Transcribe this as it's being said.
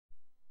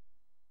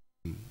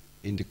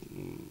in the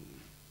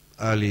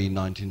early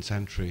 19th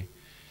century,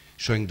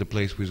 showing the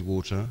place with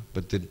water,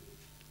 but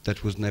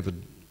that was never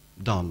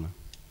done.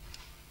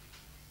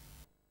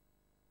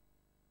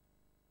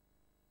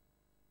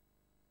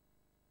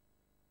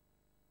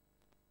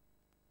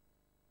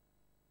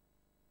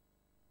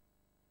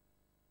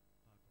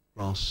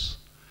 Grass.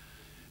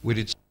 We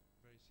did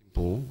very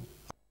simple.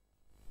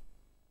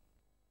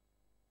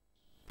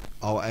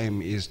 Our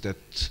aim is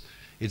that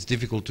it's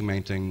difficult to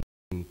maintain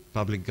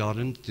public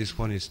gardens. This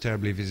one is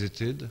terribly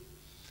visited,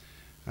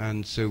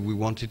 and so we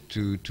wanted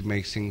to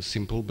make things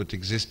simple but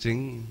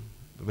existing,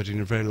 but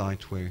in a very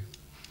light way.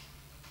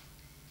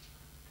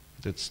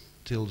 That's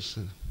still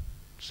the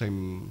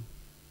same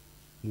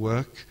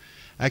work.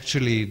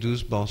 Actually,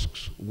 those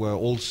bosques were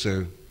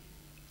also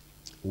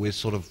with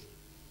sort of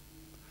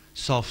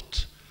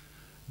soft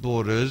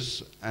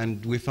borders,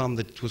 and we found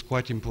that it was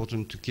quite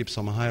important to keep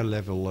some higher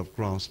level of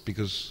grass,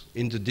 because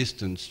in the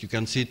distance, you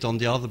can see it on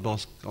the other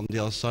bosque, on the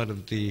other side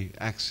of the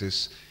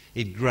axis,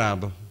 it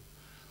grabs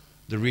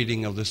the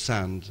reading of the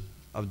sand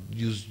of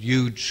these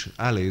huge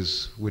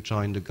alleys which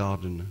are in the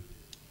garden.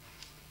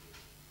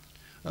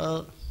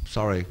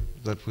 Sorry,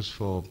 that was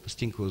for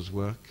Stinko's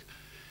work,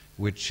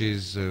 which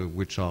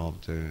are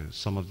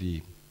some of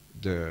the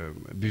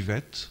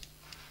buvettes.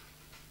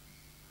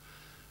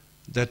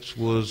 That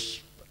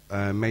was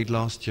made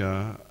last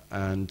year,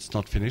 and it's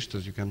not finished,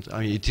 as you can.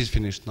 I mean, it is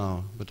finished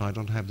now, but I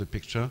don't have the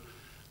picture.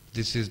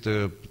 This is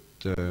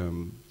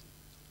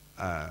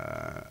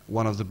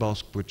one of the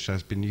bosques which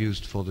has been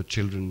used for the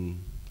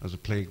children as a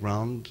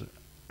playground,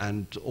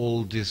 and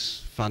all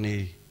this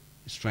funny,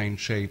 strange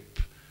shape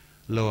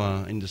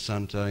lower in the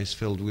center is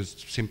filled with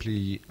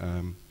simply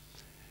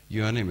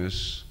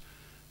euonymus,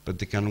 but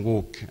they can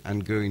walk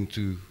and go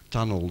into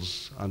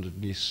tunnels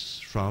underneath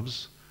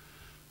shrubs.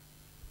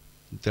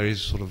 There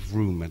is sort of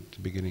room at the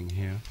beginning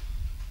here.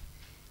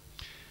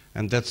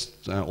 And that's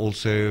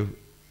also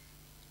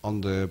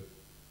on the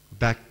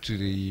back to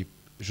the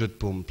Jeu de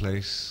Paume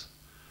place.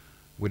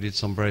 We did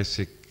some very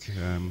thick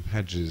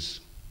hedges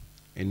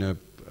in a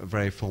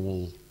very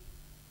formal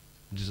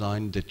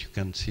design that you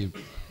can see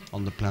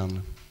on the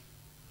plan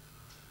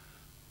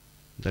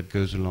that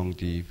goes along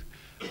the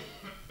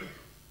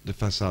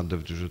facade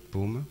of the Jeu de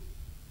Paume.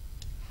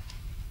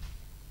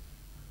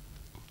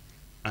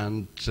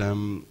 And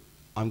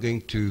I'm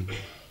going to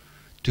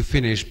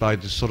finish by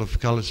the sort of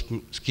color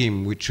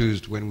scheme we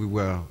chose when we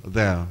were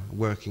there,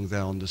 working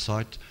there on the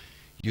site,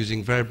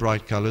 using very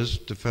bright colors.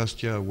 The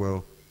first year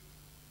were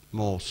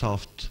more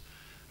soft,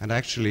 and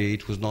actually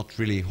it was not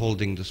really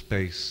holding the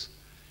space,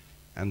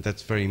 and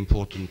that's very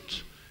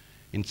important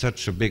in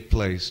such a big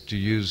place to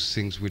use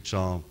things which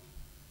are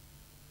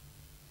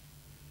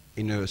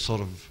in a sort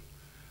of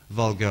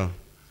vulgar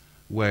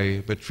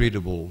way but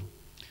readable.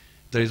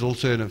 There is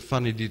also a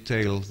funny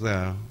detail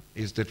there,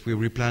 is that we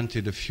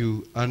replanted a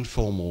few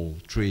informal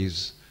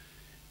trees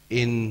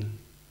in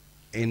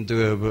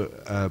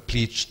the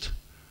bleached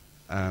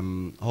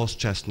horse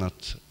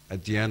chestnut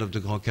at the end of the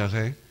Grand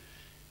Carré,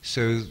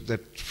 so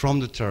that from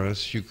the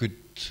terrace you could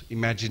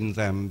imagine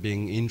them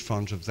being in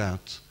front of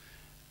that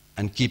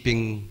and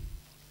keeping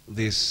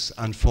this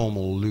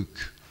informal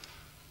look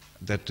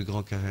that the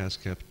Grand Carré has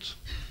kept.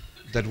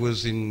 That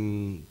was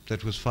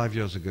 5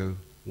 years ago,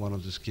 one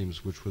of the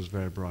schemes, which was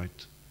very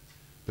bright,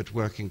 but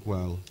working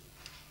well.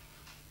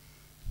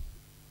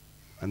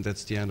 And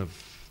that's the end of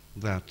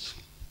that.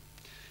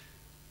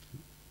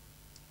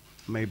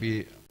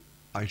 Maybe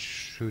I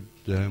should,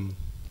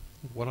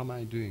 what am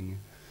I doing?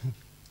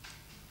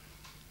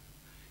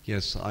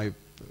 Yes, I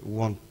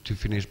want to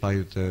finish by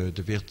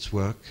the Wirt's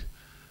work.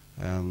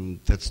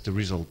 That's the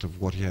result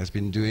of what he has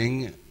been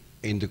doing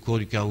in the Cour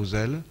du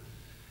Carrousel.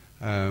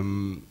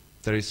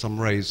 There is some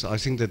rays. I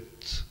think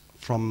that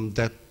from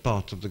that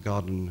part of the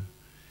garden,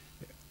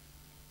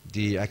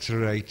 the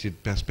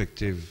accelerated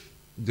perspective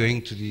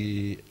going to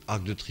the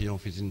Arc de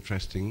Triomphe is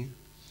interesting.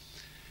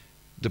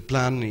 The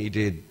plan he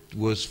did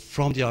was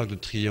from the Arc de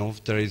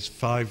Triomphe, there is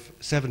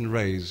 7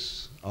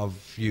 rays of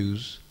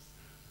views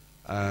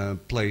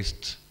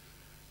placed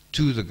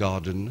to the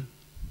garden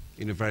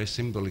in a very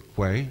symbolic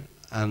way,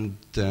 and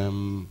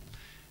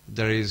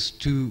there is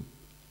 2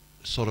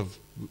 sort of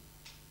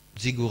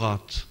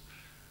ziggurats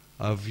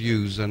of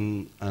views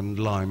and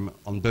lime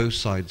on both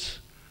sides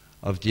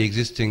of the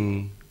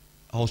existing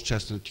horse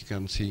chestnut you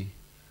can see,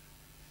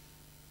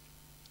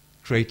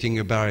 creating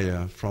a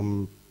barrier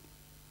from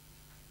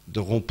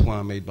the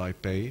rond-point made by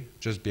Pei,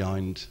 just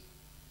behind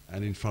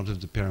and in front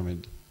of the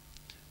pyramid,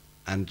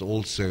 and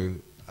also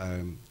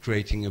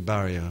creating a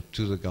barrier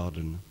to the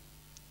garden.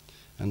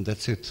 And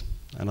that's it.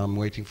 And I'm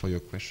waiting for your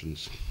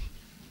questions.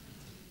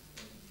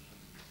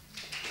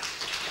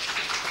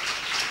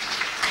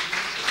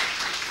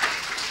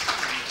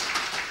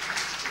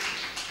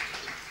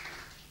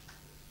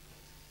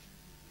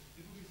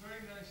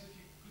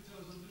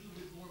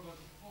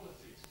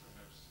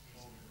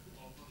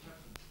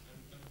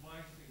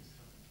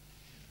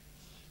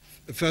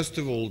 First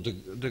of all,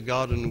 the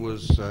garden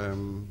was,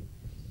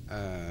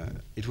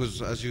 it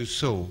was, as you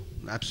saw,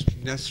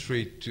 absolutely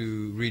necessary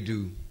to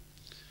redo.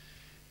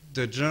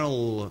 the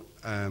general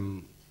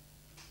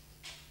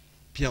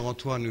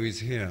Pierre-Antoine, who is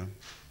here,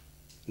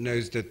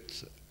 knows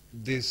that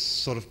this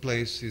sort of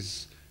place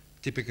is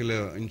typically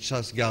une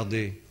chasse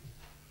gardée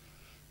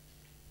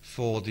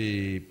for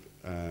the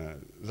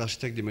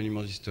architectes des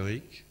monuments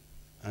historiques,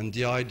 and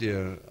the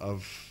idea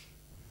of,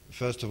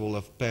 first of all,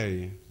 of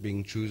Pei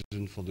being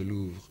chosen for the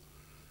Louvre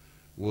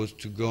was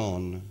to go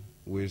on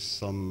with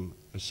some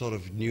sort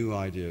of new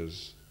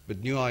ideas.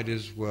 But new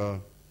ideas were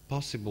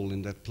possible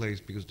in that place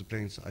because the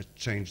place had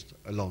changed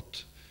a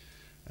lot,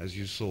 as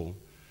you saw.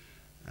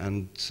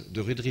 And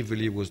the Rue de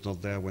Rivoli was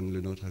not there when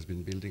Le Nôtre has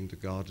been building the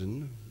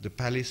garden. The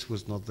palace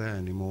was not there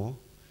anymore.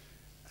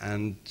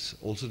 And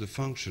also the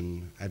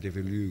function had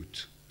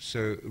evolved.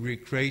 So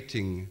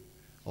recreating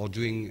or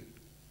doing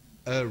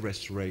a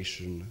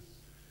restoration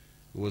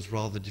was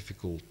rather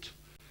difficult.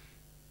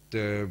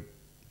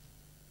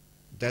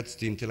 That's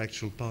the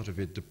intellectual part of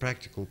it. The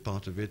practical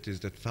part of it is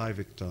that 5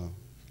 hectares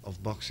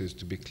of boxes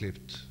to be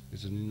clipped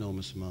is an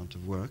enormous amount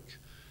of work.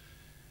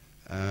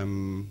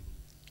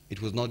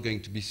 It was not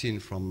going to be seen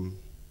from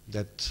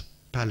that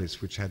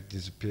palace which had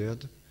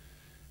disappeared.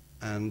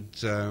 And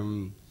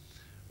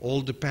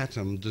all the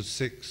pattern, the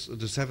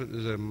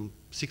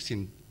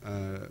 16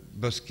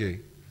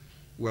 bosquets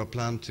were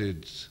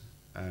planted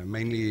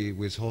mainly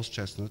with horse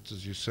chestnuts,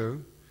 as you saw,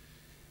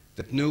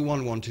 that no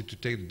one wanted to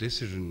take the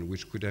decision,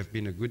 which could have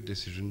been a good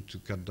decision, to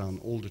cut down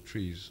all the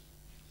trees.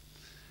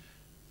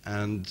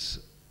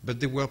 But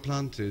they were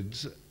planted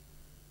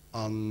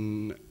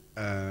on,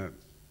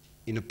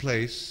 in a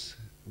place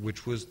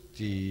which was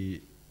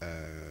the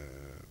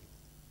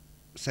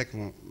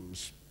Second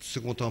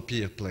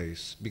Empire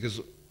place, because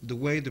the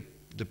way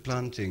the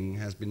planting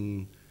has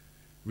been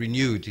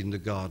renewed in the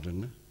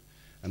garden,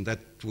 and that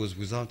was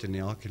without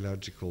any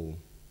archaeological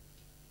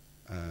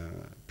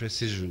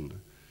precision,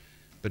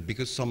 but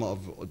because some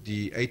of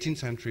the 18th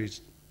century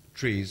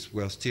trees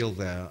were still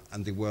there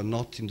and they were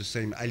not in the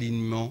same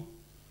alignement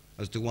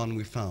as the one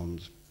we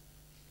found.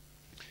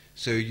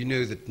 So you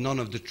know that none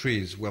of the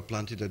trees were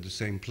planted at the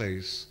same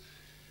place,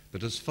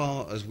 but as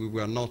far as we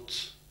were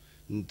not,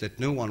 that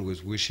no one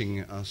was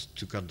wishing us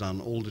to cut down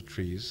all the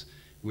trees,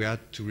 we had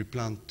to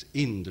replant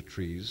in the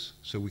trees,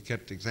 so we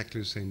kept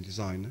exactly the same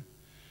design.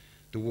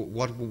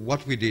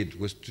 What we did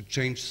was to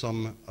change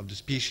some of the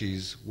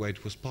species where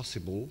it was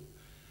possible,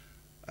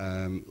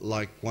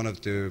 like one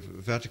of the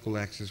vertical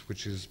axes,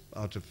 which is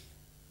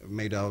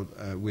made out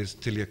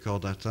with Tilia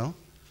cordata,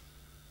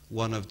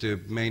 one of the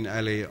main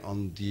alley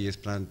on the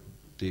Esplanade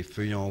des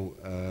Feuillants,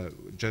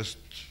 just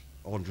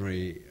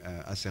ordinary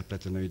Acer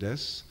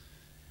platanoides.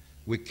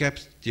 We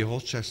kept the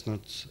horse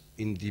chestnuts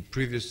in the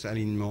previous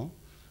alignement,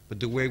 but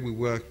the way we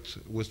worked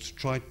was to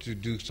try to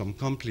do some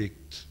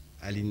complete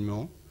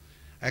alignement.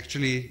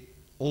 Actually,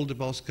 all the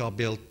bosques are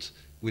built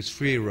with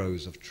 3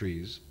 rows of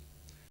trees.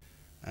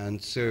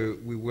 And so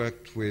we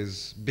worked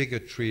with bigger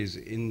trees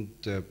in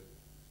the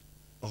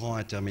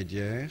rang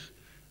intermédiaire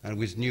and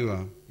with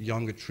newer,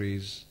 younger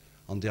trees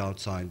on the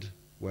outside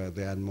where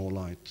they had more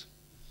light.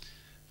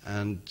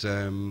 And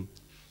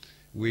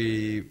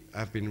we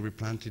have been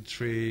replanted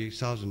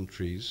 3,000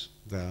 trees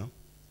there,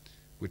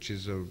 which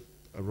is a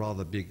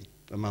rather big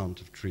amount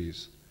of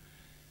trees.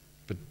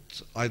 But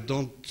I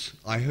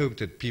hope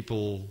that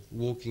people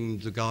walking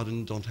the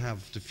garden don't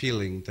have the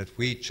feeling that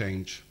we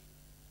change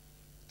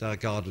their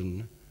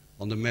garden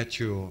on the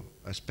mature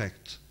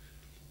aspect,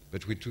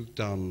 but we took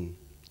down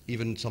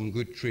even some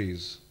good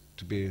trees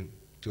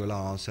to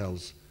allow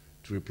ourselves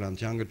to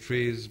replant younger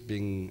trees,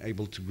 being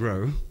able to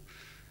grow,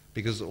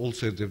 because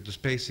also the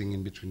spacing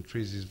in between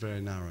trees is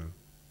very narrow.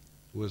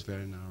 It was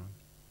very narrow.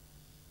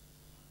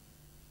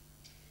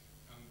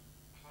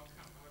 How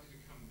did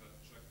it come that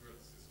Jacques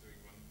Wirtz is doing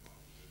one part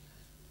of it?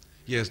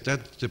 Yes,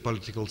 that's the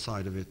political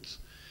side of it.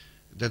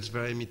 That's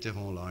very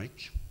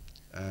Mitterrand-like.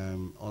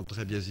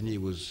 André Biasini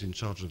was in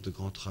charge of the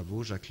Grands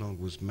Travaux. Jacques Lang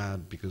was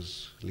mad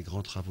because les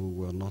Grands Travaux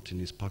were not in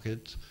his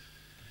pocket.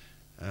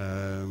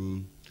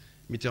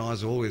 Mitterrand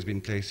has always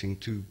been placing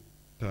 2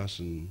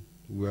 persons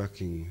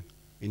working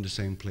in the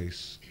same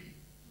place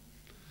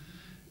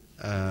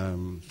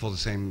for the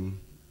same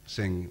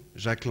thing.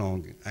 Jacques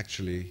Lang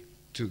actually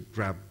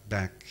grabbed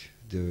back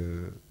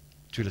the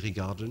Tuileries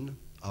garden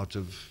out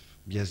of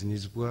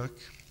Biasini's work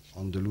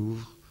on the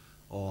Louvre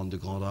or on the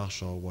Grande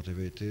Arche or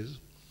whatever it is.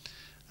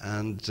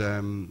 And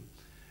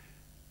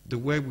the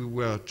way we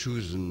were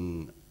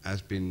chosen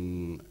has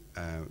been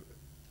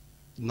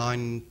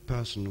 9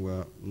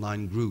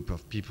 group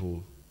of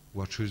people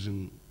were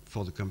chosen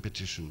for the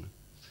competition.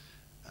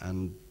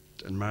 And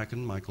an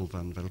American, Michael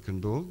van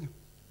Valkenburg,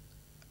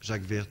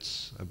 Jacques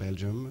Wirtz, a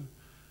Belgium,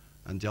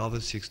 and the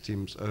other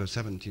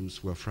 7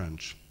 teams were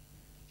French.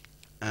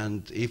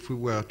 And if we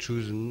were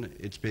chosen,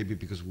 it's maybe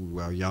because we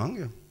were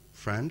young,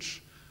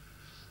 French,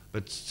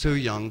 but so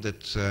young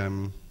that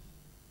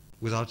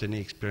without any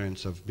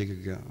experience of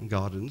bigger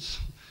gardens,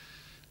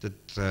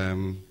 that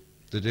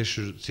the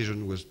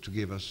decision was to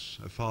give us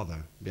a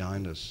father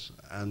behind us.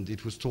 And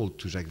it was told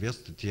to Jacques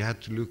Wirtz that he had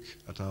to look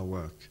at our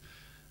work.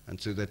 And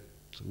so that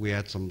we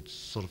had some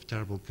sort of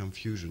terrible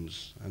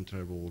confusions and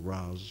terrible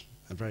rows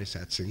and very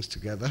sad things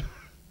together.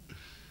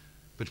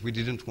 But we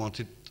didn't want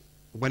it.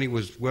 When he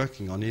was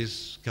working on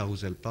his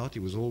carousel part, he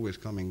was always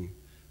coming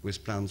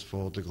with plans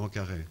for the Grand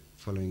Carré,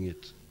 following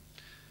it.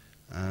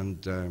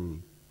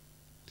 And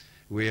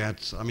we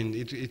had, I mean,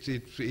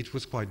 it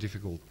was quite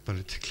difficult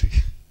politically.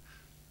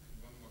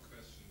 One more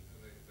question,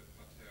 the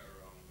parterre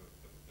around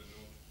the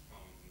note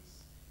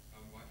fountains.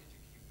 Why did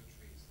you keep the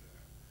trees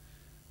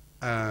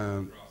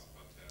there?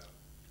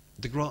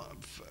 Grass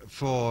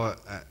parterre.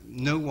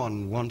 No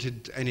one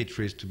wanted any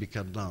trees to be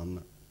cut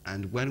down,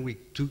 and when we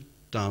took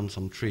down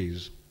some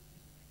trees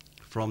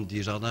from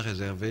the Jardin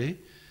Réservé,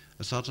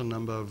 a certain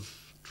number of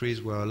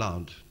trees were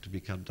allowed to be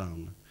cut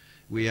down.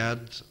 We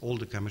had all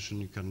the commission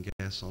you can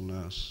guess on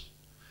earth,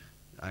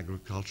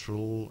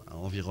 agricultural,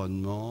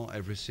 environment,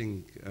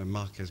 everything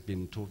Mark has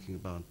been talking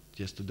about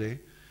yesterday,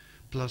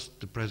 plus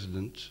the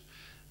president.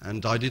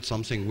 And I did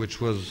something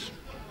which was,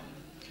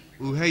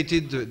 who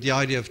hated the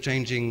idea of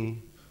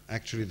changing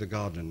actually the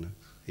garden.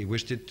 He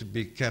wished it to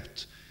be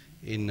kept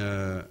in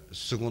a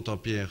Second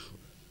Empire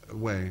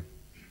way.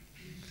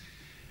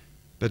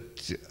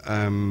 But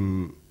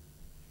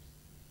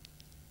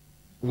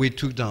we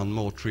took down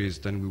more trees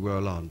than we were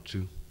allowed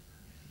to.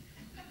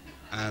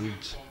 And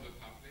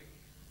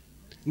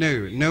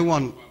no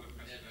one,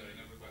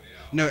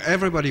 no,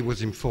 everybody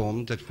was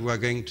informed that we were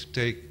going to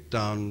take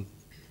down,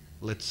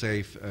 let's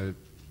say,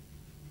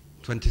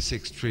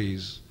 26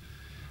 trees.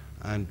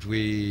 And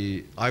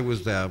I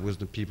was there with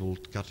the people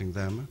cutting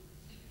them.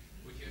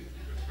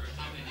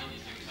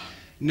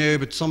 No,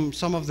 but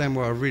some of them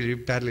were really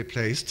badly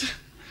placed.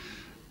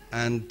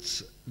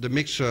 And the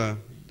mixture,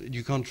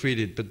 you can't read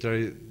it, but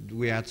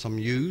we had some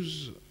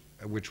yews,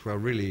 which were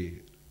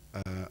really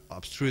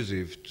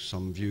obtrusive to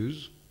some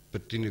views,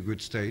 but in a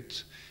good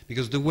state,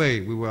 because the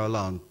way we were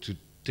allowed to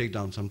take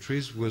down some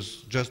trees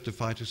was just the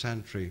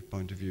phytosanitary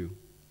point of view.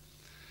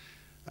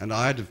 And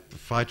I had a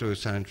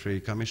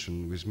phytosanitary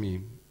commission with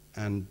me,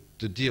 and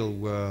the deal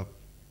were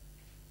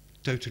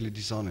totally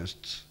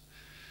dishonest.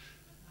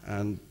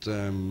 And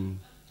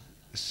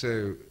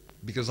so,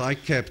 because I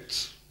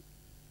kept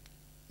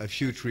a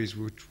few trees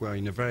which were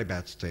in a very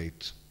bad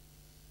state,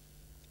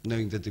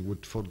 knowing that they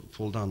would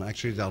fall down.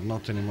 Actually, they are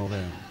not anymore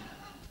there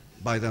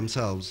by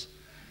themselves.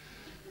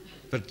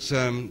 But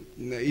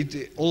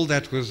all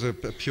that was a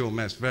pure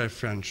mess, very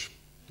French,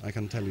 I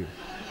can tell you.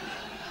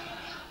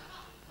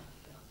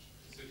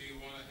 So do you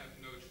want to have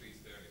no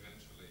trees there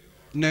eventually?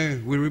 Or?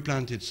 No, we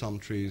replanted some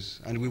trees,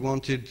 and we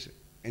wanted,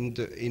 in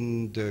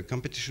the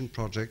competition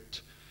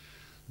project,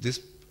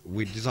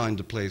 we designed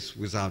the place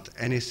without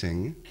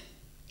anything,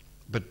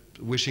 but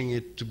wishing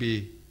it to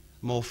be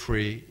more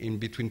free in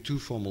between two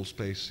formal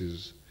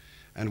spaces.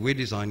 And we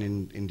designed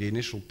in the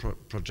initial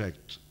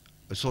project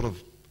a sort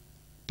of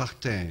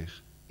parterre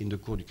in the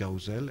Cour du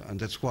Carrousel, and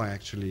that's why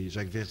actually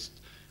Jacques Wirth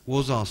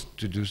was asked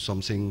to do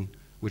something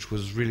which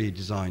was really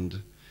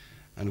designed.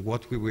 And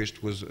what we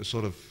wished was a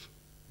sort of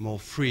more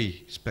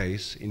free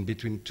space in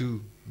between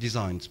two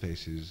designed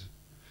spaces.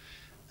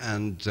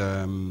 And,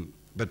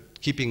 but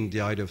keeping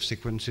the idea of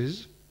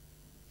sequences,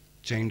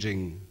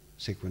 changing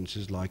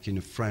sequences like in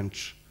a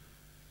French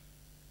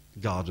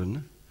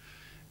garden,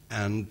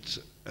 and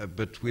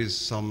but with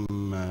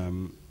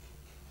some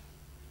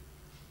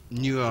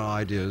newer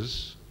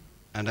ideas.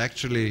 And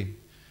actually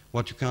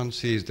what you can't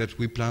see is that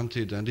we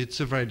planted, and it's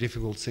a very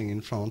difficult thing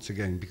in France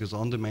again, because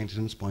on the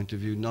maintenance point of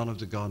view none of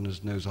the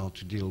gardeners knows how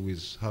to deal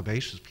with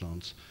herbaceous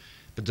plants,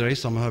 but there is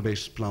some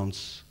herbaceous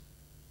plants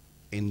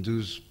in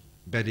those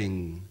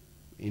bedding,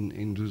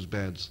 in those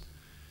beds,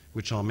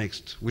 which are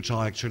mixed, which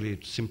are actually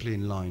simply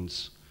in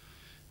lines,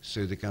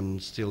 so they can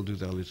still do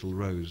their little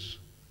rows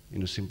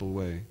in a simple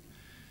way.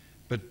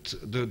 But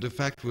the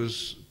fact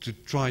was to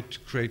try to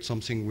create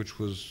something which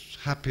was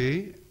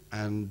happy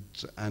and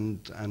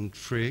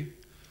free,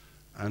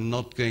 and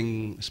not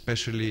going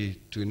especially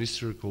to an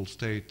historical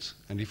state.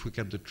 And if we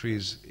kept the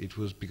trees, it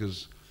was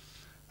because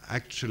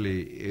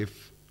actually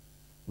if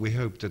we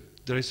hope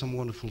that there is some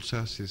wonderful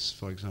cercis,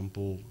 for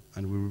example,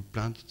 and we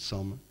replanted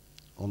some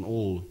on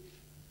all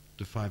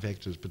the 5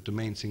 hectares, but the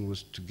main thing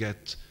was to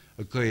get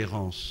a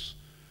coherence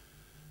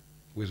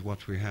with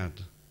what we had.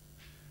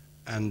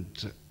 And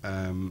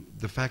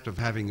the fact of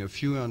having a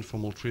few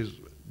informal trees,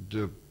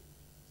 the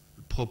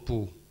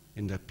propos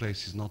in that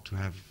place is not to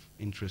have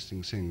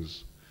interesting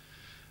things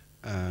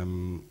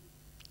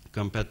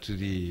compared to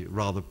the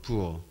rather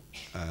poor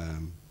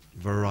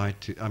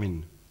variety, I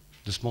mean,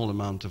 the small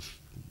amount of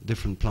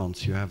different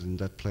plants you have in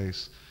that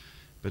place,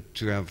 but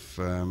to have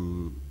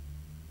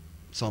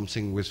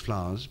something with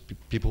flowers.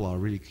 People are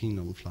really keen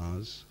on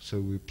flowers, so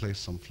we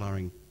placed some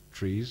flowering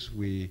trees.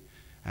 We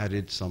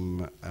added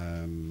some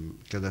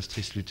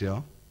Cadastris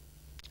lutea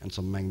and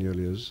some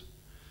magnolias,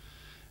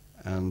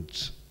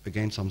 and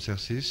again some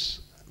cercis,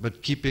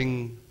 but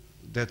keeping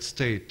that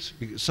state.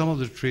 Some of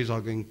the trees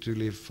are going to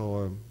live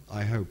for,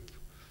 I hope,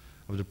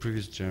 of the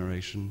previous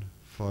generation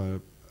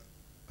for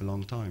a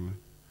long time,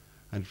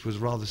 and it was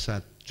rather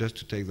sad just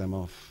to take them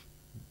off.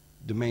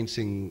 The main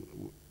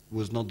thing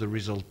was not the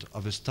result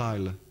of a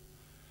style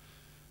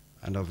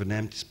and of an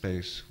empty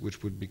space,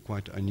 which would be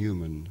quite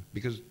unhuman,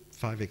 because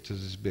 5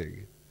 hectares is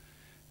big.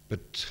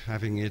 But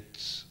having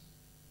it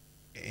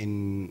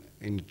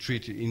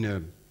treated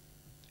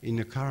in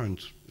a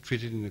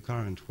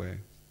current way,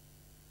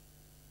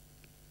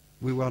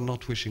 we were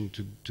not wishing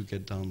to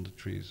get down the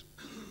trees.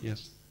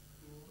 Yes.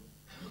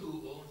 Who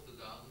owns the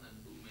garden and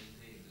who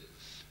maintains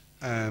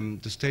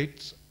it? The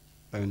state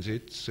owns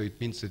it, so it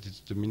means that it's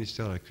the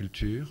Ministère de la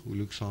Culture who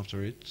looks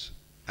after it,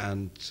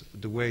 and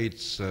the way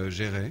it's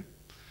géré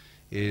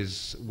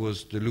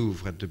was the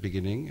Louvre at the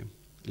beginning,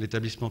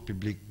 l'établissement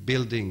public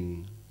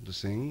building the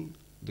thing.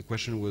 The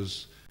question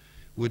was,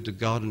 would the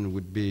garden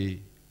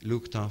be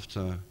looked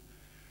after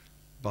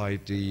by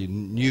the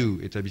new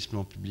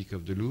établissement public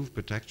of the Louvre,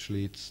 but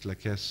actually it's la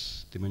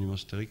Caisse des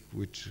Monuments Historiques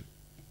which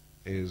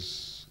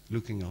is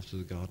looking after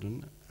the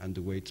garden, and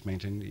the way it's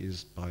maintained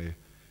is by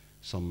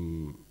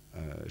some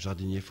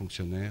jardiniers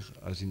fonctionnaires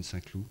as in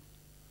Saint-Cloud.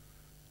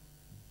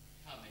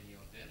 How many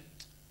of them?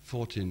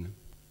 14.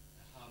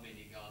 How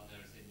many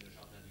gardeners in the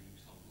Jardin du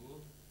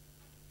Luxembourg?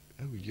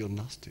 Oh, you're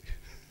nasty.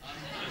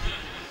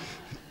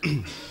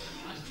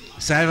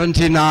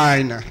 79.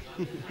 79. How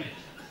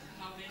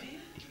many?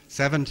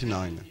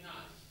 79.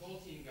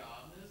 14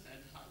 gardeners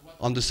and what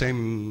On the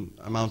same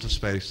amount of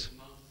space.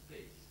 amount of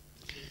space?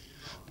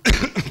 I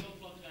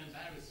don't want to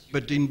embarrass you.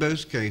 But in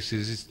both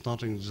cases, it's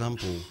not an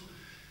example,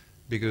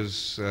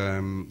 because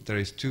there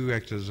is 2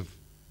 hectares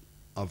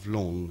of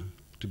lawn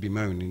to be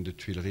mown in the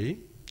Tuileries.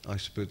 I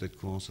suppose that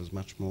Courance has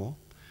much more.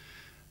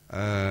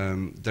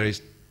 There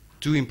is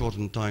 2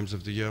 important times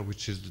of the year,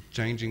 which is the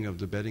changing of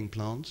the bedding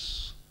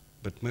plants,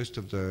 but most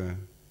of the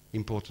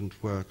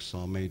important works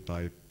are made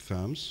by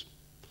firms,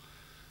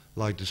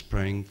 like the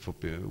spraying.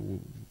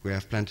 We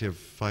have plenty of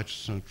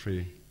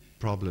phytosanitary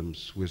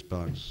problems with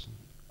bugs,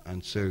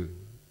 and so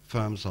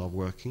firms are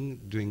working,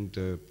 doing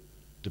the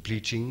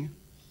bleaching.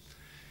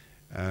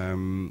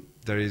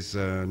 There is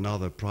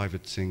another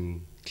private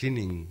thing,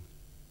 cleaning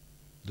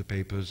the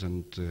papers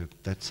and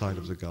that side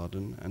of the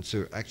garden, and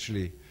so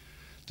actually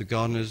the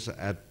gardeners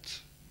had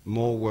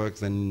more work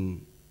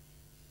than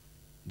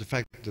the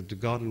fact that the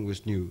garden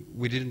was new.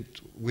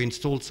 We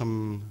installed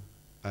some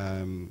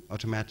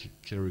automatic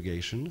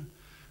irrigation,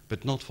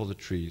 but not for the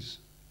trees.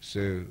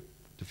 So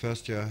the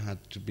first year had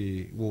to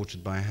be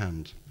watered by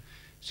hand.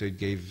 So it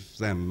gave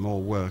them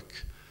more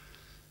work.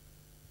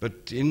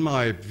 But in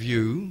my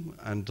view,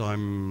 and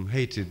I'm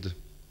hated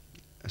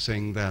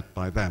saying that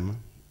by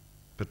them,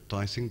 but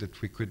I think that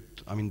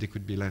they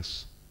could be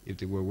less if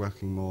they were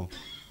working more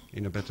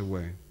in a better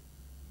way.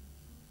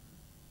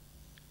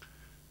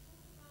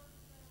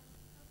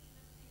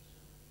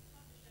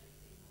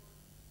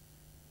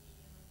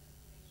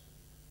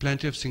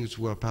 Plenty of things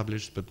were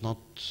published, but not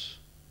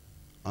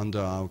under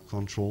our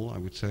control, I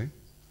would say.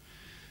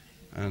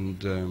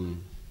 And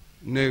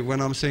no,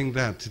 when I'm saying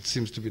that, it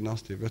seems to be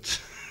nasty, but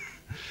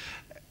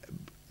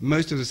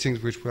most of the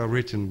things which were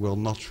written were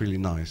not really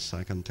nice,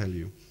 I can tell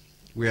you.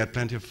 We had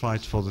plenty of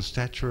fights for the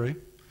statuary.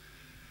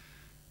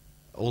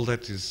 All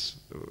that is,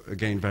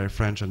 again, very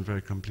French and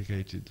very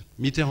complicated.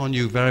 Mitterrand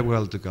knew very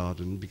well the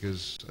garden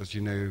because, as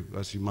you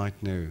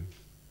might know,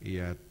 he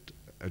had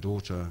a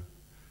daughter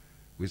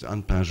with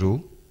Anne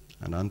Pinjot,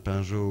 and Anne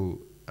Pinjot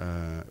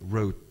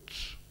wrote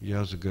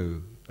years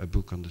ago a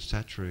book on the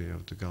statuary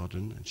of the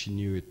garden, and she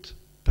knew it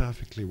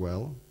perfectly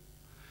well.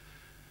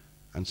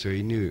 And so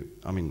he knew,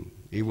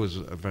 he was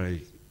a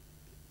very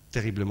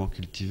terriblement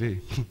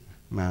cultivé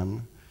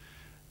man,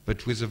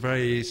 but with a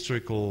very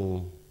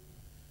historical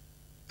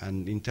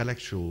and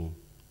intellectual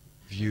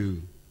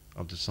view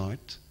of the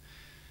site.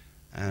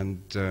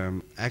 And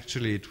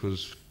actually it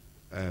was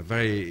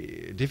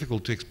very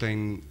difficult to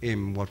explain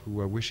him what we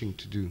were wishing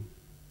to do.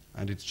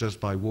 And it's just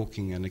by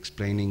walking and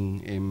explaining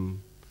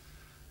him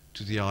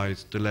to the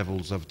eyes the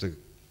levels of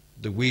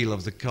the wheel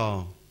of the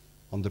car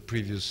on the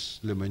previous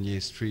Le Meunier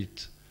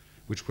Street,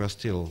 which were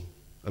still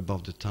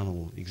above the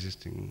tunnel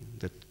existing,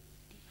 that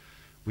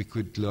we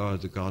could lower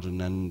the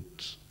garden and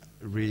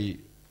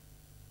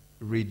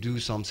redo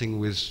something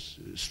with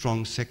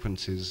strong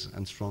sequences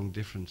and strong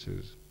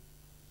differences.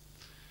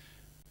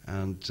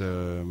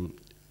 And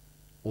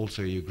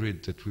also he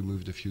agreed that we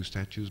moved a few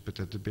statues, but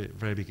at the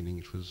very beginning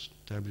it was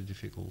terribly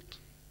difficult.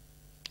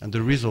 And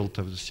the result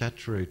of the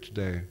statuary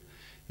today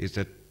is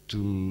that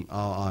to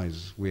our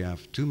eyes we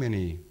have too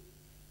many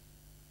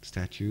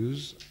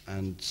statues,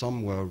 and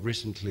some were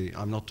recently,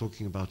 I'm not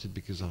talking about it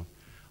because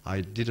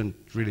I didn't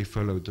really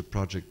follow the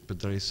project, but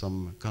there is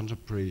some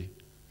contemporary,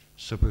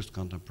 supposed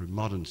contemporary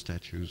modern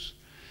statues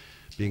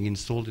being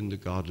installed in the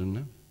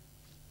garden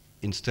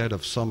instead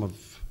of some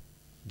of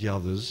the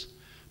others,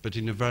 but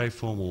in a very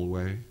formal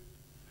way.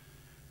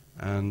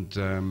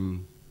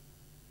 And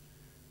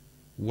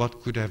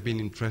what could have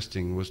been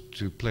interesting was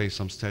to place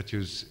some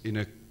statues in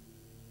a,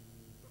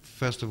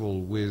 first of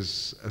all,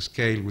 with a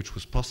scale which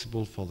was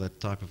possible for that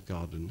type of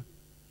garden,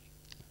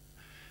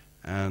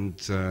 and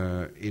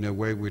in a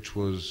way which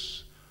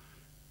was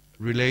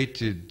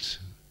related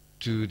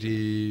to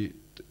the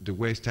the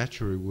way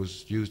statuary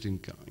was used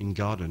in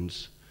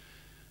gardens,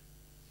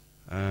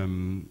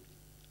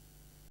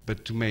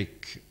 but to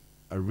make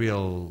a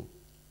real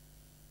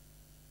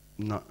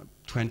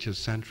 20th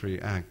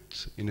century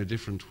act in a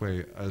different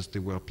way as they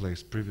were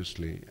placed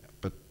previously.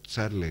 But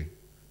sadly,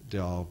 they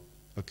are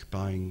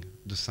occupying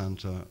the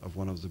center of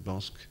one of the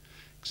bosques,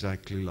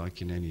 exactly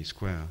like in any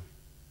square.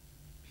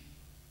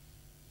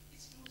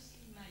 It's mostly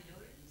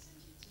Mayol,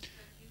 isn't it, the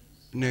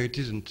statues? No, it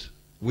isn't.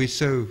 We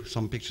saw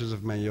some pictures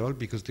of Mayol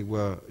because they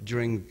were,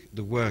 during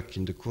the work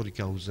in the Cour du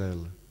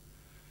Carrousel,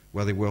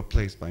 where they were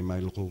placed by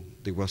Malraux,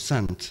 they were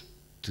sent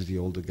to the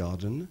older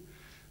garden,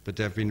 but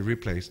they have been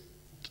replaced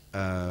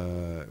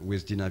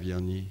with Dina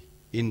Vianney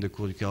in the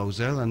Cour du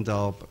Carrousel and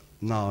are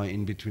now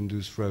in between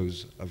those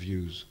rows of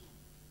views.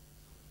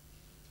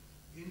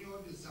 In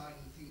your design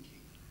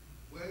thinking,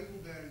 were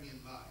you bearing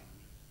in mind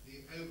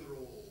the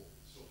overall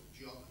sort of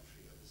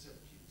geometry of the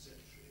 17th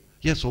century?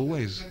 Yes,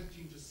 always.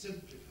 Attempting to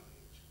simplify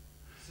it,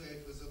 so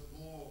it was a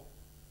more,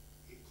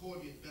 it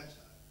accorded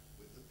better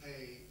with the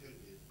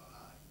pyramid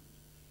behind,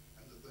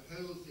 and that the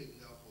whole thing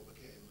therefore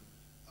became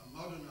a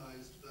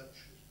modernized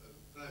version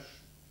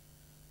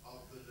of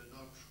the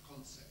Lenotre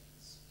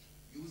concepts,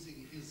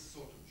 using his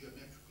sort of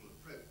geometrical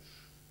approach,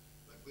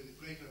 but with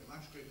a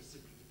much greater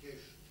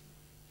simplification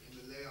in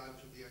the layout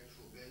of the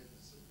actual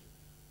beds and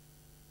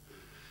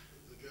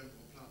the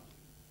general planting.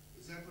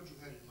 Is that what you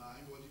had in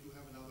mind, or did you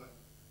have another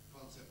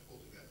concept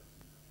altogether?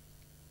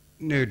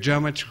 No,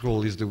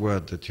 geometrical is the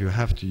word that you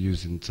have to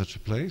use in such a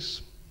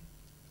place.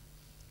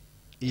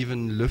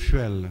 Even Le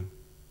Fuel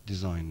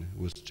design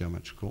was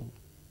geometrical.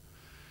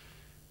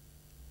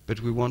 But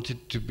we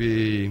wanted to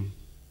be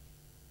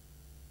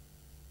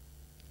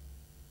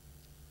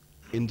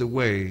in the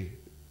way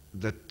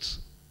that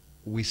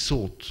we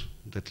thought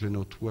that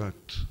Lenotre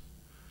worked.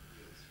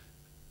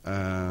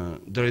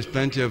 There is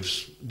plenty of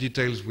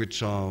details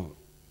which I'm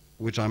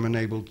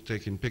unable to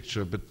take in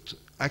picture, but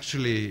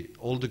actually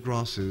all the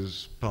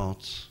grasses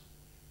parts,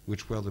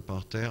 which were the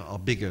parterre, are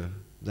bigger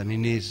than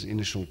in his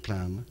initial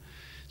plan.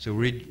 So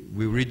we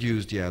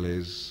reduced the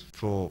alleys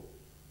for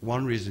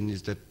one reason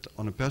is that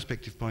on a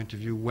perspective point of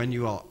view, when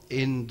you are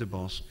in the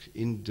bosque,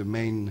 in the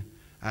main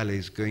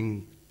alleys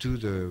going to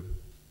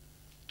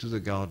the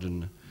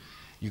garden,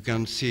 you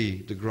can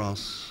see the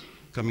grass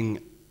coming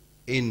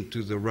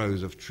into the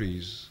rows of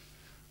trees.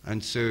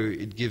 And so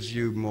it gives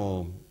you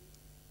more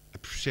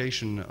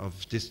appreciation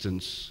of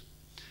distance.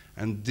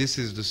 And this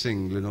is the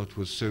thing Lenotre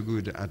was so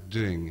good at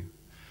doing.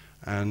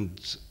 And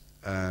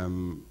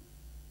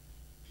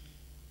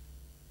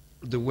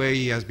the way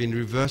he has been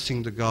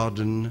reversing the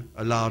garden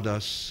allowed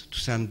us to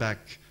send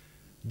back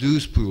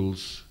those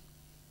pools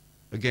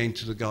again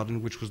to the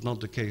garden, which was not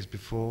the case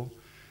before.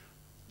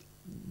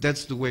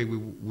 That's the way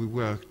we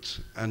worked,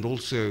 and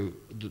also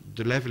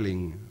the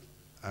leveling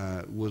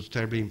was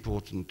terribly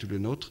important to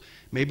Lenotre.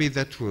 Maybe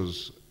that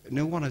was,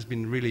 no one has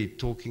been really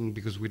talking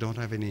because we don't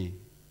have any,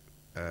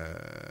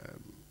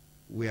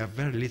 we have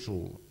very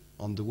little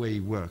on the way he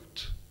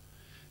worked.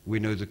 We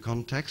know the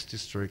context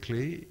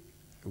historically,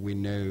 we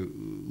know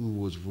who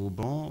was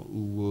Vauban,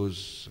 who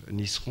was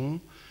Nisseron,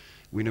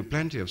 we know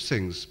plenty of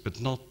things, but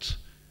not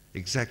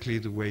exactly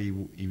the way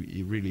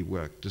he really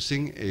worked. The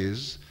thing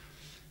is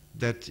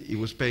that he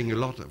was paying a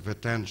lot of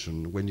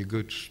attention when you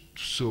go to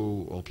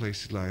Sceaux or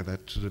places like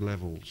that to the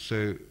level.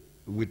 So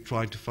we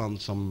tried to find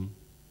some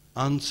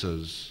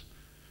answers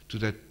to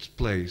that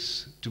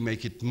place to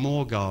make it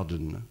more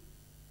garden,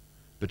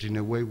 but in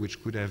a way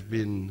which could have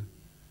been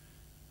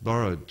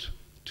borrowed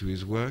to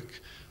his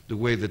work, the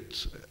way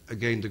that,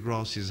 again, the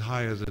grass is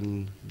higher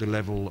than the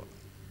level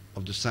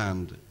of the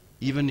sand.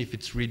 Even if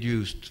it's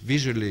reduced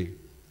visually,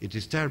 it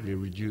is terribly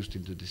reduced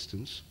in the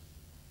distance.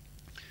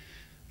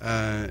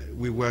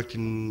 We worked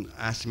in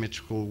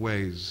asymmetrical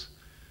ways,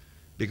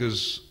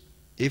 because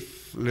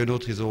if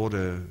Lenotre's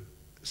order,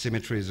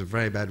 symmetry is a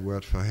very bad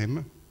word for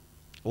him,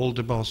 all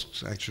the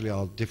bosques actually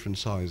are different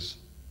size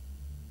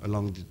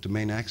along the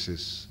main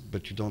axis,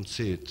 but you don't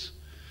see it.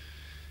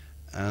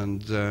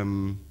 And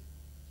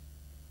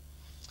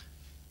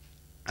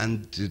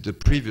the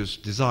previous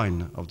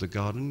design of the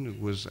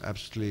garden was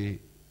absolutely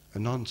a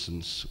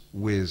nonsense,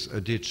 with a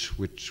ditch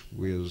which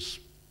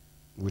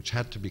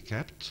had to be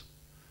kept,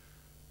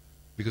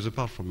 because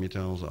apart from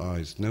Mitterrand's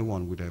eyes, no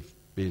one would have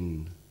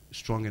been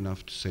strong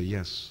enough to say,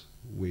 yes,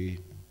 we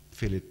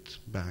fill it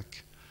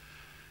back.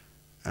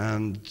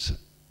 And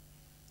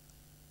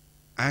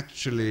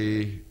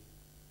actually,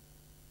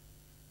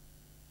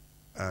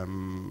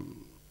 and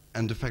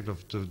the fact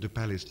of the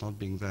palace not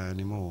being there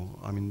anymore,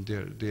 I mean,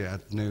 they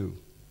had no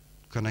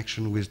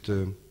connection with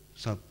the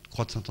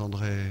Croix de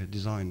Saint-André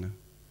design.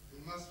 You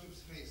must have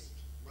faced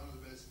one of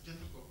the most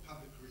difficult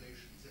public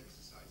relations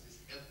exercises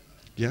ever.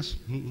 Yes,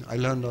 I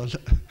learned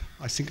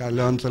I think I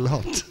learned a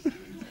lot. Was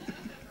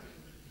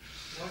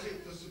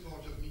it the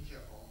support of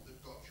Mitterrand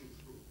that got you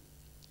through?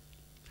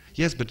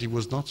 Yes, but it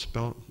was not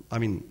I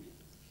mean,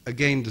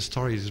 again, the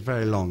story is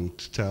very long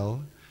to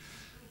tell,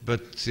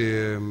 but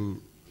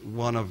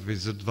one of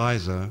his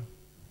advisors,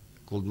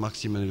 called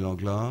Maxime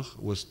Langlard,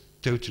 was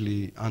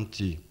totally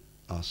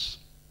us.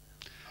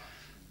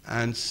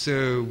 And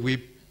so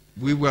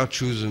we were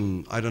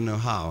chosen, I don't know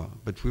how,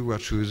 but we were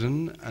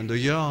chosen, and a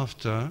year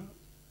after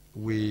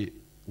we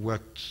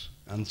worked,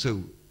 and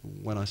so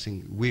when I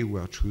think we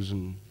were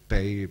chosen,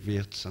 Pei,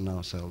 Wirtz and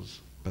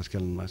ourselves,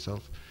 Pascal and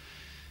myself,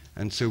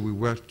 and so we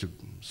worked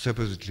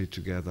supposedly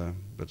together,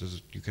 but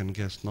as you can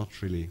guess,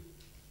 not really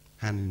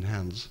hand in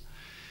hands.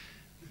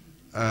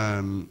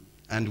 And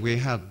we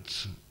had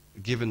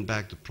given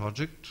back the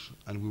project,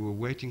 and we were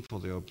waiting for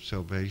the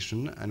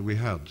observation, and we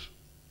heard.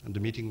 And the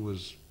meeting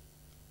was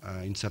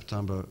in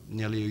September,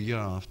 nearly a year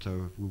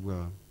after we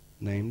were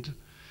named,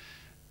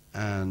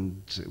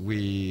 and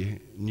we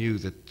knew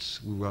that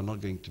we were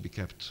not going to be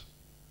kept,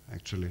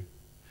 actually,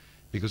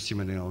 because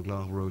Simone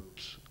Anglar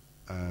wrote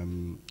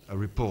a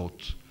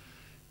report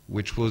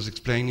which was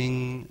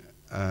explaining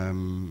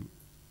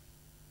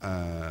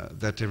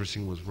that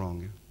everything was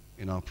wrong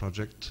in our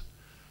project.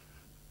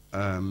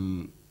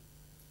 On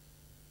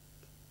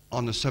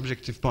a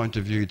subjective point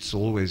of view, it's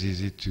always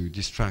easy to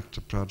distract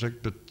a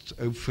project, but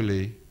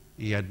hopefully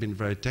he had been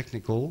very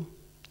technical,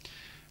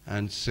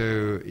 and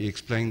so he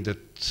explained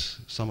that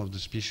some of the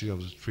species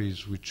of the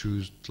trees we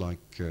choose,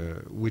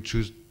 we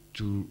choose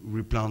to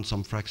replant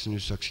some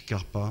Fraxinus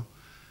oxycarpa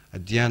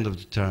at the end of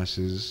the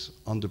terraces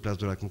on the Place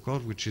de la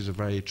Concorde, which is a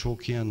very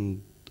chalky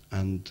and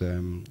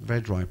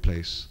very dry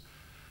place.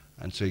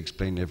 And so he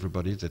explained to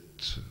everybody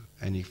that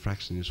any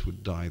Fraxinus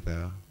would die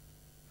there.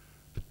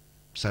 But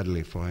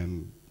sadly for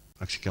him,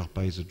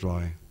 oxycarpa is a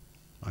dry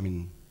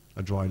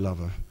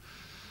lover,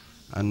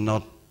 and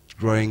not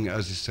growing,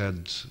 as he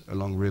said,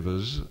 along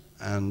rivers,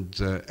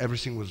 and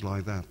everything was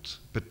like that.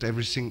 But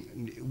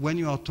everything, when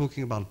you are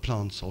talking about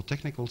plants or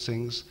technical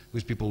things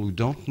with people who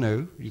don't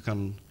know, you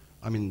can,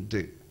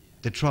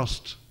 they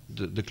trust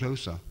the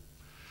closer.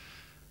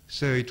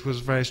 So it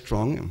was very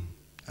strong,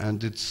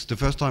 and it's the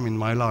first time in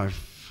my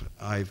life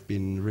I've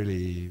been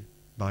really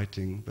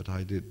biting, but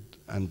I did,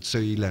 and so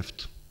he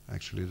left,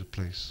 actually, the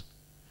place.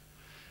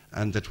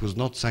 And that was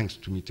not thanks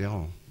to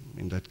Mitterrand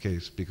in that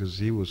case, because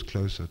he was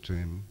closer to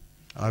him.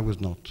 I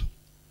was not.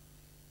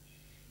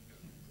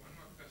 One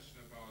more question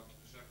about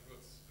Jacques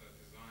Wirtz's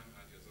design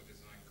ideas or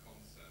design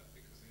concept,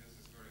 because he has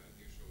this very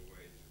unusual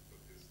way to put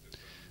this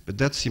different... But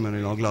that's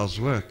Simone Langlar's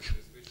work.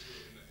 This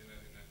visual in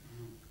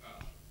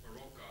a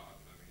Baroque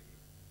garden,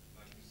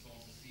 like you saw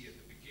to see at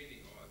the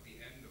beginning or at the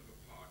end of a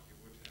park,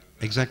 you would have...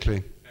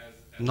 Exactly.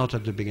 As not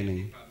at the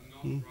beginning. But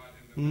not right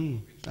in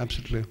the middle.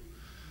 Absolutely.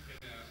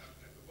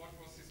 What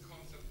was his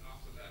concept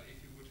after that,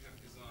 if you would have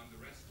designed the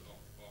rest of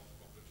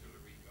the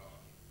Tuileries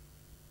garden?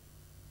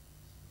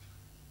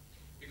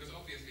 Because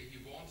obviously he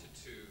wanted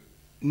to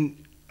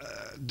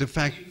The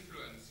fact...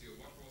 influence you.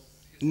 What was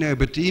his... No,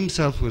 but he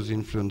himself was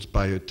influenced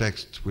by a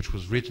text which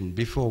was written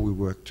before we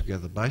worked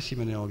together by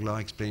Simone Anglar,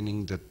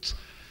 explaining that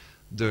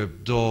the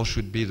door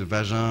should be the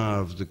vagin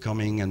of the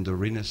coming and the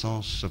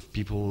renaissance of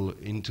people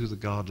into the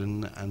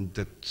garden, and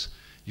that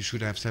you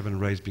should have 7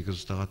 rays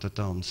because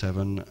taratata on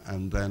 7,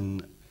 and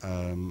then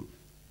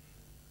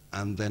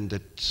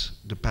that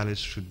the palace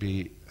should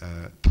be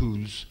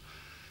pools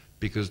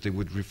because they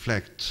would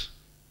reflect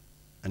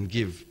and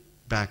give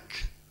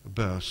back a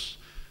birth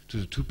to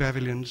the 2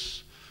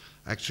 pavilions.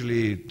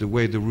 Actually, the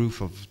way the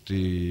roof of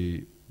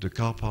the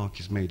car park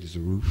is made is a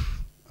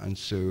roof, and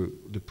so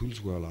the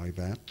pools were like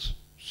that.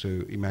 So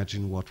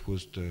imagine what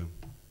was the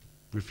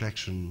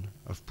reflection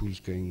of pools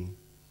going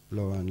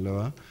lower and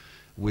lower,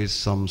 with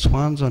some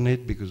swans on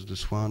it, because the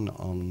swan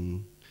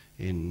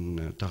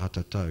in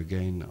Taratata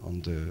again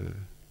on the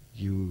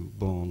you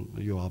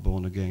are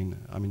born again.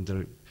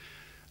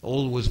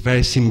 All was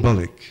very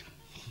symbolic.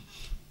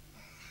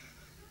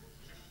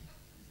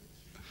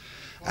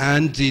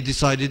 And he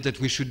decided that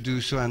we should do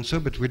so and so,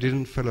 but we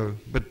didn't follow.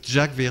 But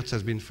Jacques Wirtz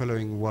has been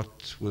following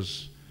what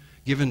was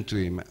given to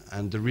him,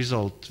 and the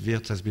result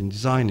Wirtz has been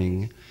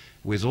designing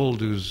with all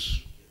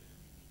those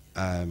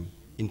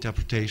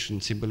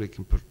symbolic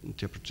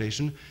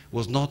interpretation,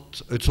 was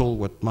not at all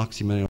what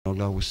Marc-Simon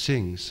Anglar was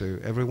saying, so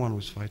everyone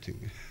was fighting.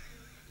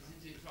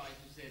 Isn't it right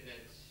to say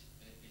that,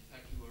 in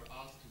fact, you were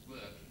asked to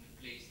work in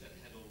a place that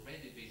had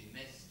already been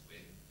messed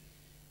with?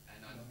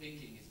 And I'm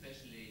thinking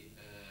especially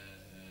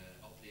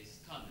of this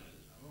tunnel,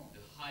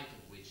 the height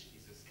of which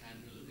is a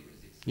scandal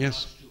because it's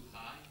Yes. much too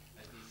high.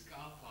 And this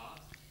car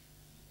park,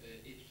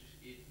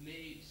 it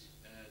made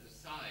the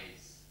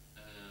size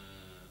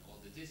or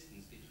the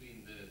distance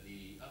between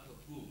the upper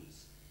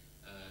pools,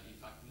 in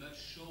fact, much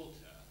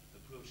shorter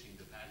approaching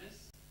the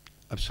palace.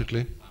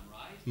 Absolutely. If I'm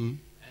right. Mm.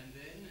 And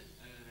then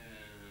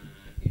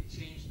it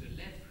changed the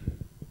level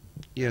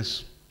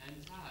Yes.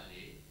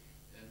 entirely,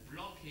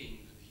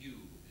 blocking the view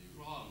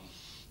from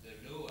the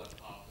lower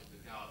part of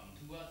the garden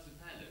towards the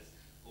palace.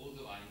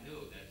 Although I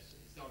know that,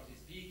 historically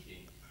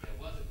speaking, there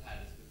was a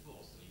palace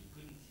before, so you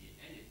couldn't see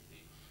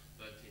anything.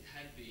 But it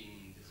had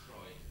been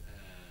destroyed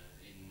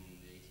in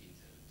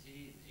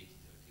 1870,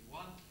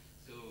 1871.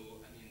 So,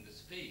 the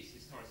space,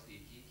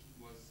 historically speaking,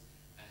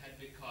 had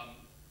become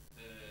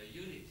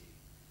unity.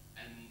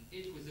 And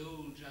it was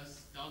all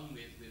just done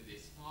with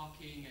this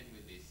parking and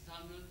with this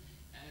tunnel,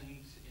 and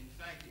in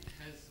fact it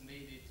has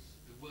made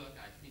work,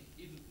 I think,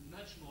 even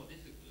much more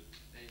difficult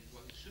than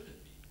what it should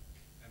have been.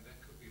 And that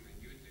could be the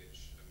new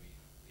ditch. I mean,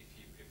 if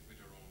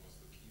Mitterrand was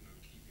so keen on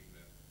keeping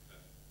that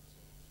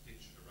sort of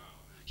ditch around.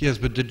 Yes,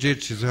 but the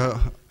ditch is a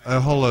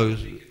hollow,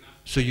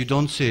 so you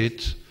don't see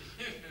it.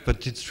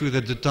 But it's true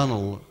that the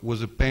tunnel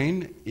was a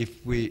pain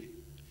if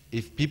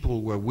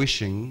people were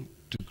wishing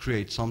to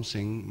create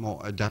something more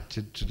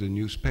adapted to the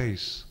new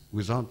space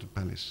without the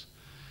palace.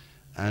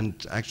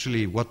 And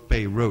actually what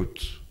Pei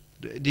wrote,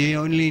 the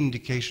only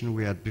indication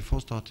we had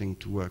before starting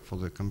to work for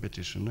the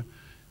competition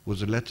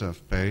was a letter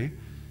of Pei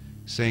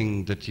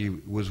saying that he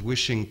was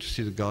wishing to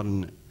see the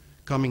garden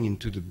coming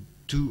into the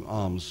two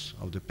arms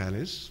of the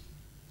palace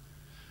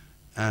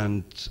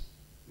and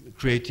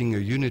creating a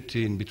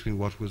unity in between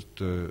what was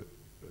the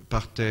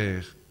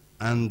parterre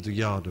and the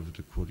yard of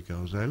the Cour du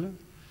Carrousel,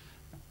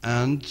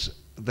 and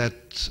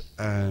that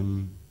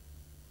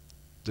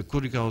the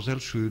Cour du Carrousel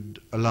should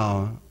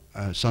allow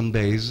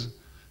sunbays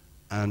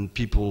and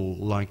people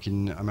like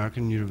in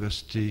American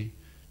University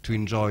to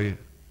enjoy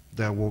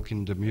their walk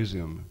in the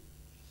museum.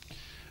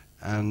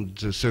 And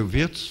so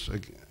Wirtz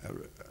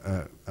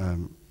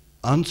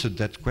answered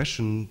that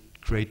question,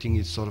 creating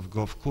his sort of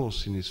golf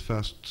course in his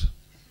first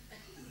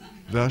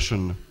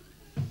version.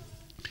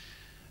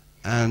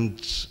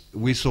 And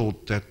we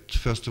thought that,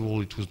 first of all,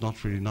 it was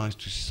not really nice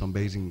to see some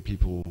bathing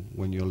people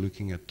when you're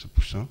looking at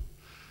Poussin.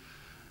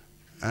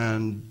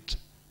 And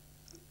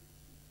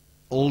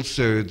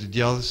also,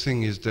 the other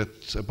thing is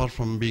that, apart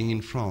from being in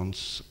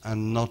France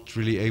and not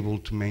really able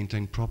to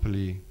maintain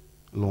properly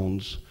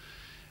lawns,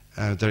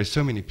 there are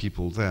so many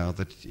people there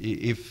that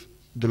if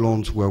the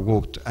lawns were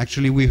walked,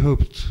 actually we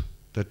hoped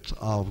that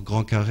our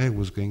Grand Carré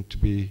was going to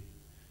be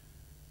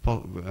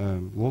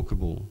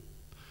walkable.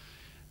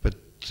 But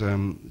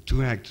 2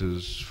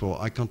 hectares for,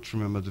 I can't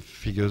remember the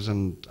figures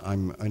and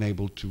I'm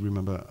unable to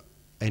remember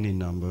any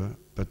number,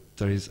 but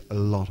there is a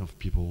lot of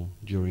people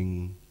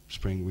during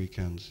spring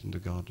weekends in the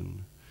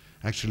garden.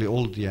 Actually,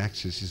 all the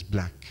axis is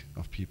black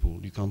of people.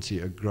 You can't see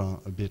a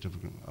bit of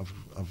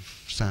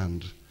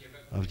sand, Yeah,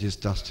 of this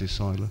dusty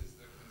soil. This is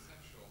the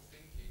conceptual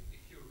thinking.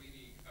 If you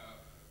really plan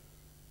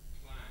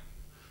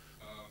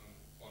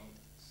on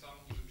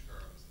some new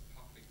terms, a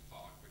public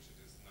park, which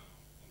it is now,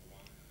 on the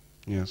one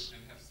hand, Yes.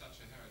 and have such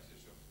a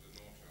heritage of the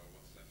North or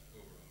what's left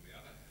over on the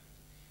other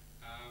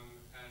hand,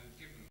 and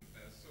given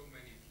there's so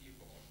many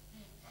people,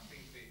 I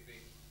think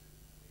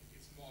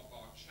it's more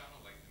about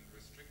channeling and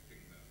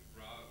restricting them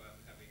rather than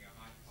having a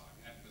Hyde Park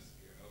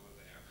atmosphere over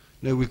there.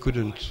 No, we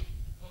couldn't. Like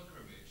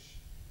pilgrimage.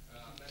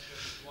 That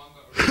just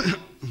wander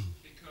around.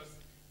 Because,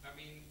 I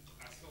mean,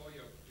 I saw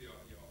your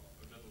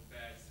little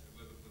beds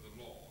with a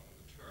lawn and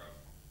the turf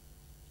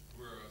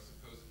where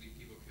supposedly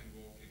people can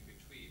walk in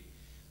between.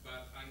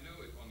 But I know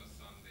it on a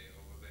Sunday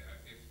over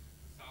there. If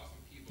 1,000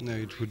 people... No,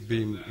 it would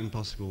be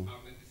impossible.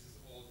 And this is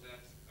all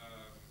that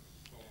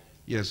for...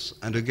 Yes,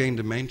 and again,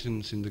 the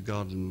maintenance in the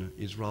garden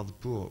is rather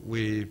poor.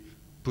 We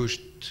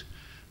pushed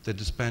that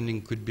the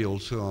spending could be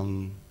also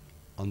on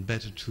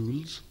better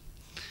tools.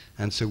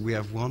 And so we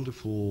have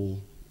wonderful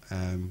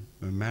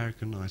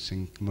American, I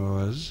think,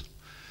 mowers,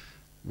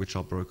 which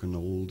are broken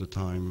all the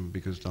time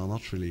because they're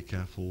not really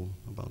careful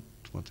about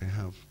what they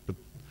have. But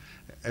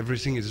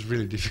everything is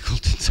really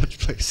difficult in such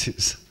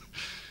places.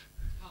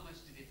 How much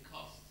did it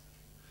cost?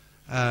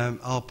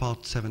 Our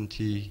part,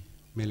 70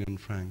 million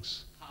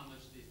francs. How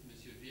much did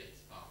Monsieur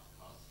Wirtz's part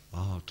cost?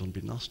 Oh, don't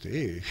be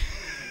nasty.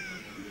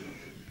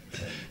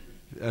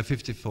 54.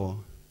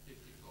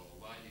 54.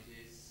 While it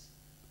is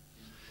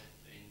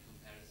in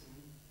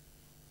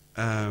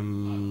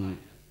comparison?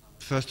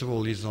 First of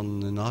all, it's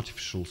on an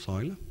artificial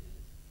soil.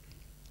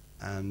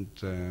 And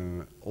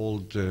all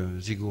the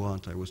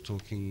ziggurats I was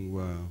talking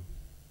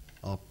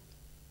are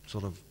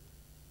sort of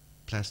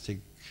plastic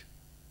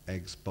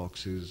eggs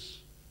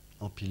boxes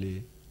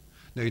empilés.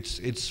 No,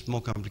 it's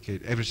more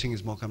complicated. Everything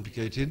is more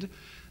complicated.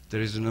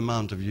 There is an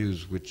amount of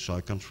use which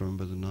I can't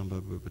remember the number,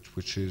 but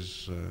which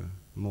is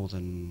more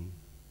than,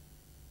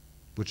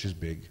 which is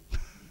big.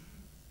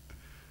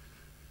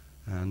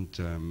 And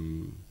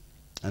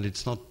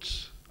it's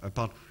not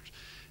apart.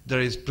 There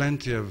is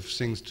plenty of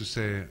things to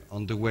say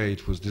on the way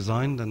it was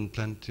designed, and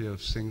plenty of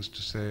things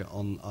to say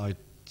on how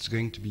it's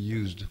going to be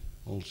used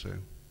also.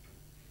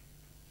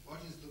 What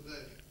is the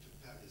verdict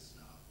of Paris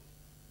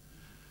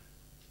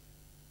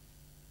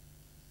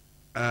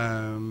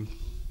now?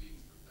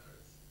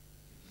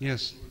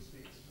 Yes.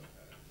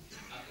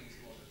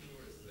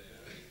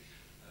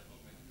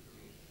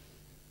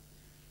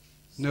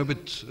 No,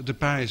 but the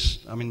Paris,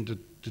 I mean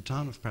the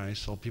town of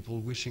Paris, or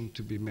people wishing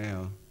to be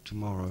mayor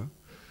tomorrow,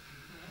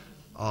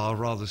 are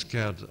rather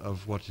scared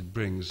of what it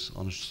brings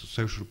on a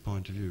social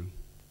point of view,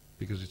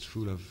 because it's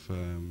full of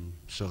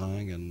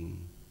seringues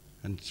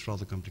and it's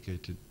rather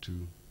complicated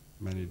to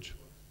manage.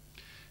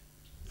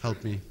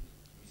 Help me.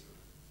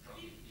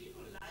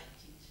 People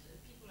liked it.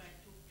 People I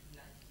talked to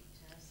liked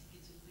it. I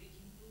think it's a great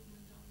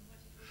improvement on what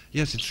it was.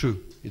 Yes, it's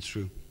true. It's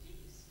true. It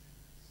is.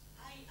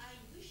 I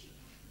wish you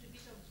could put a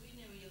bit of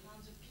greenery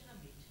around the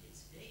pyramid.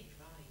 It's very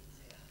dry in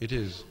there. It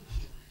is.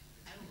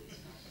 I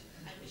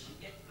wish you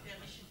get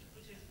permission to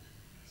put a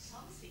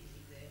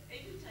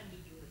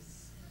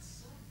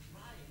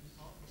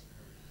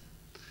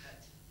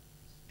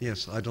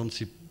Yes, I don't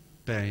see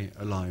Pei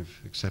alive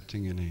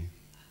accepting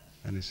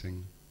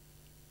anything.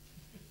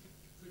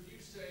 Could you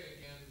say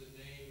again the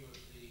name of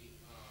the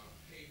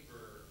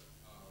paper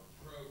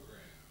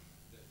program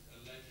that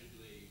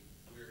allegedly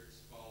Wirtz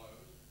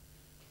followed?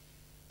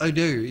 Oh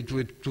no,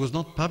 it was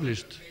not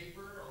published. Was it a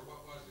paper or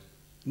what was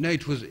it? No,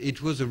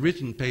 it was a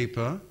written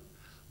paper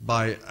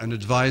by an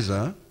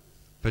advisor,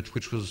 but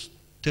which was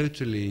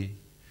totally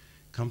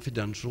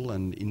confidential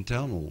and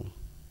internal.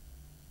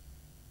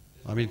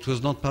 I mean, it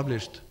was not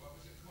published. What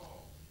was it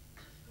called?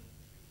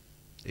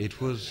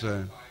 It was Title?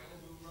 Who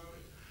wrote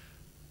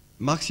it?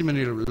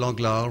 Marc-Simon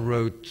Langlard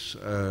wrote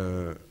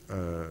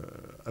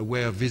a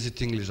way of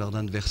visiting les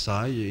Jardins de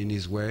Versailles in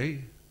his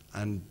way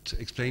and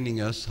explaining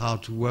us how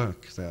to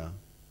work there. And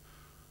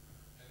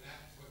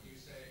that's what you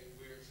say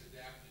Wirtz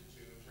adapted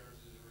to in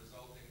terms of the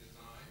resulting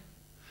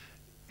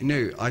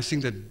design? No, I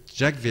think that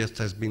Jacques Wirtz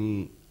has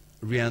been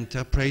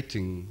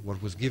reinterpreting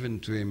what was given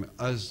to him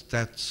as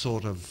that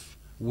sort of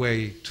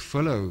way to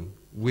follow.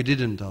 We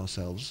didn't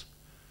ourselves,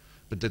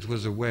 but that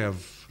was a way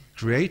of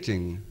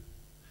creating,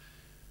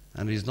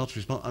 and he's not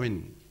I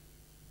mean,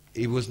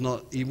 he was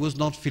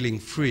not feeling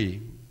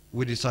free.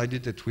 We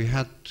decided that we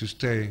had to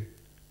stay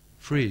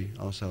free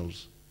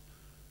ourselves.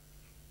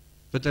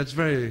 But that's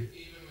very... Even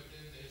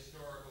within the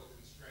historical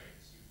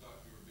constraints, you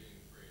thought you were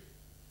being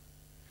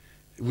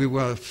free? We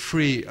were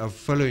free of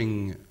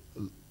following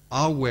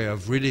our way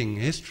of reading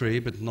history,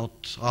 but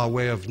not our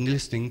way of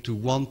listening to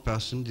one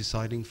person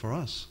deciding for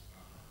us.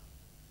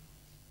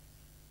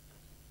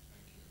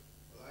 Thank you.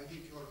 Well, I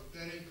think you're a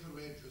very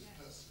courageous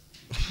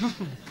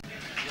person.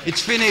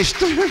 It's finished.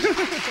 Thank you very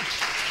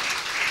much.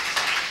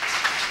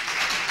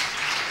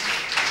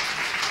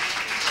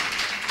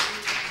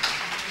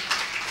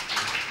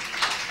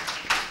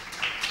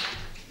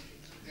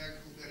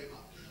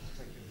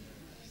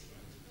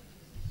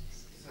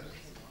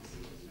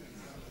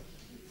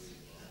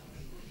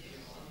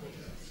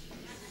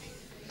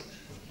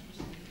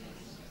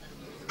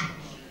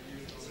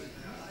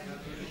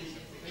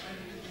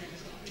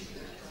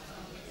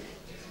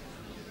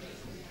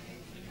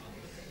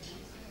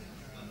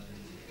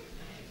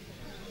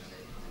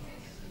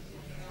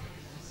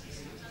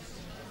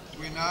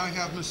 We now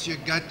have Monsieur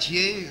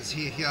Gatier. Is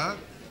he here?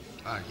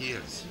 Ah, he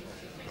is.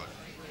 Good.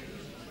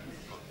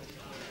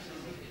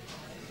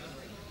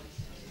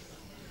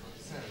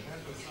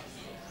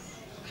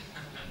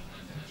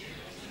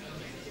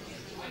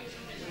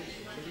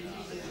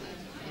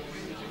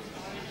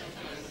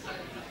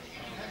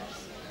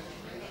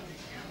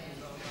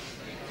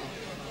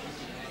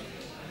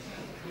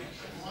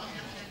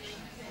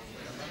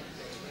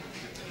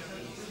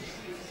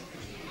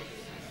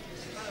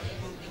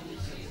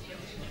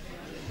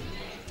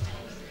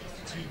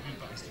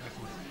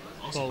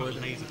 Also put a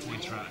laser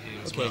pointer out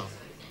here as well.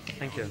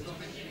 Thank you. Right,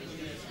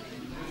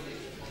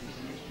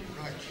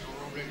 you're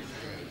all ready to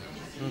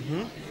go.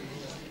 Mm-hmm.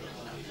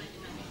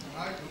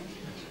 Right.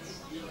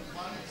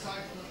 One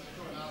excitement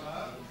to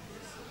another.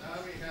 Now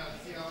we have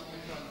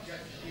Pierre-Antoine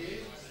Gatier,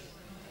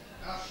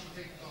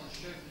 architect en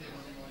chef des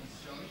monuments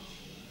historiques.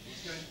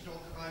 He's going to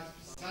talk about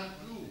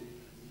Saint-Cloud.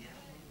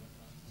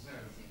 So,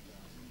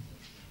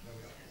 there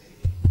we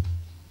are.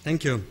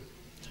 Thank you.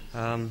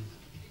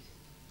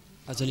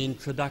 As an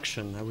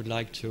introduction, I would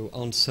like to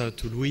answer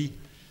to Louis,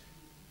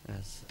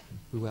 as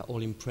we were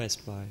all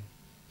impressed by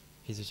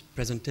his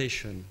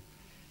presentation.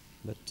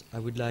 But I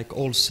would like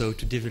also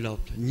to develop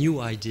new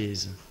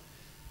ideas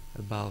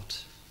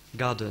about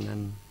garden,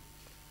 and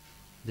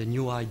the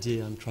new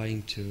idea I'm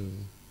trying to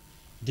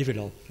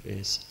develop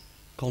is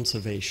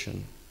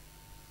conservation.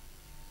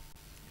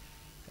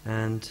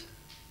 And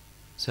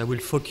so I will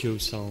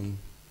focus on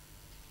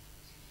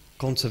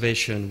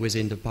conservation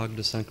within the Parc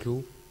de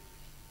Saint-Cloud,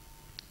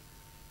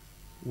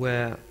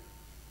 where,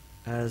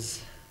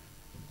 as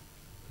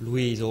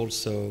Louis is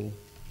also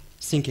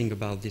thinking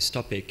about this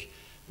topic,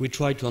 we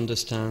try to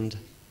understand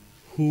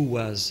who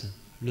was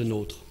Le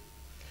Nôtre.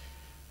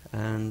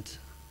 And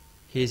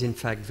he is in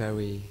fact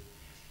very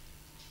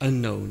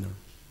unknown.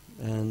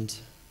 And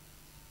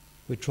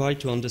we try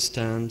to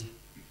understand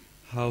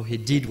how he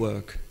did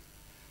work,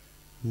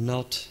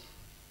 not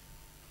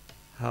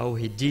how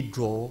he did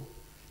draw,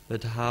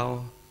 but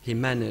how he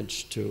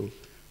managed to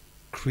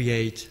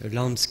create a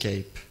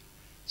landscape.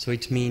 So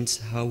it means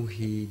how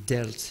he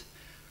dealt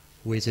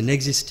with an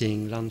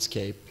existing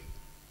landscape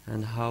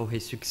and how he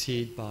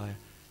succeeded by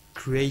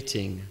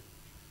creating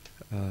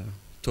a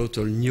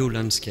total new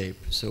landscape.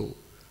 So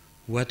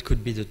what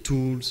could be the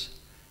tools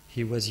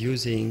he was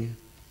using,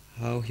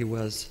 how he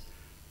was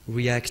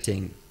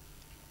reacting.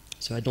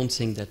 So I don't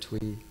think that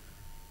we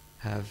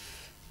have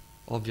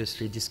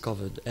obviously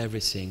discovered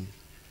everything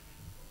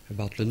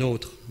about Le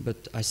Nôtre,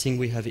 but I think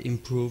we have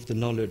improved the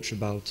knowledge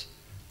about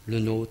Le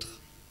Nôtre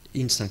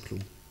in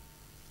Saint-Cloud.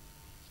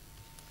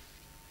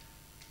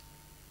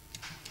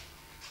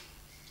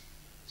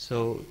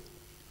 So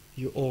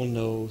you all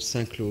know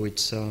Saint-Cloud.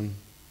 It's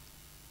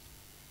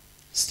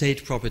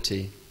state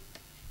property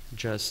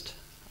just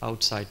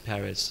outside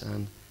Paris,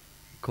 and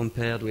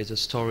compared with the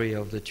story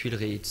of the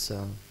Tuileries, it's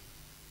I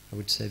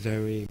would say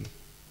very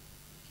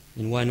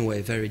in one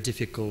way, very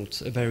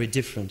difficult, very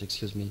different,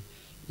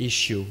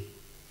 issue,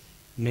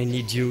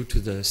 mainly due to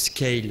the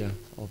scale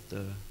of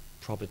the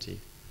property.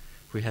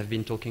 We have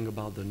been talking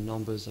about the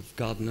numbers of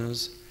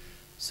gardeners.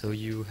 So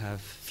you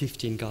have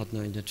 15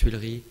 gardeners in the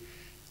Tuileries,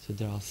 so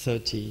there are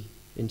 30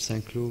 in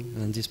Saint-Cloud,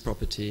 and this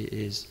property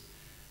is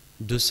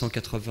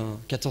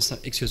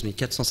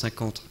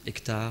 450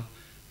 hectares,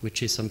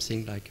 which is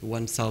something like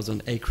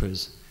 1,000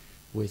 acres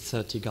with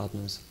 30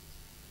 gardeners.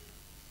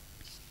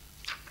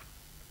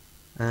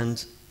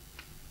 And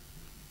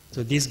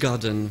so this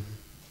garden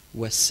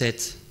was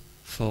set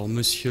for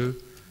Monsieur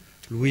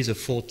Louis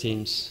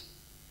XIV.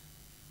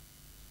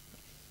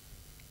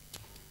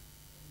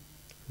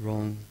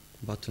 Wrong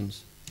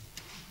buttons.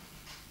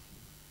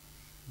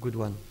 Good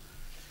one.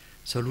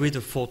 So Louis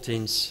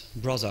XIV's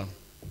brother,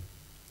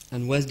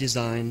 and was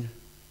designed,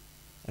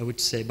 I would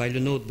say, by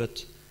Lenôtre,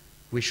 but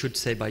we should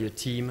say by a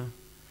team.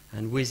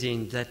 And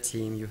within that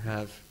team you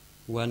have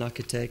one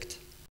architect,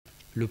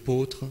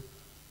 Lepôtre,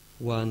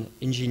 one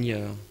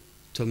engineer,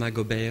 Thomas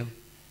Gobert,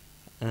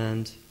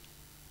 and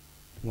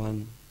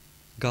one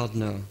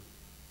gardener,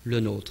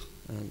 Lenôtre.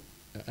 And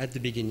at the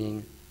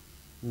beginning,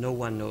 no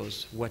one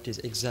knows what is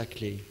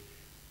exactly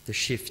the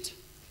shift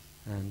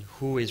and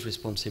who is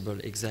responsible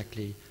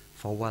exactly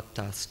for what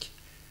task.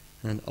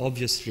 And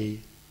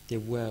obviously, they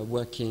were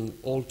working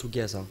all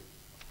together.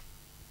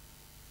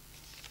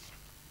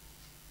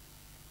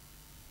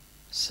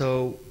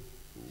 So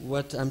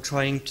what I'm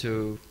trying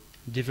to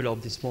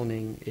develop this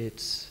morning,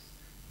 it's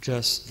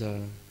just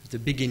the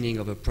beginning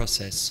of a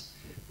process.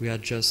 We are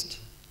just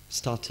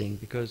starting,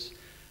 because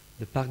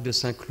the Parc de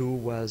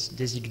Saint-Cloud was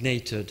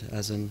designated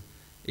as an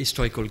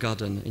historical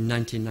garden in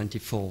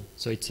 1994.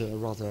 So it's a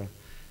rather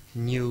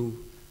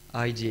new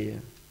idea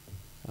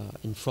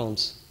in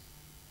France.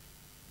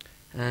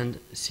 And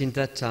since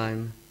that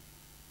time,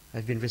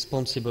 I've been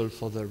responsible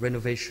for the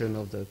renovation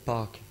of the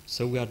park.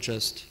 So we are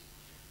just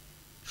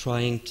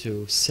trying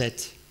to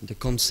set the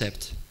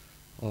concept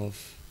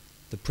of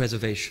the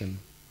preservation.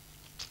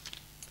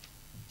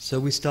 So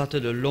we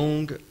started a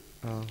long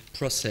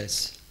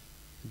process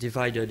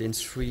divided in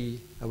three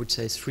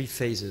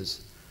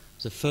phases.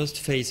 The first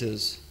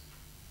phases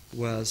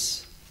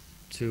was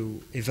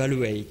to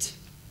evaluate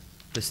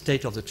the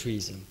state of the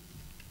trees.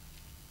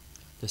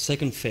 The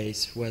second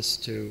phase was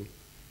to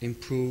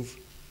improve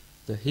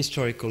the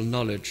historical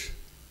knowledge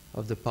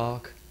of the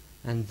park,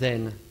 and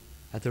then,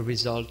 as a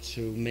result,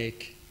 to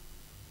make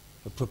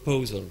a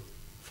proposal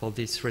for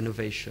this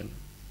renovation.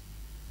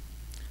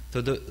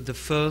 So the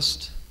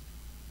first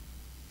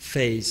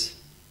phase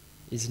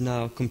is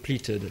now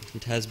completed.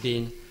 It has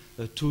been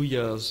a 2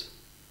 years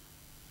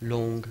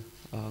long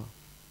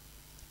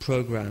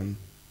program.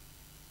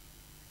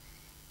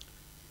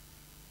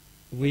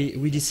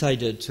 We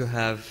decided to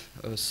have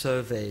a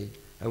survey,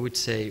 I would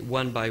say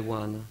one by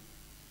one.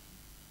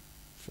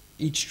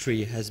 Each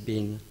tree has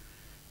been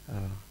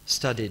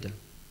studied.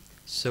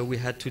 So we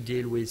had to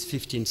deal with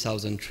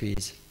 15,000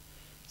 trees.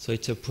 So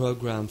it's a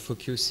program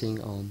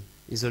focusing on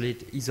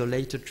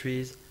isolated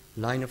trees,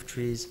 line of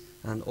trees,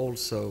 and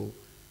also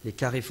the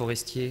carrés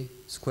forestiers,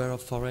 square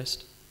of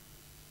forest,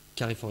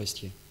 carrés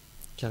forestiers.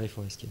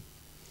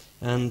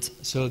 And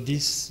so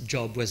this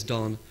job was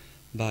done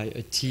by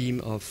a team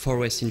of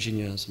forest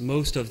engineers.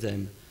 Most of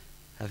them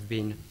have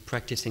been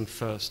practicing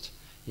first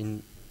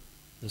in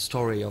the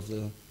story of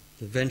the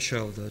venture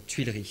of the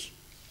Tuileries.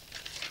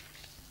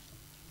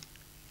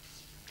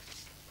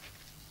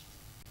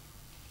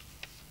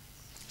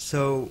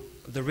 So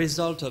the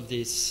result of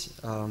this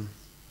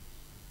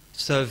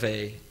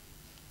survey,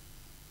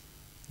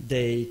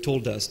 they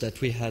told us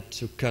that we had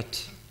to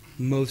cut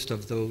most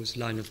of those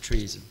line of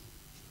trees.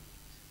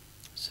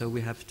 So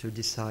we have to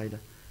decide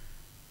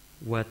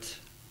what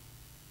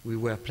we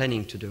were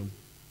planning to do.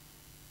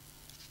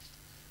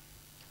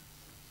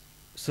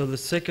 So the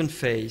second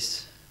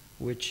phase,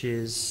 which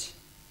is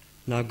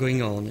now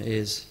going on,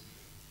 is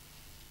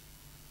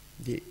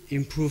the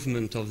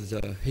improvement of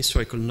the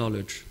historical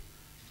knowledge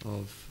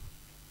of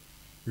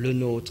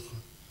Lenôtre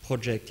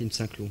project in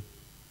Saint-Cloud.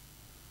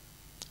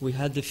 We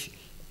had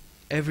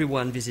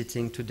everyone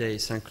visiting today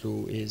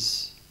Saint-Cloud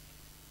is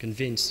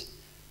convinced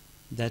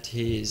that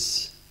he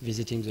is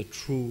visiting the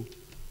true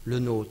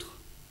Lenôtre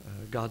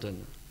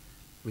garden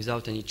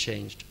without any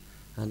change.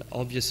 And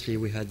obviously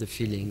we had the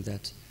feeling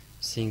that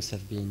things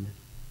have been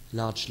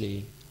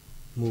largely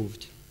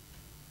moved.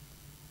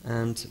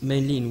 And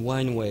mainly in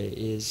one way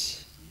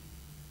is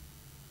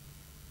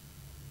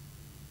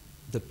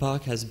the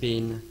park has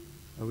been,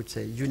 I would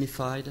say,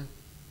 unified.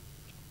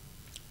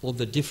 All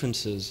the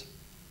differences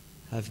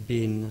have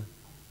been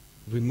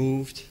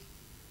removed.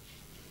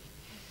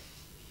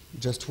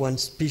 Just one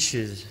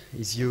species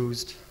is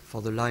used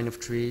for the line of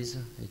trees.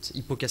 It's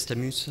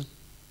Hippocastamus,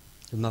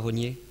 the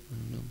marronnier. I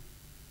don't know.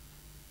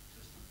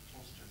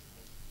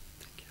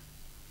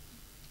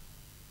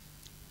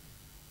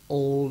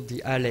 All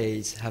the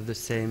alleys have the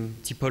same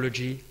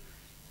typology.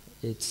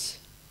 It's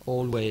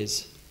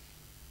always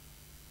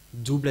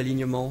double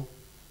alignement,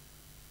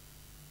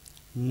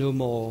 no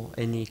more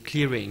any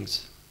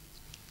clearings.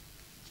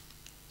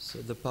 So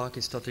the park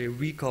is totally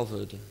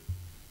recovered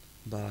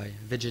by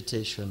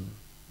vegetation.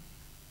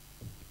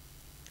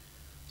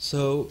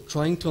 So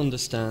trying to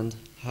understand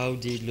how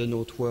did Le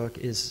Nôtre work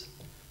is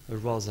a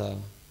rather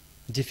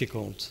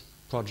difficult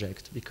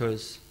project,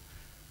 because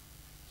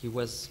he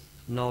was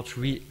not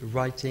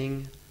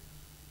rewriting,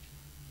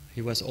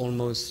 he was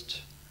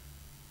almost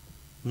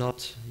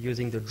not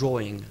using the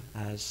drawing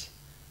as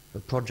a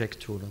project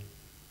tool.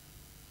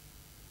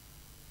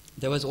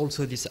 There was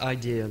also this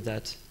idea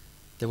that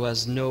there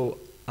was no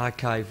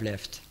archive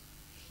left,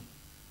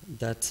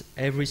 that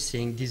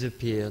everything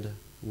disappeared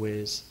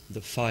with the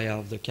fire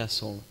of the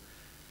castle,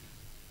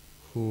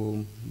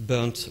 who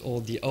burnt all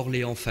the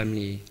Orléans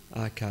family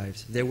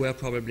archives. They were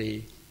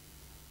probably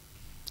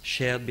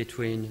shared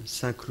between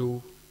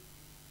Saint-Cloud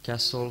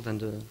Castle and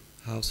the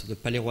house of the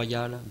Palais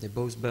Royal. They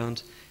both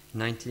burnt in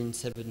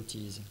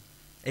 1870s.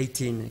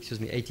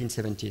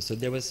 So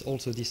there was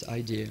also this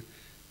idea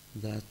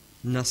that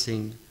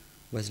nothing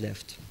was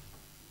left.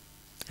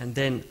 And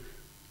then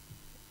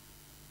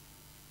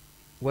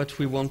what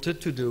we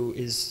wanted to do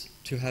is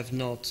to have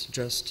not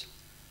just,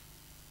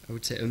 I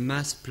would say, a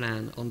mass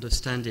plan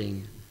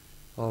understanding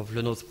of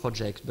Le Nôtre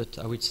project, but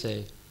I would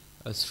say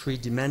a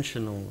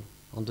three-dimensional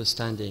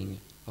understanding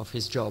of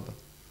his job,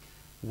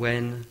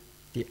 when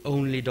the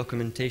only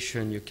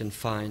documentation you can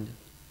find,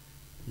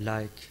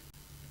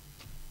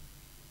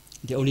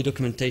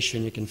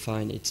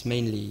 it's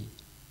mainly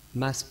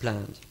mass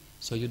planned,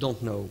 so you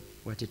don't know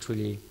what it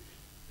really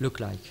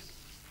looked like.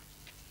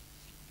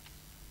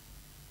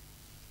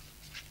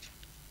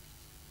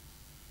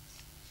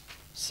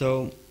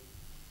 So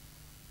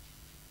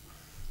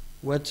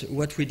what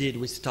we did,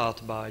 we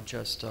start by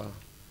just,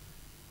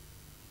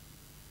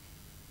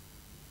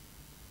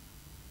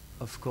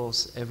 of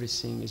course,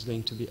 everything is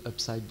going to be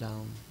upside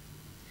down.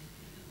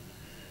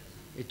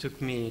 It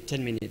took me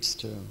 10 minutes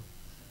to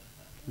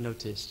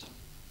notice.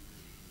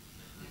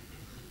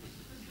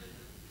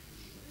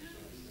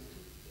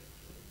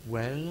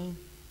 Well,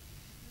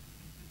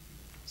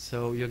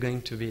 so you're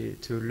going to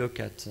look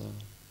at. Can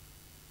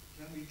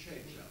we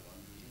change that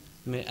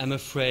one? I'm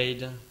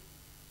afraid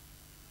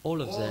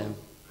all of them.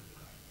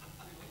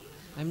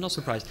 I'm not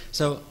surprised.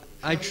 So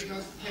I Just pick,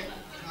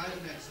 try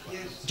the next one.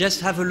 just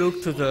have a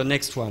look to the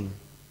next one.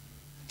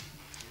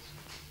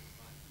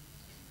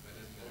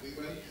 We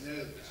won't know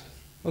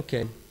that.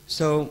 Okay.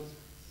 So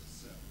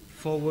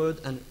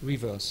forward and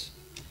reverse.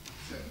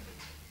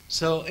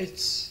 So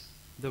it's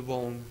the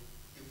one.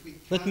 If we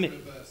Let can me-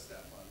 reverse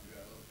that one,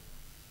 Joe,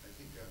 I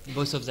think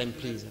Both of them,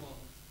 please.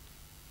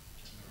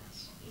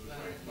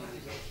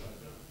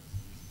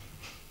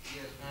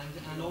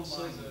 And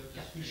also the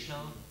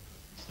Capuchin.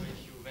 So if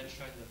you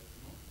venture in the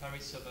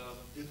Paris suburb,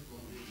 you will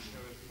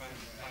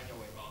find your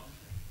way.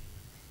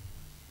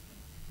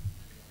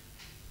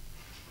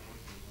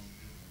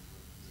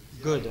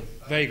 Good,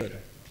 very good.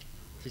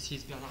 This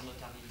is Bernard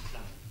Notari's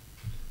plan.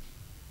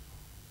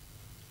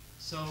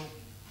 So,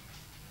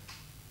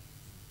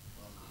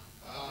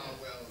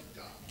 well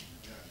done.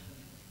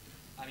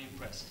 Yeah. I'm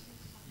impressed.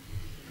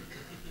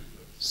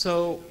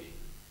 So,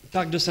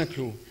 Parc de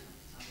Saint-Cloud.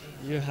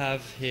 You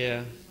have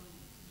here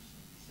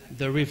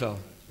the river.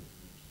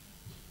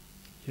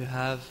 You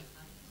have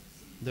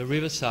the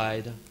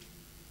riverside,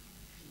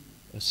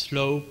 a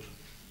slope,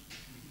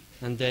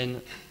 and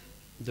then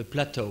the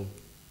plateau,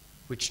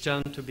 which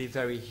turned to be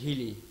very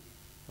hilly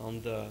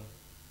on the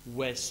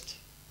west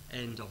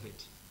end of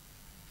it.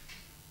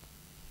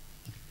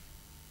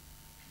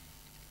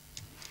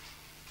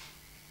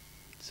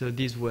 So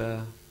these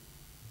were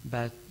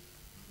bad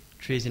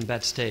trees in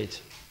bad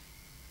state.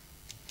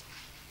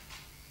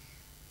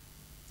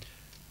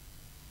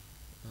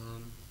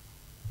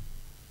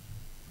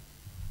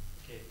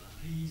 Okay,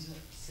 please,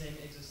 same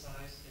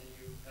exercise. Can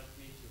you help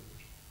me to?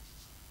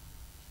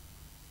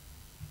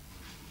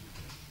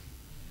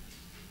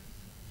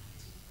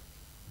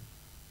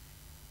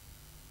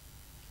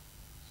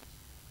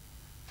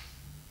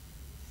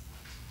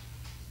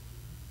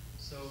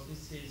 So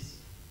this is,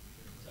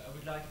 so I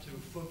would like to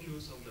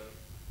focus on the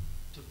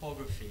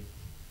topography.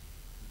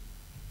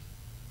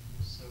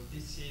 So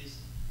this is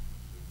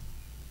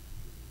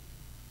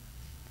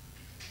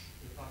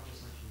the Parc de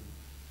Saint-Cloud.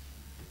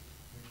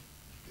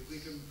 If we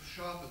can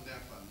sharpen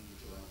that one a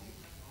little, I think.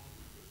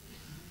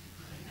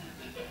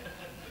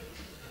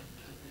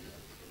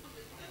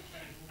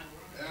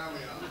 There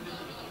we are.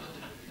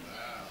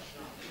 Wow.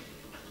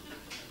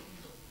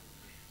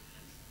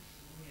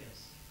 Yes.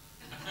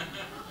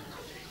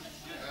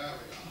 There we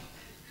are.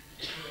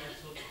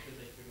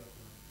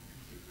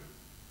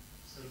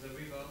 So the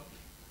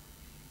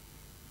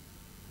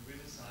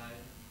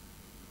riverside,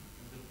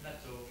 and the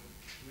plateau,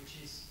 which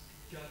is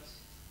cut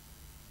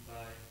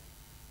by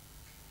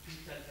two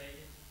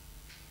calcade,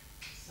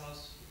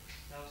 south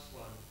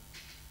one,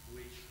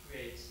 which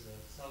creates the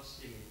south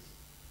limit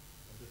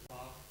of the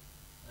park,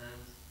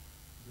 and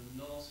the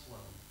north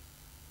one,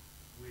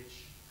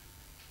 which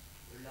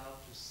allowed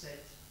to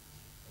set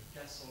a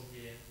castle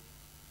here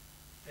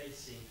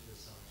facing to the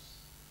south.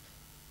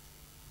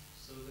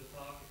 So the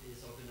park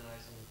is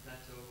organized on a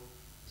plateau,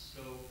 a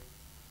slope,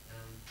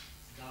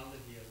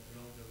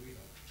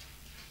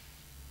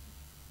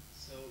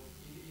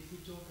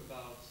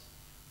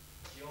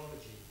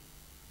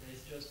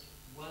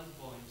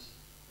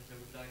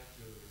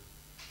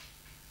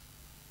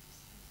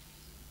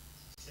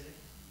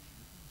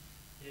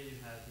 here you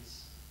have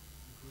these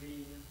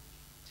green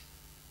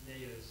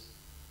layers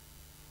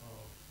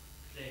of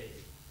clay,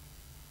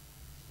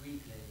 green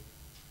clay,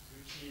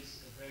 which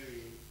is a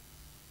very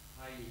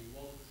highly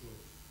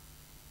waterproof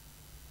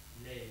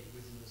lay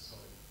within the soil.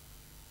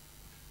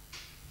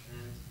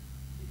 And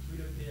it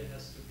will appear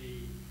has to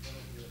be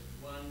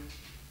one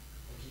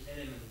of the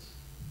elements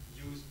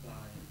used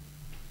by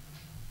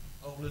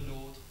or Le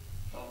Nôtre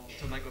or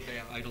Thomas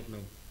Gobert, I don't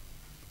know.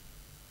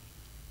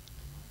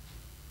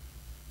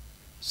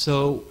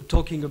 So,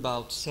 talking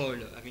about soil,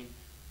 I mean,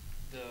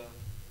 the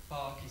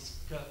park is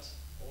cut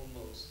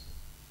almost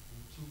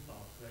in two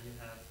parts, where you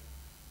have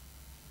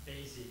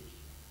basic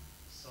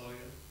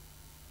soil,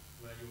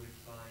 where you will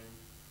find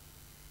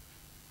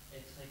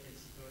étrec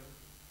calcicole,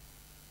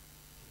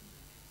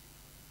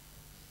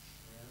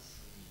 yes,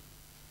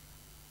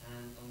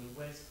 and on the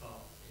west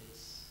part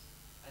it's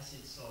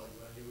acid soil,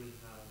 where you will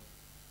have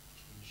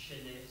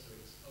chêne, so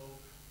it's oak,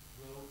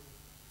 grove,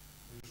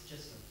 and it's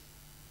chestnut.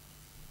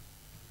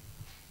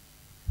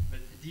 But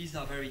these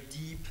are very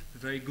deep,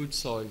 very good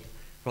soil,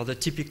 rather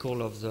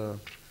typical of the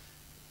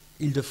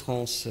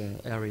Île-de-France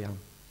area.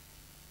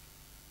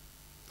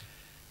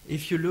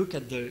 If you look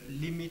at the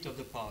limit of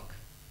the park,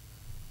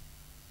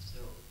 so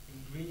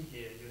in green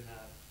here you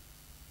have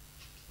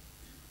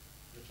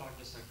the Parc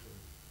de Saint-Cloud.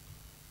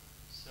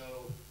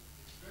 So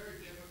It's very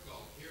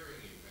difficult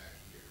hearing you back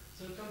here.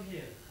 so come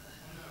here.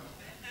 No,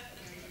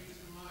 can you use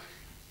the mic?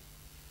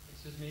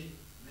 Excuse me?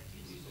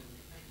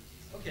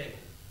 Okay.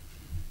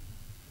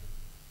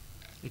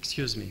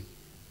 Excuse me.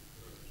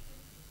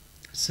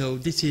 So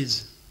this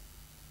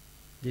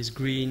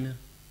green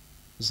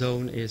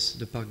zone is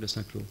the Parc de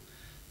Saint-Cloud.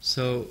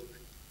 So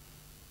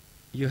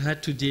you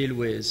had to deal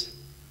with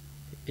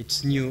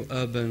its new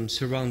urban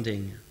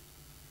surrounding.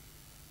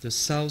 The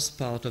south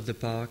part of the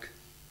park,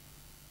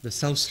 the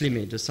south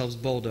limit, the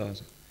south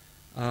borders,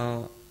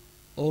 are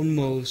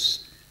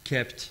almost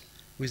kept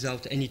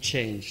without any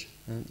change.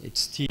 And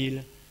it's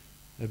still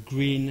a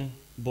green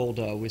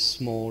border with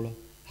small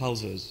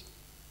houses.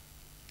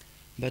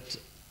 But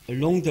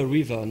along the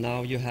river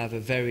now you have a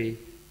very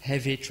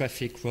heavy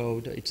traffic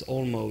road. It's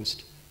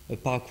almost a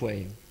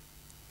parkway.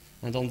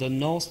 And on the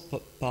north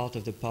part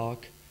of the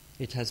park,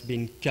 it has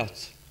been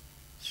cut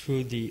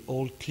through the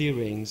old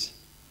clearings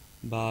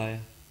by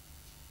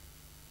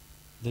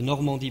the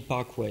Normandy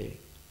Parkway,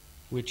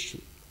 which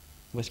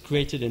was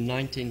created in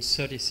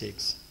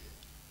 1936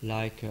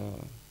 like a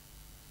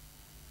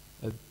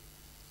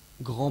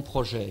grand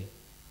projet.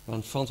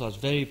 And France was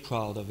very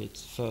proud of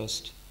its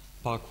first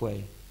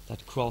parkway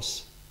that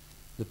crossed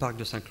the Parc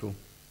de Saint-Cloud.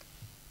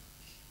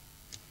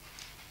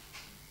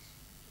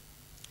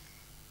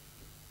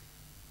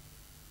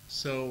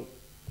 So,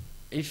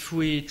 if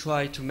we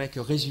try to make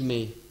a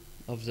résumé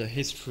of the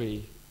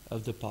history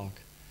of the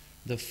park,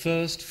 the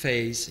first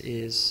phase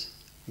is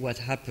what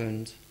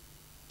happened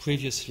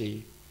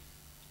previously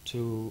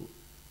to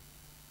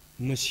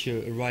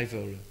Monsieur's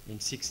arrival in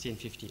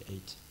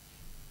 1658.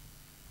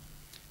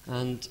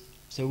 And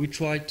so we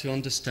tried to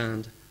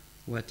understand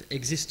what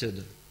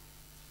existed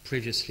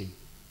previously.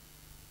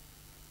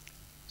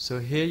 So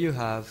here you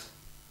have,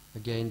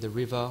 again, the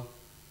river,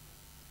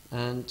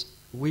 and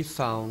we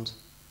found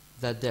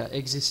that there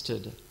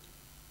existed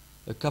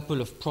a couple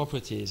of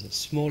properties,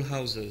 small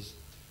houses,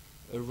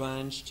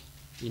 arranged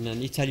in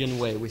an Italian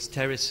way with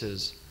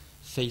terraces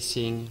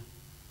facing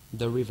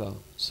the river.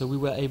 So we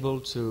were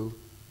able to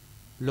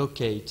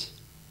locate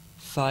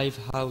 5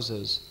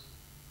 houses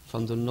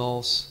from the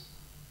north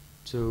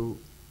to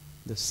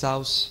the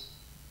south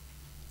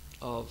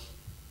of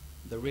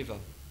the river.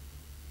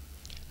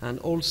 And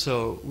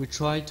also we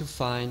tried to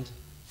find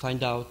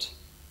out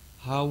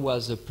how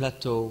was a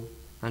plateau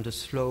and a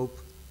slope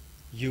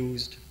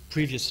used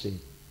previously.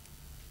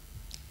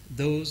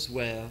 Those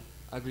were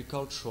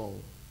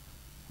agricultural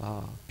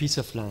piece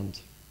of land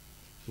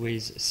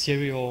with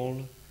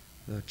cereal,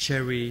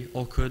 cherry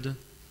orchard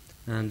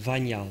and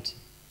vineyard.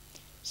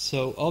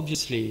 So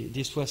obviously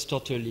this was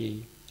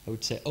totally, I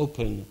would say,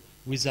 open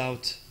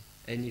without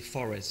any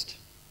forest.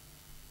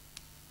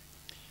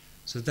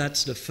 So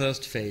that's the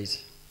first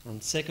phase.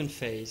 And second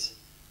phase,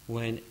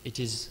 when it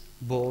is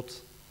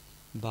bought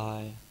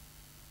by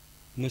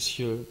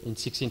Monsieur in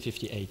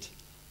 1658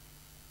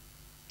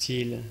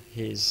 till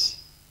his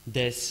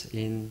death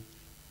in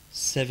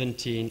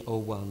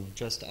 1701,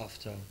 just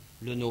after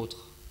Le Nôtre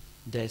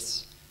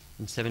death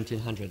in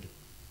 1700.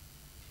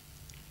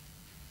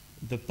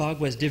 The park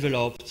was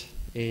developed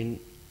in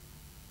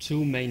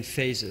 2 main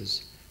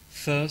phases.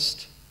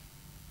 First,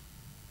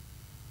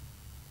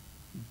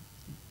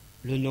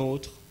 Le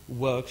Nôtre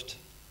worked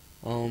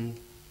on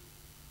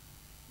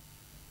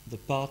the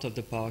part of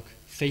the park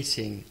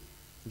facing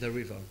the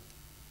river.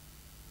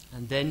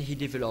 And then he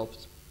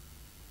developed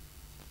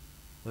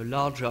a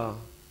larger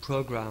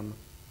program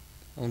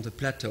on the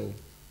plateau.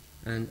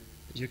 And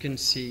you can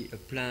see a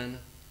plan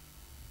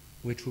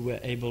which we were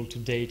able to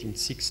date in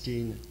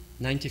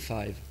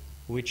 1695,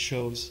 which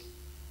shows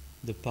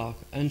the park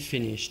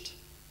unfinished,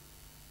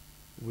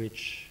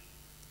 which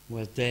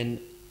was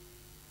then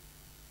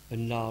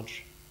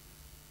enlarged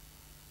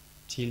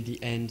till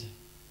the end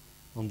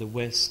on the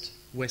west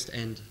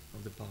end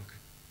of the park.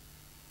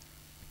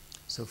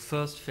 So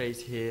first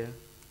phase here,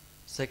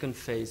 second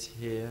phase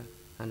here,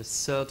 and a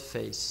third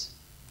phase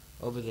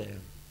over there.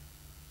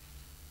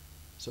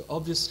 So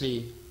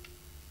obviously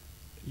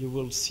you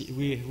will see,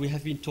 we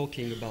have been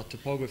talking about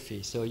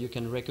topography, so you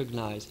can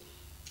recognize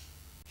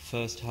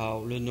first how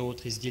Le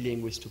Nôtre is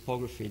dealing with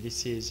topography.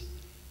 This is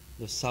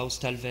the South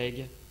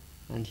Talweg,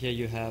 and here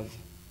you have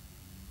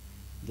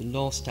the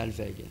North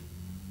Talweg.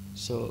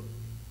 So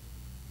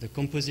the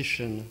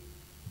composition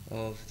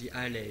of the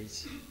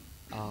alleys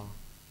are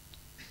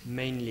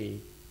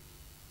mainly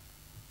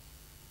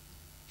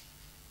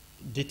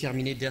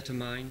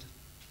determined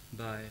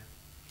by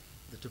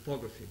the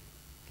topography.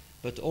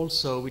 But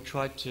also we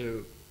tried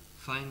to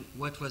find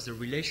what was the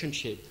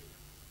relationship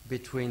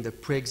between the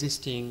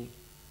pre-existing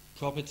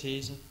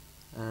properties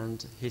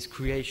and his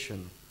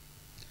creation.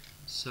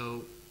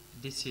 So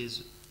this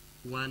is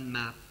one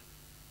map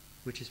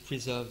which is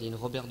preserved in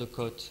Robert de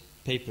Cotte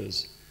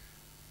papers,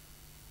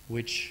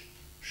 which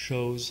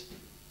shows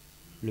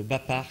Le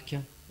Bas Parc.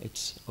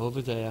 It's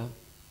over there.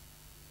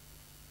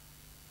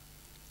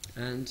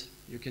 And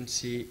you can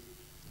see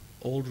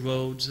old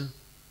roads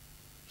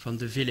from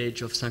the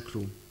village of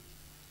Saint-Cloud.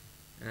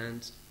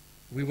 And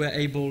we were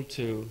able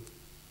to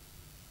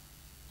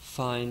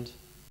find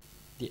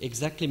the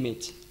exact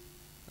limit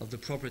of the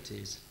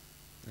properties.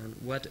 And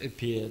what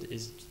appeared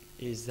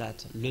is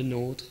that Le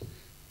Nôtre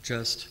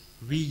just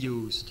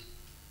reused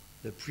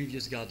the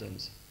previous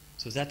gardens.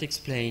 So that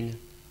explains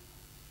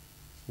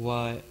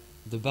why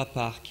the Bas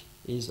Parc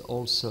is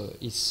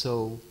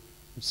so,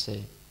 let's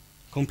say,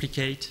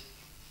 complicated,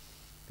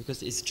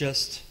 because it's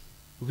just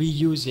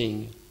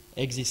reusing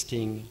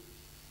existing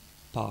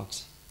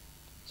parks.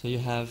 So you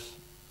have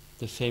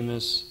the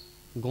famous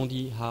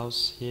Gondi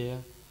house here,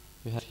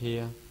 you have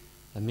here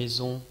la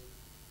Maison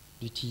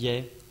du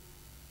Tillet,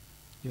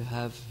 you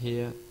have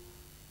here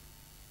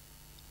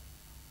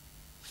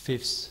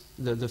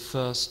the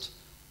first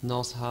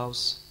North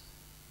House,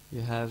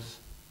 you have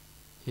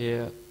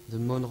here the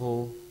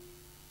Monroe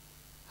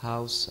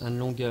House and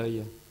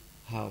Longueuil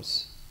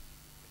House.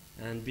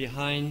 And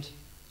behind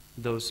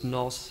those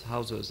north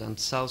houses and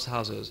south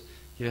houses,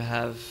 you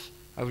have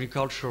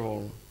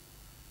agricultural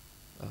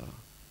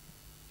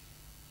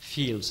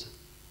fields.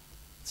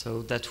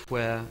 So that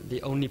were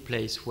the only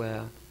place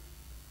where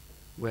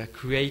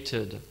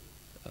created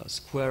a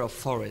square of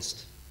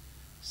forest.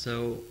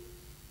 So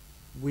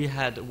we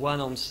had one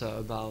answer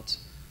about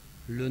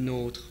Le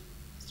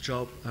Nôtre's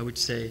job, I would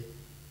say,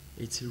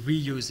 it's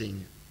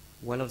reusing.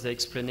 One of the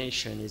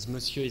explanations is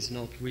Monsieur is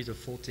not Louis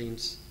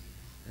XIV,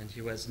 and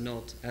he was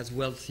not as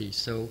wealthy.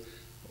 So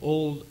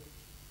all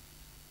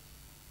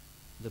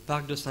the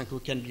Parc de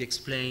Saint-Cloud can be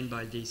explained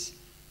by this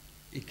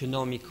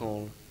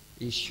economical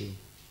issue.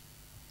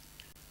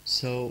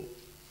 So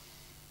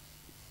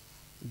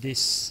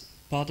this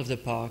part of the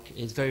park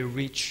is very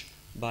rich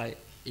by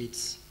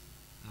its,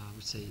 I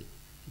would say,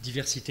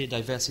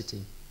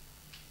 diversity.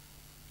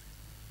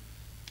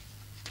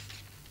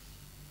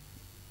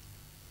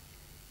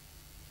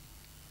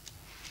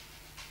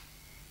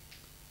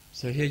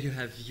 So here you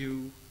have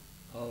view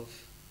of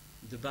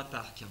the Bas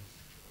Parc.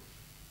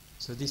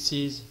 So this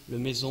is the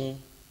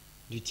Maison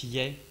du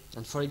Tillet,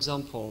 and for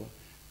example,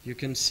 you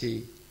can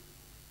see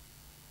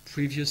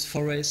previous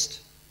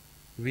forest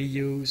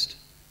reused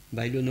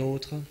by Le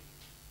Nôtre,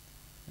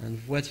 and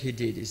what he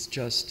did is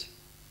just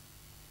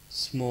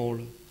small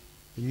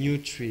new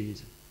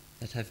trees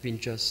that have been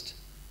just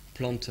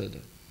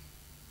planted.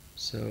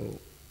 So,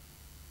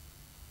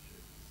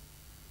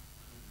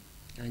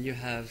 and you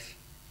have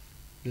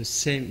the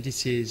same,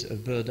 this is a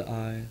bird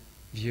eye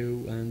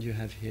view, and you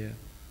have here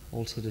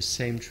also the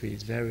same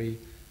trees, very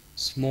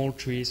small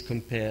trees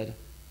compared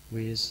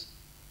with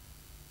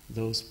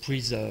those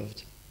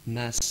preserved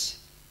mass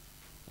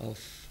of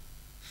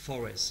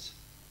forest.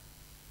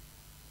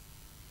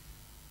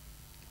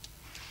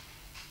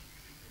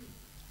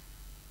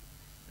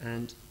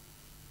 And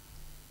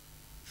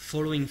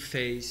following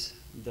phase,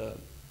 the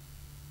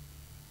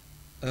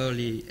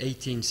early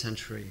 18th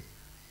century,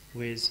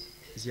 with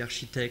the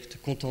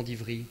architect Contant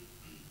d'Ivry,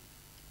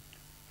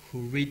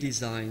 who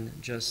redesigned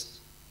just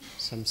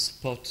some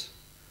spot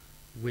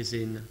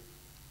within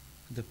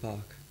the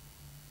park,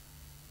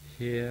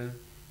 here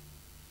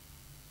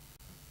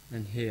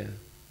and here,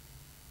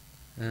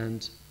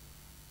 and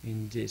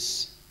in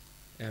this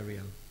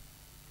area.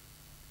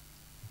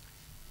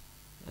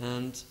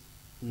 And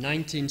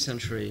 19th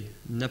century,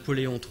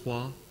 Napoleon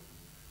III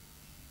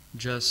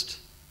just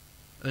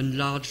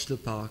enlarged the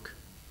park,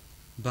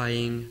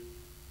 buying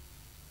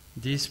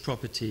this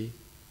property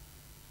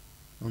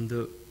on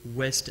the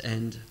west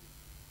end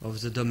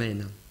of the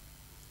domain.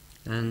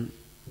 And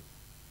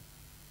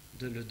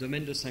the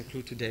Domaine de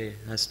Saint-Cloud today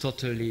has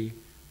totally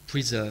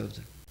preserved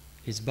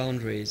its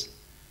boundaries,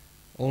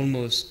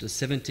 almost the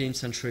 17th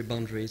century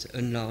boundaries,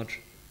 enlarged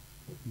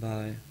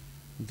by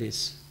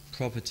this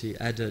property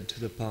added to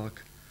the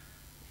park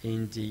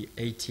in the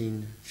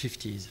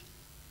 1850s.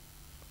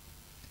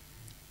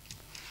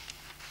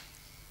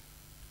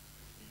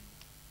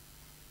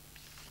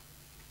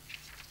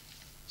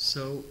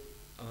 So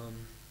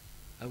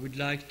I would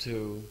like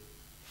to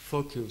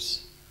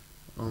focus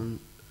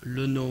on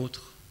Le Nôtre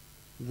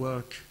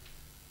work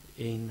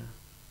in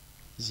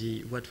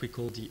what we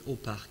call the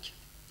Haut Parc.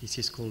 This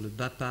is called the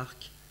Bas Parc.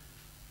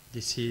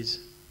 This is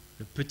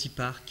the Petit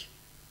Parc,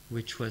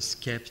 which was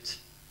kept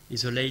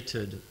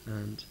isolated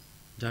and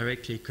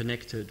directly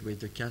connected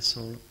with the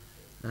castle,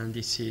 and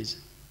this is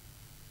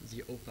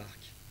the Haut Parc.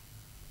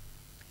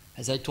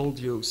 As I told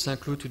you,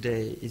 Saint-Cloud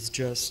today is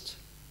just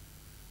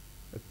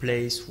a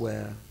place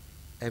where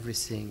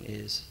everything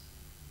is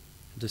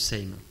the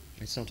same.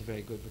 It's not a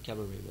very good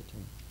vocabulary, but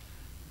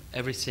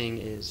everything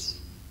is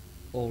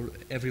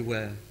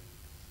everywhere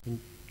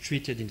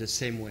treated in the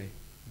same way,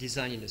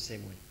 designed in the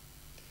same way.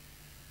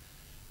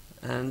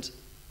 And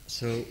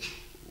so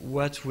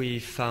what we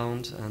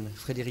found, and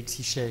Frédéric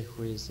Sichet,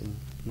 who is in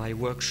my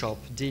workshop,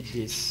 did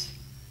this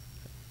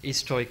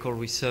historical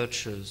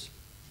researches,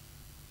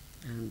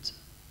 and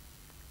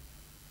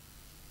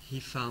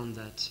he found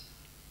that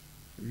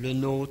Le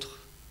Nôtre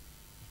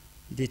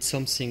did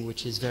something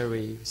which is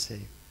very,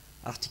 say,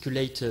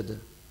 articulated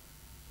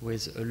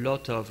with a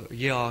lot of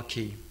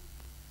hierarchy.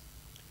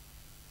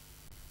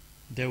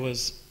 There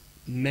was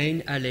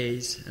main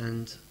alleys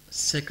and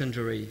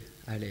secondary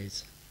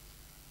alleys.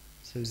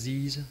 So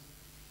these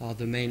are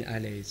the main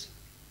alleys.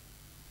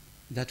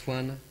 That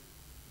one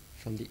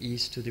from the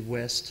east to the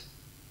west,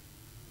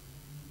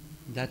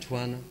 that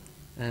one,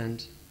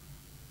 and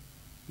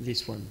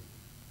this one.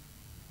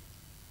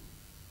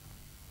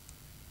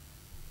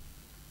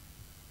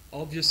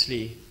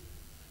 Obviously,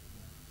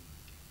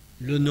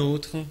 Le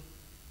Nôtre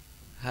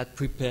had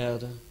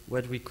prepared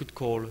what we could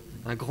call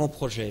un grand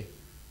projet,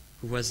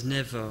 who was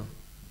never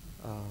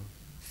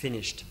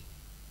finished.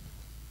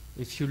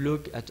 If you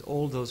look at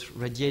all those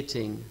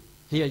radiating,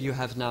 here you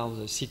have now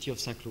the city of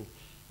Saint-Cloud.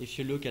 If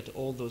you look at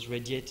all those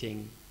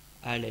radiating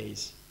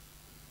alleys,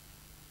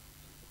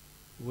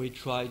 we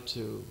try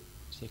to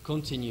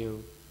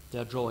continue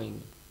their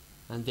drawing,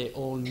 and they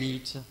all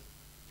meet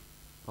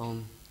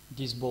on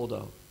this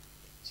border.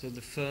 So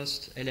the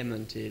first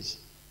element is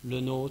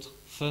Le Nôtre,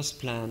 first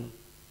plan,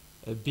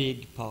 a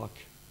big park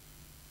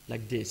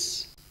like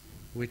this,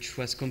 which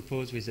was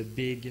composed with a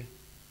big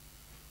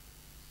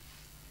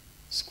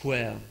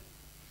square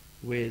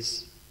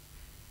with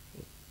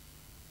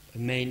a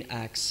main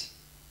axe.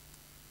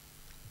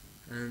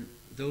 And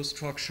those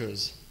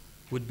structures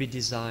would be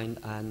designed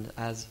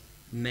as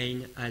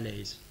main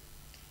alleys.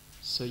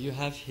 So you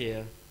have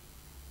here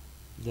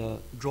the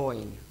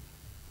drawing.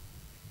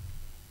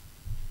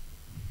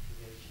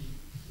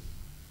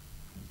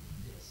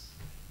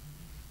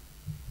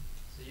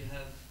 So you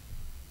have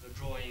the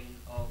drawing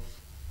of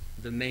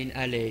the main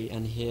alley,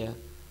 and here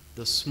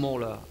the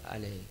smaller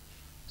alley.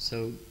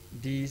 So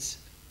these,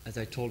 as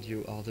I told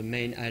you, are the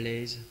main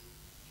alleys.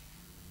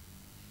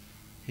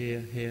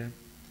 Here,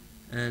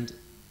 and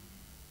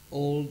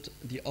all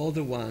the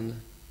other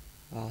one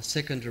are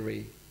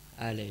secondary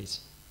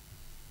alleys.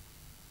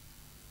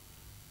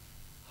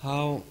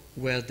 How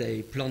were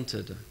they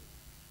planted?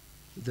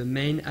 The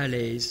main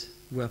alleys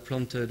were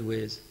planted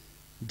with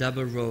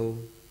double row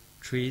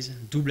trees,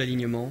 double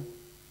alignement,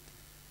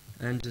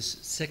 and the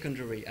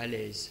secondary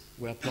alleys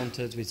were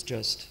planted with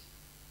just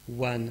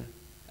one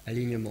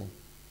alignement.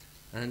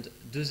 And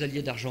Deux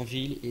Alliés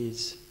d'Argenville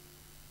is,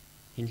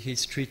 in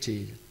his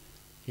treatise,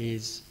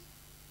 is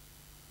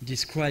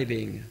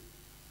describing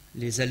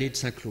les allées de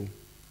Saint-Cloud.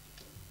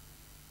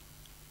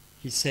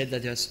 He said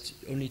that there's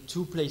only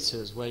two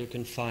places where you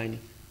can find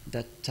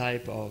that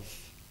type of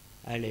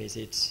alleys.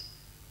 It's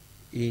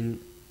in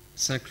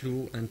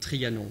Saint-Cloud and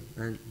Trianon,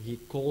 and he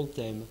called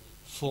them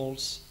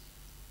false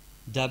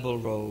double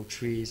row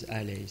trees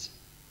alleys.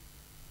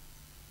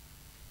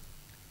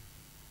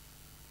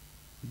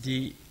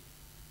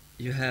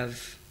 You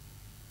have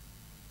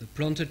the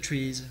planted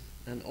trees,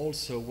 and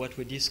also what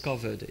we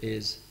discovered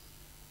is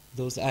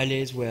those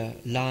alleys were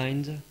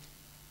lined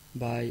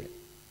by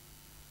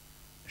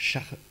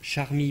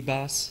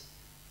Charmibas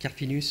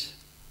Carpinus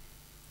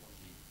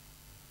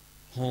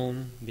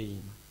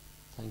hornbeam.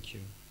 Thank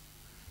you.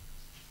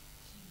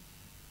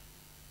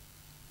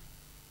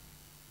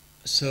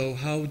 So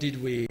how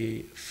did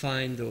we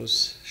find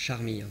those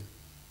charmilles?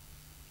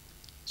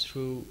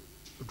 Through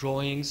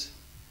drawings.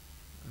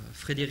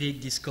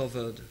 Frédéric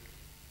discovered,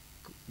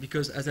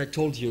 because as I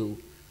told you,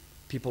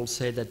 people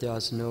say that there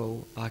is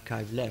no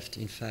archive left.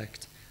 In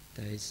fact,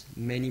 there is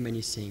many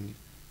things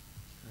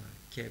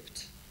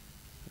kept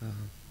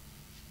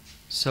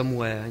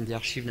somewhere in the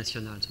Archives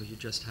Nationales, so you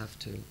just have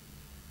to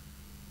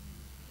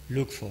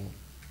look for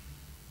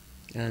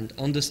and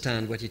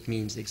understand what it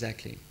means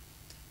exactly.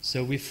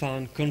 So we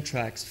found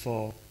contracts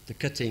for the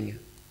cutting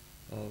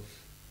of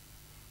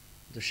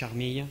the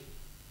charmilles.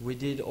 We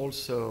did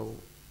also,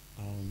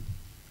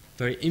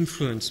 very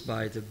influenced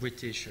by the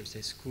British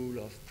School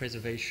of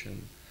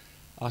Preservation,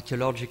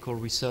 archaeological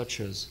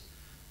researchers,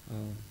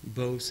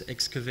 both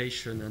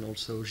excavation and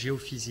also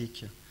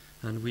geophysics,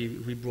 and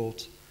we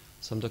brought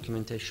some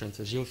documentation,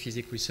 the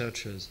geophysics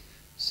researchers.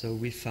 So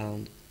we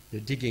found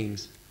the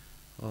diggings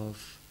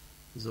of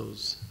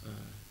those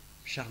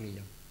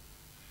Charmilles.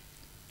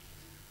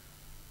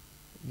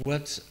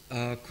 What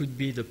could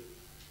be the...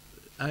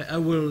 I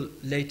will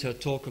later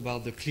talk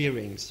about the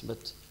clearings,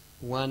 but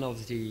one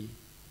of the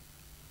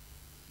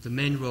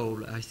main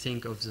role, I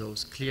think, of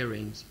those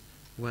clearings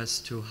was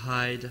to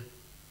hide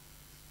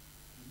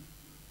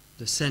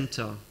the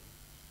center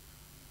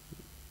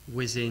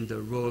within the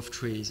row of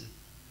trees,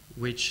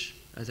 which,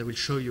 as I will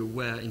show you,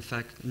 were in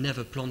fact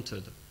never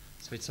planted.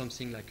 So it's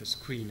something like a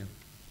screen.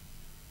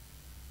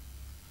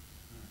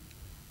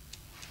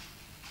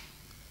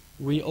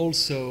 We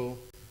also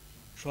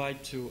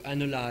tried to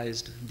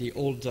analyze the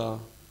older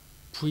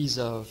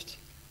preserved,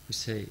 we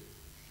say,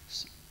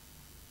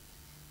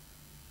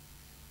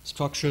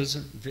 structures,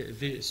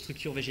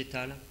 structure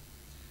végétale.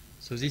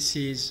 So this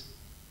is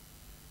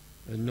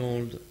an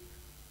old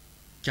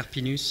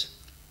Carpinus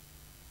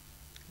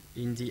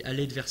in the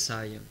Allée de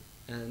Versailles,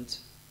 and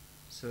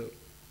so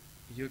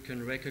you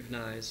can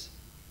recognize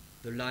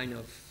the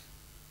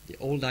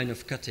old line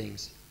of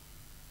cuttings.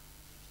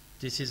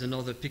 This is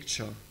another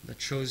picture that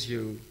shows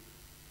you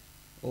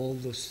all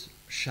those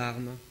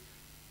charmes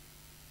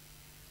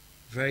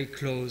very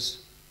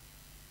close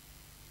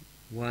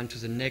one to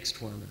the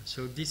next one.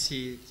 So this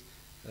is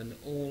an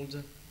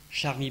old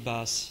charmy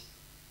basse,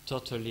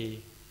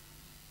 totally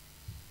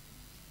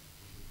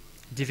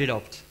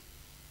developed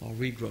or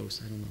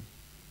regrowth, I don't know.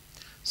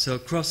 So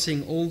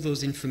crossing all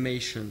those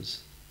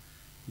informations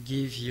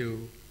give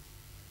you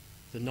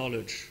the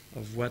knowledge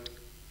of what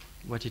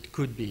it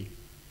could be.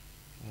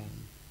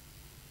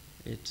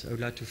 I would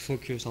like to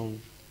focus on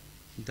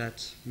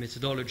that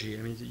methodology.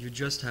 I mean, you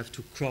just have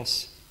to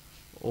cross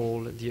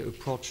all the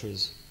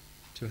approaches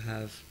to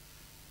have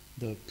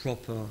the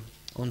proper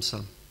answer.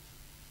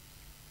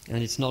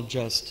 And it's not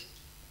just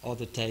or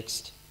the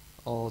text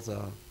or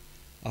the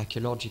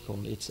archaeological,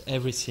 it's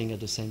everything at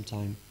the same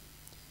time.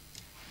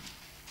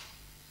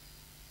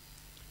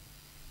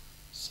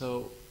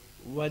 So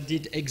what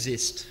did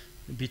exist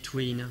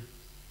between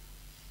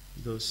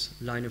those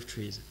line of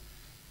trees?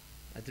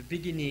 At the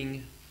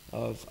beginning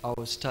of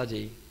our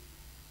study,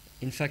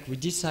 in fact, we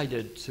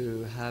decided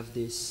to have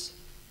this,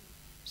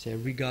 say,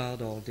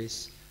 regard or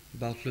this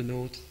about Le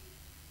Nôtre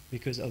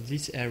because of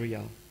this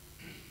area,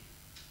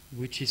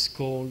 which is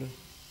called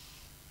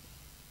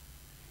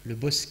le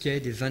bosquet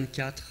des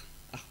 24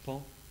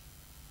 arpents,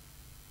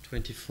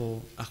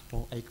 24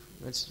 arpents,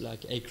 that's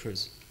like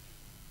acres.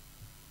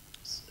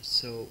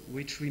 So,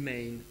 which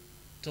remain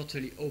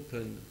totally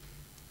open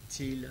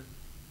till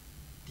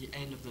the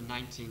end of the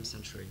 19th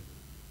century.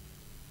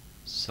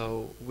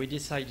 So we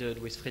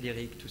decided with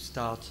Frédéric to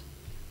start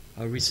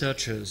our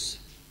researchers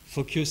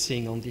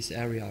focusing on this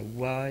area.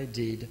 Why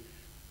did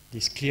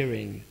this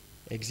clearing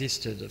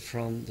existed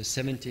from the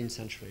 17th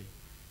century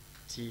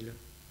till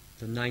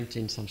the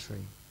 19th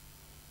century?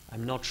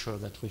 I'm not sure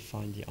that we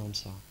find the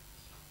answer.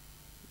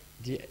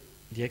 The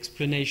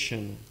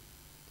explanation,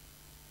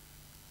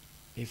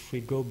 if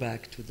we go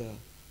back to the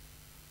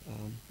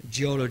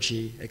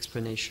geology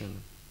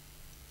explanation,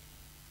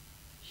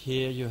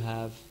 here you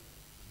have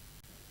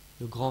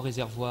the Grand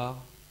Réservoir.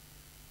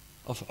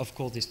 Of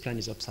course, this plan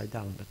is upside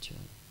down, but you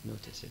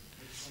notice it.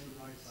 It's on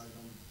the right side,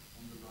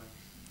 on the right.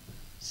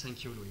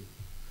 Thank you, Louis.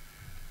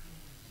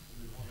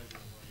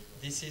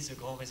 This is the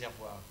Grand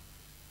Réservoir.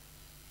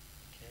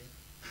 Okay.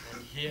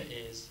 And here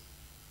is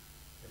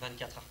the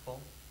 24 arpents.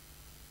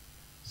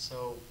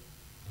 So,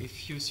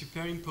 if you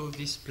superimpose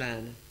this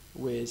plan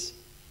with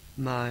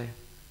my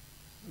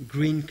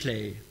green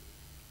clay,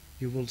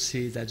 you will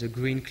see that the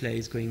green clay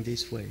is going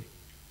this way.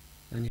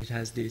 And it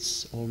has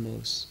this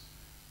almost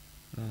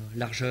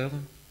largeur,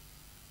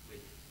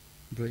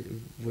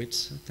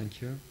 width,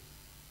 thank you.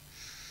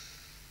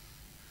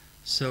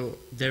 So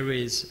there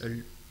is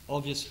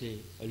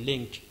obviously a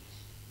link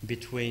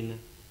between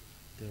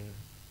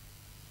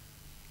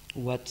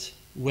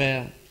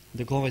where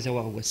the Grand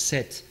Réservoir was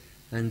set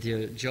and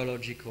the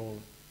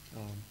geological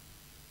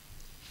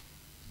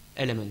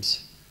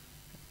elements.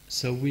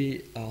 So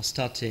we are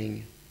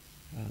starting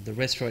the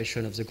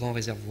restoration of the Grand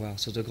Réservoir.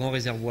 So the Grand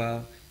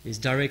Réservoir is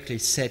directly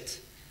set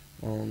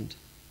on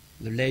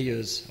the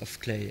layers of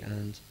clay,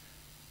 and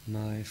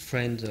my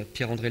friend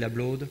Pierre-André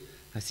Lablaude,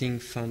 I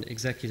think, found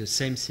exactly the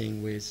same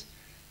thing with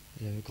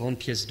the Grande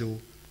Pièce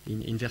d'Eau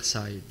in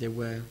Versailles. They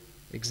were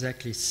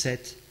exactly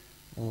set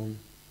on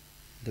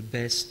the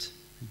best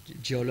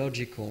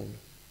geological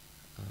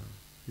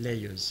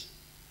layers.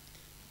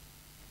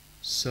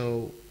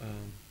 So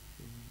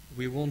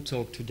we won't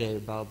talk today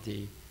about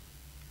the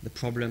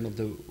problem of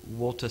the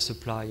water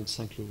supply in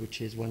Saint-Cloud,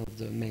 which is one of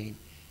the main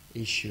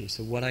issues.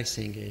 So what I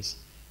think is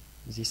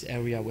this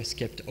area was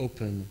kept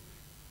open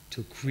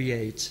to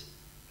create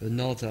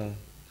another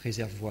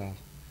reservoir.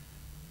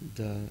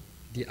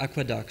 The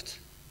aqueduct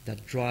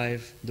that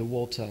drive the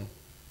water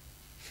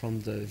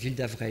from the Ville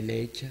d'Avray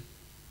lake,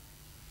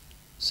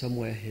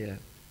 somewhere here,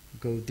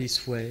 go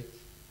this way,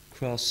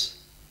 cross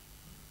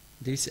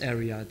this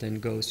area,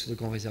 then goes to the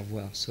Grand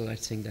Réservoir. So I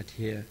think that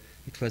here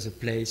it was a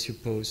place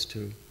supposed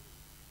to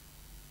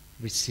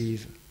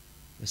receive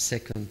a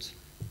second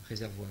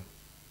reservoir.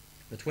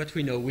 But what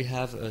we know, we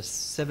have a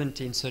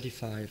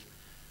 1735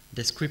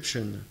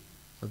 description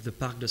of the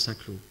Parc de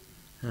Saint-Cloud,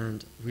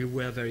 and we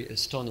were very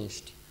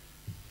astonished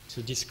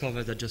to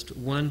discover that just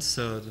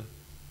 1/3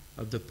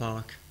 of the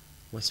park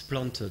was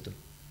planted,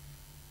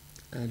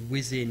 and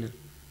within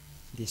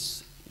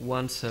this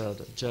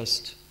 1/3,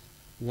 just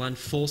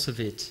 1/4 of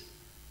it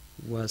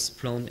was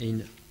planted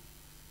in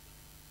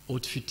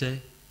haute futée,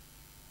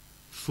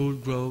 full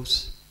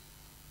growth.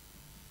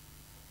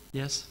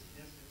 Yes?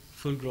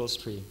 Full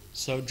growth tree.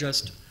 So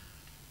just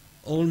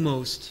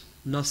almost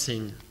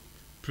nothing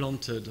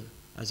planted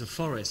as a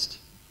forest.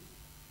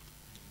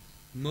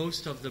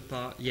 Most of the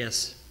park,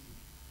 yes,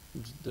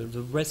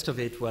 the rest of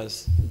it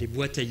was des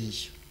bois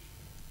taillis,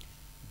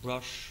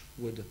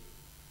 brushwood.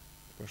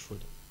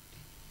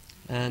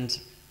 And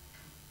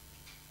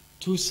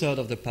 2/3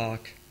 of the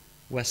park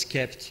was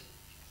kept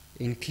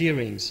in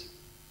clearings.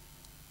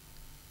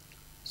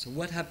 So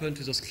what happened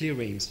to those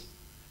clearings?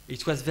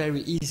 It was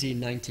very easy in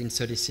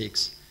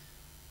 1936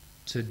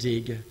 to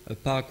dig a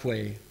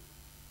parkway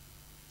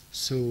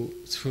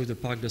through the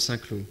Parc de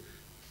Saint-Cloud.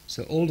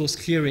 So all those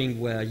clearings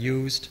were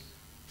used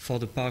for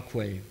the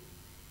parkway.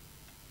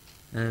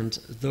 And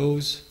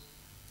those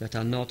that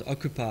are not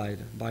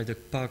occupied by the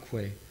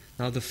parkway,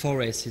 now the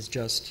forest is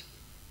just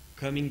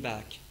coming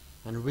back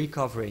and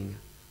recovering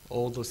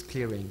all those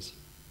clearings.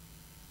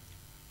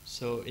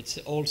 So it's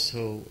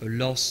also a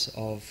loss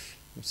of,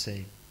 let's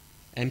say,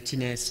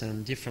 emptiness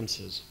and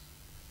differences.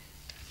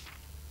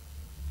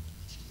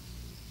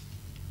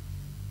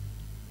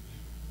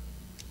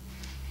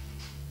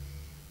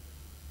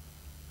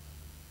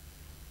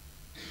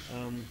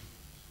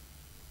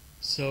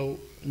 So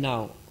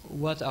now,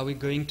 what are we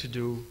going to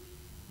do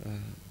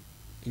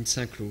in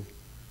Saint-Cloud?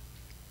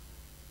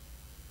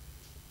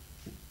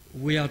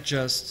 We are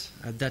just,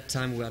 at that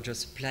time, we are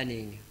just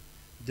planning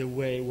the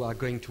way we are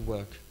going to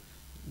work.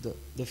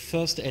 The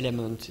first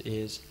element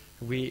is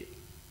we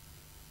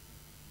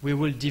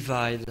will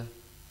divide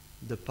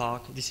the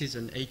park. This is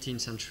an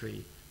 18th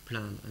century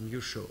plan, and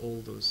you show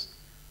all those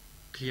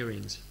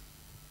clearings.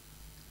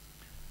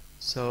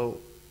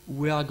 So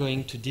we are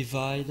going to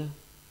divide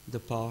the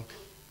park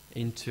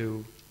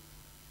into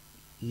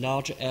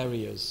large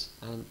areas,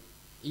 and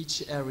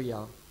each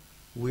area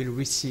will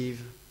receive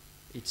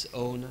its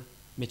own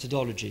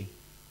methodology.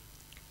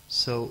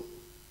 So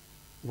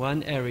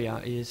one area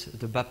is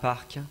the Bas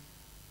Parc,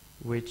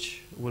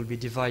 which will be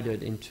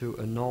divided into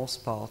a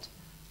north part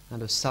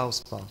and a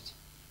south part.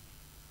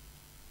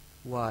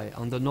 Why?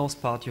 On the north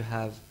part you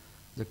have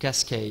the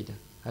cascade.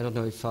 I don't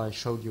know if I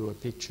showed you a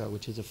picture,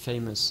 which is a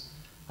famous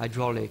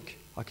hydraulic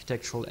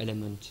architectural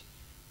element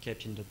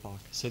kept in the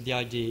park. So the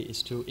idea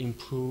is to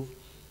improve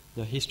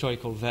the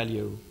historical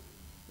value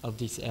of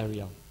this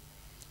area.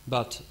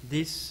 But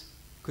this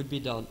could be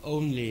done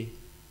only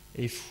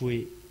if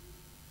we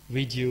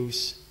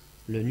reduce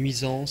the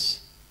nuisance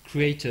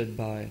created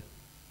by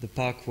the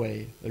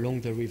parkway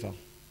along the river.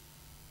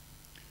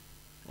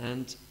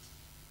 And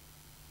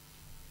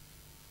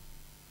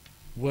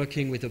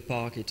working with the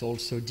park, it's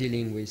also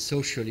dealing with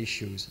social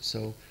issues.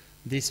 So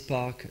this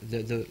park,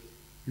 the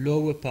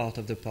lower part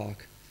of the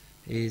park,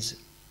 is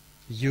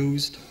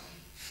used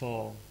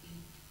for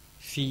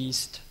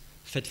feast,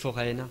 fête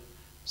foraine,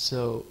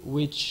 so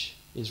which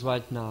is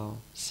right now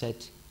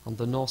set on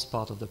the north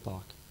part of the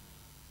park.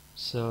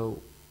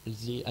 So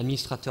the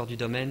administrateur du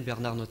domaine,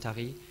 Bernard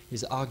Notary,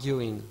 is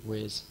arguing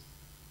with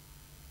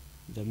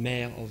the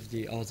mayor of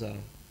the other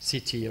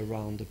city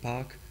around the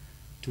park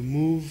to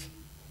move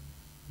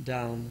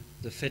down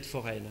the fête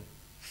foraine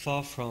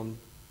far from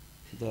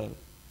the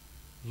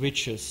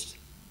richest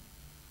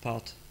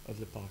part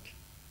of the park.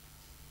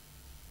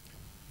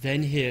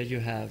 Then here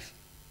you have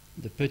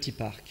the Petit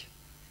Parc.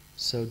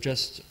 So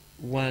just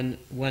one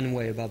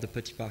way about the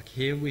Petit Parc.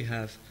 Here we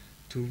have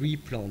to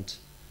replant.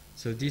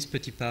 So this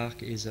Petit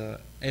Parc is an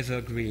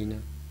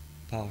evergreen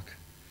park.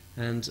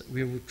 And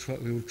we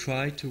will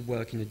try to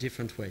work in a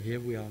different way. Here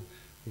we are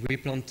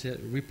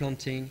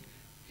replanting.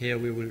 Here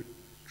we will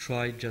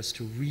try just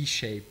to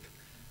reshape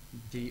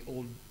the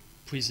old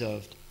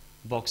preserved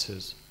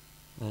boxes.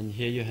 And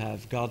here you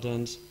have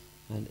gardens.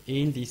 And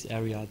in this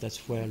area,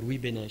 that's where Louis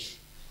Benech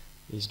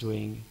is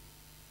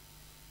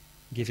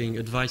giving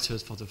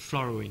advices for the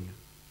flowering.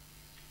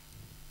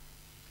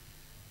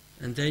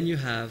 And then you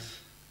have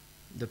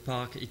the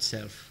park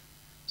itself.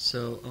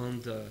 So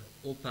on the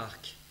Haut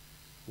Parc,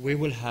 we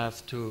will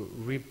have to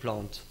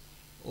replant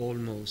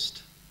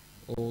almost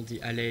all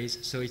the alleys.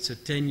 So it's a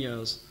 10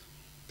 years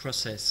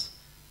process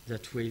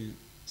that will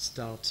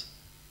start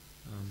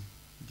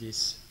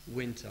this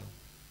winter.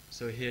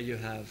 So here you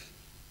have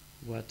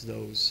what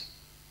those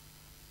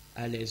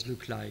alleys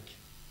look like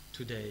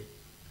today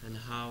and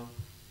how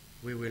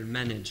we will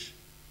manage.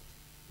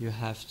 You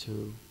have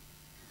to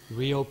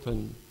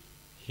reopen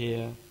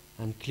here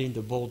and clean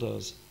the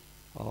borders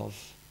of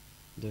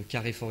the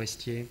Carré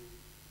Forestier.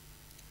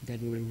 Then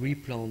we will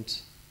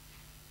replant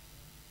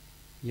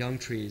young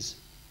trees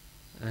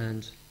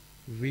and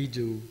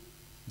redo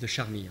the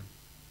charmille.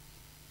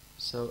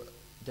 So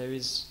there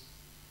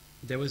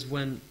was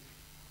one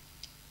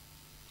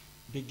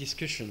big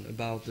discussion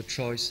about the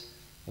choice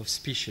of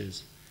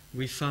species.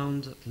 We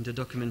found in the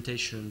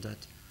documentation that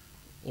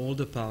all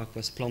the park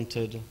was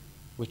planted,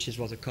 which is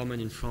rather common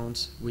in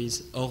France,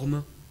 with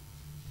ormes,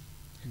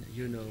 and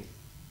you know,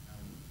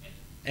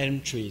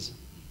 elm trees,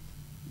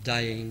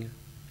 dying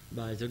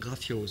by the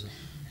graphiose.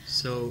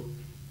 So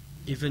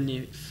even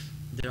if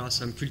there are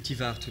some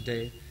cultivars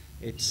today,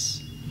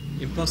 it's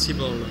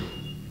impossible.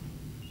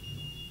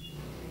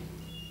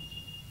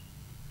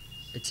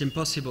 It's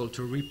impossible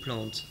to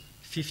replant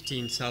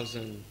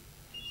 15,000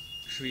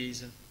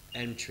 trees,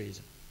 elm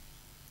trees.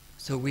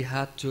 So we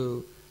had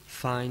to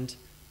find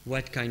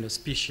what kind of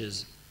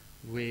species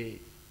we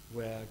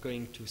were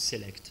going to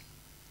select.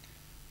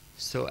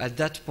 So at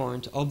that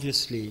point,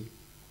 obviously,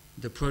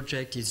 the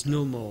project is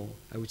no more,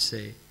 I would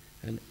say,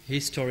 an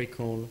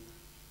historical,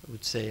 I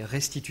would say,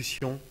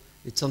 restitution.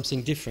 It's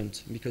something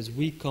different because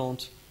we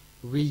can't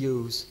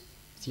reuse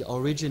the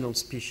original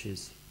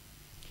species.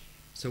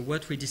 So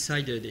what we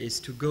decided is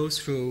to go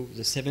through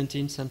the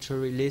 17th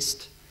century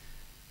list,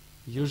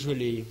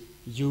 usually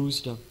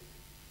used in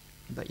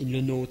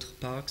Le Nôtre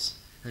parks,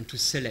 and to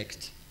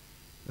select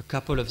a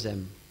couple of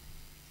them.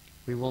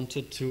 We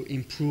wanted to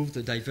improve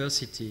the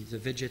diversity, the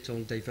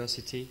vegetal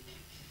diversity,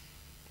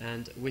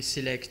 and we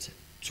select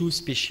 2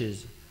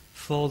 species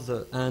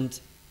and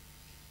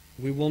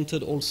we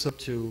wanted also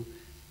to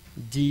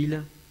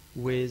deal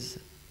with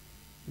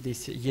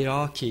this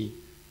hierarchy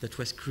that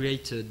was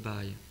created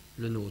by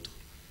Le Nôtre.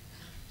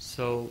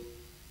 So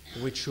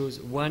we chose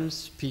one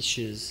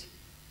species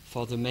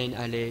for the main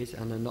alleys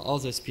and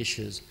another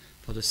species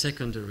for the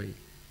secondary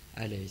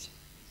alleys.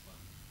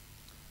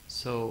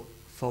 So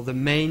for the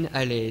main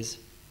alleys,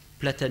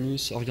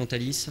 Platanus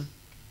orientalis,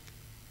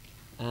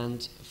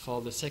 and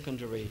for the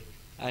secondary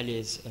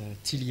alleys,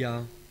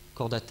 Tilia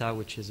cordata,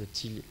 which is a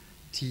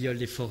tilleul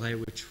des forêts,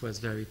 which was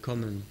very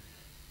common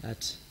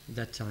at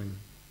that time.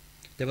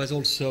 There was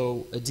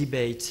also a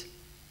debate,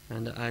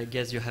 and I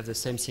guess you have the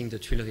same thing, the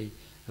Tuileries,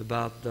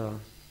 about the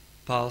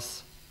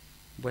path,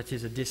 what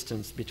is the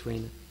distance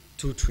between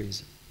 2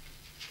 trees.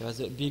 There was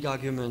a big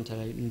argument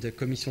in the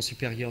Commission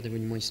Supérieure des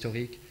Monuments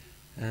Historiques,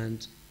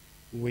 and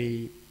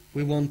we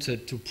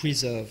wanted to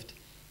preserve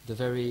the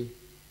very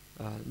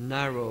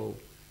narrow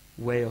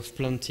way of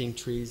planting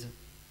trees,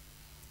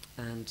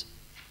 and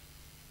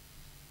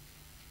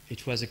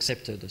it was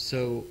accepted.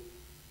 So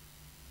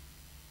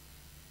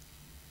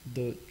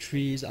the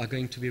trees are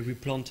going to be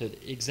replanted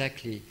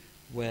exactly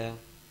where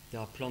they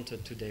are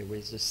planted today,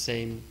 with the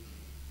same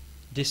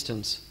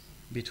distance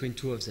between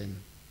 2 of them.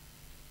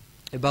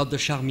 About the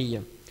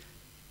charmille,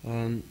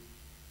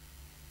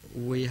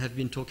 we have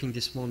been talking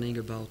this morning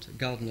about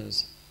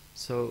gardeners.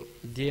 So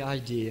the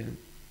idea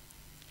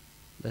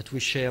that we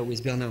share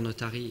with Bernard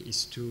Notary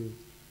is to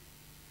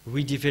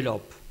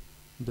redevelop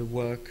the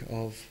work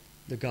of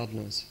the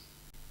gardeners.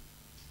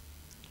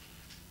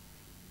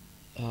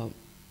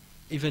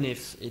 Even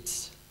if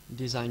it's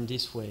designed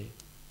this way,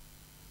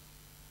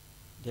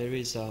 there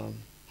is a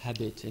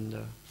habit in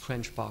the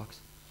French parks,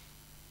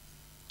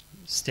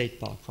 state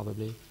park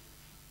probably.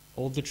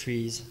 All the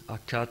trees are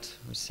cut,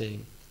 I say,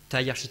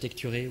 taille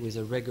architecturée, with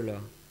a regular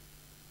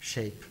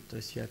shape.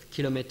 Thus you have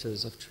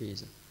kilometers of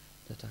trees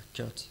that are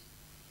cut.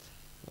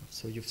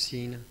 So you've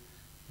seen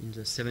in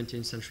the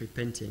 17th century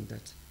painting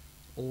that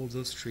all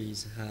those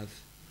trees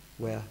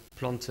were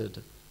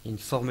planted in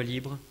forme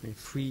libre, in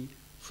free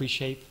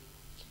shape.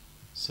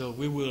 So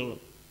we will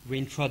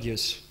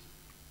reintroduce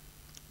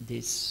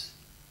this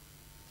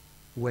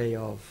way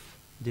of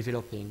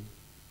developing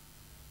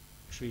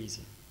trees.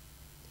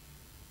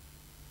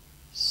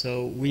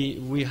 So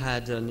we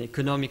had an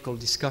economical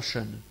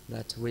discussion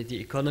that with the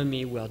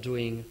economy we are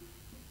doing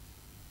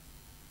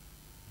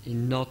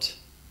in not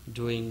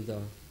doing the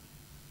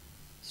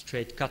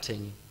straight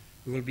cutting,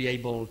 we will be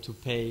able to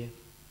pay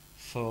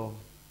for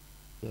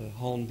the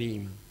horn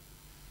beam.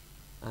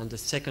 And the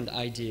second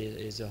idea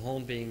is the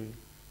horn beam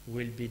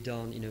will be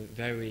done in a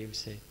very,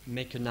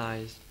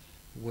 mechanized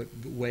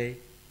way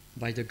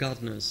by the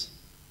gardeners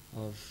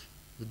of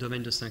the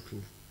Domaine de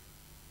Saint-Cloud,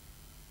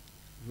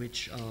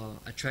 which are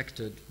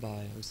attracted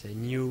by,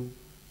 new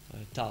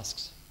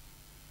tasks.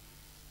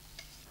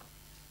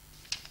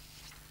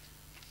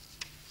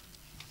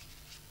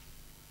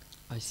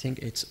 I think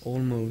it's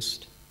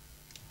almost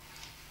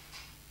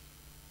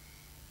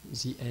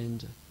the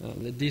end.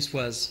 This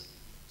was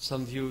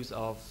some views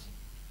of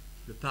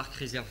the Parc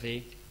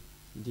Réservé,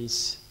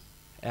 this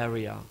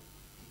area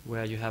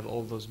where you have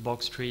all those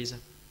box trees,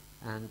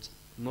 and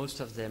most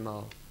of them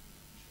are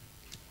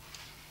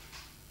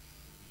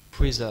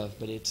preserved,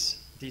 but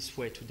it's this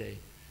way today.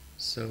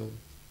 So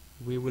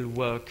we will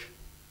work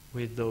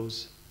with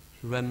those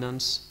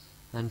remnants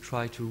and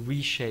try to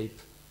reshape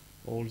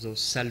all those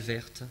salles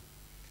vertes.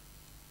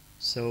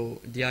 So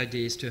the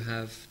idea is to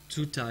have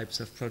 2 types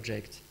of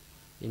projects.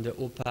 In the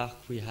Haut Parc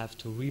we have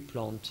to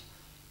replant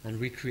and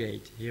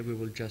recreate. Here we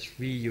will just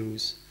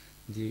reuse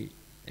the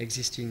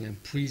existing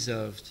and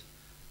preserved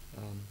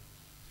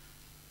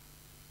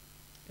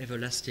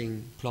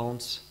everlasting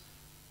plants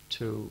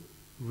to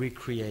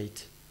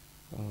recreate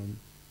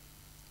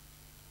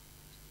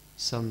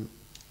some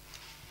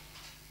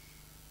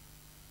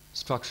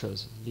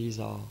structures. These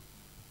are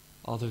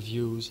the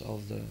views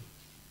of the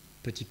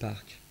Petit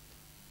Parc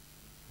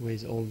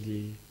with all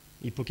the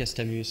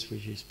Hippocastamus,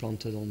 which is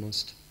planted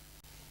almost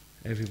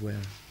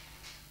everywhere.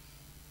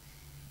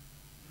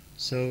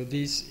 So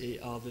these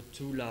are the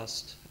two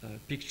last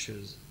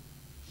pictures.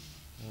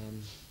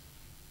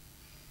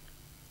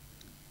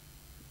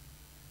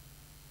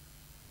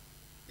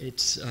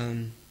 Its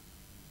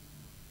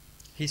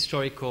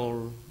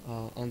historical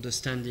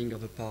understanding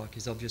of a park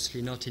is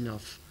obviously not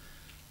enough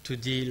to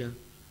deal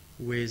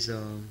with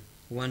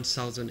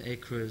 1,000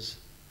 acres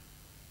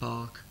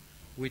park,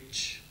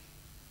 which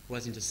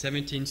was in the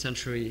 17th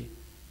century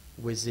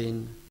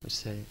within, let's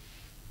say,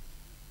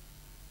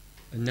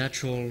 a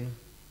natural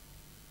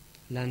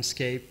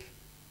landscape,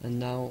 and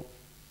now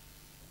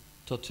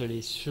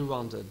totally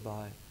surrounded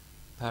by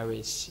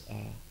Paris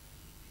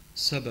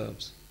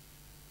suburbs.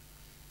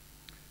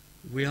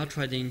 We are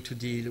trying to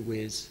deal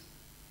with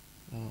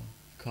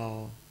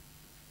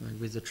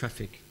with the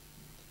traffic,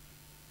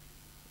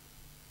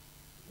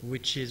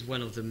 which is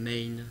one of the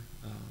main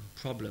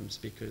problems,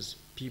 because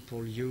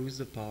people use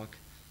the park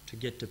to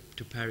get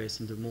to Paris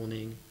in the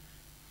morning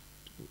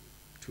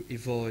to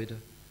avoid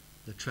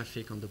the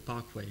traffic on the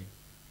parkway.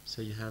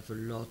 So you have a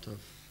lot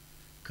of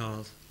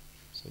cars,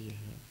 so you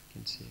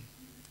can see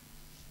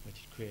what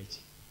it creates.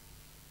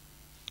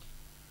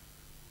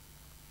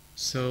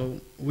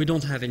 So we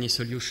don't have any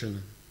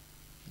solution.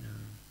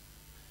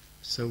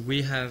 So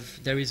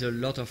there is a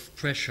lot of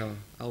pressure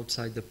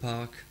outside the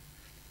park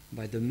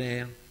by the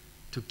mayor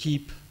to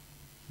keep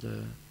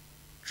the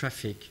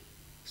traffic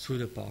through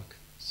the park.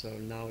 So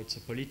now it's a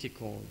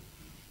political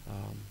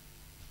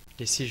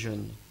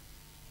decision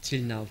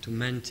till now to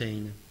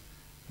maintain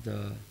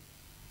the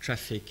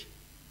traffic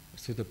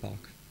through the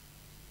park.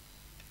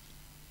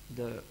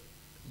 The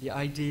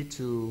idea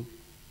to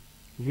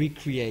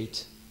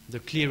recreate the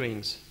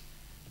clearings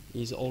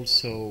is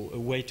also a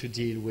way to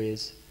deal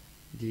with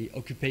the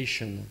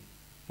occupation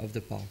of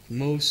the park.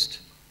 Most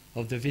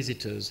of the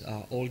visitors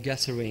are all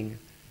gathering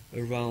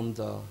around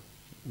the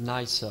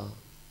nicer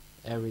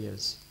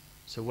areas.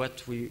 So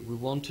what we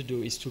want to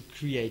do is to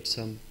create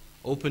some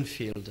open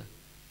field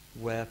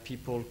where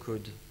people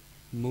could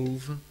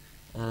move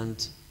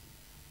and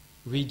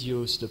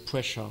reduce the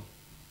pressure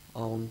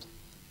on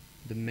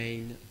the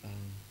main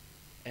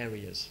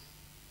areas.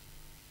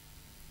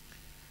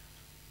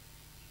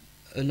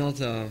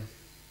 Another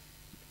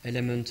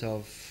element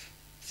of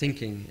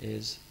thinking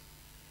is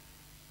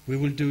we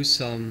will do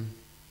some,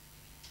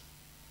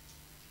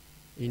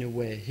 in a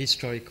way,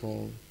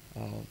 historical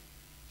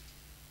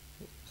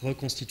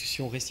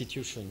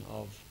restitution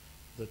of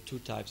the two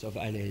types of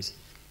alleys.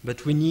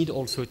 But we need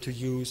also to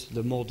use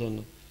the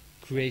modern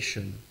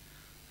creation.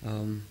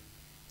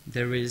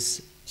 There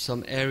is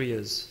some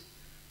areas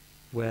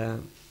where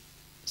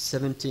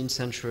 17th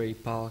century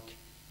park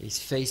is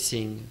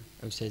facing,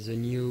 I would say, the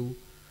new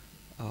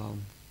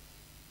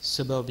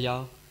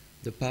suburbia,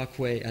 the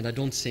parkway, and I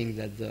don't think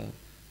that the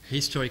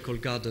historical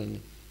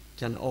garden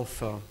can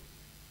offer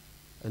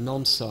an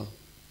answer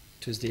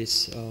to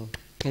this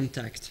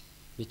contact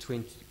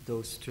between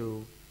those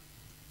two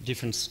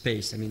different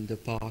spaces, I mean the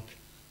park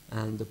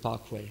and the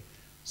parkway.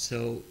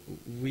 So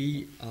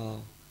we are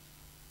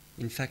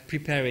in fact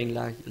preparing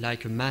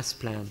like a mass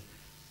plan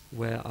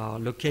where are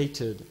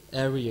located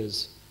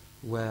areas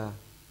where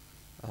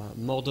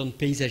modern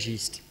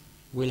paysagists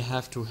will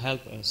have to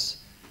help us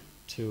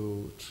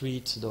to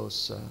treat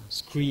those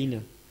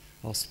screen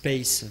or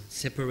space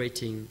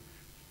separating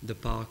the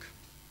park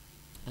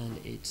and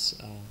its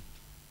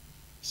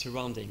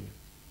surrounding.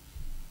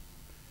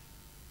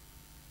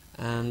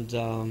 And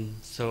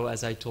so,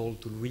 as I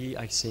told Louis,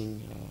 I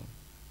think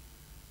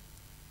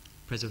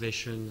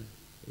preservation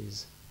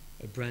is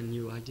a brand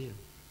new idea.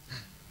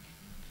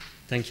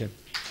 Thank you.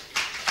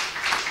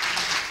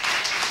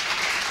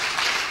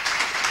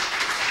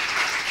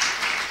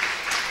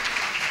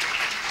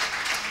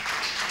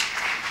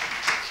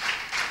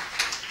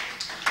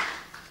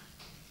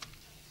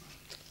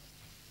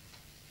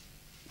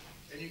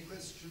 Any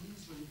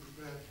questions when you're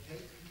prepared to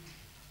take?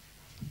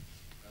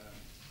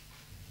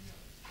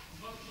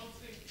 One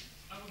thing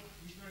I would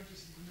be very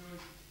interested to know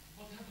is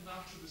what happened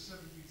after the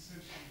 17th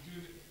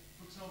century.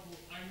 For example,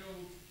 I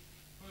know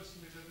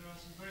personally that there are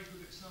some very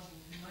good examples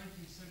of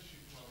 19th century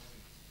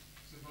planting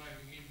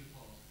surviving in the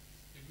park,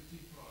 in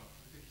Petit Park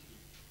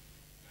particularly.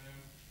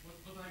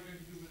 What are you going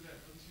to do with that?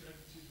 What is your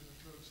attitude and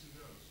approach to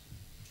those?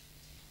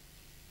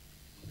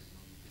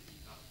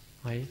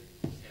 Oui.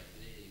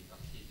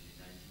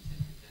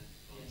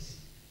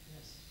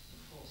 Yes,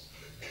 of course.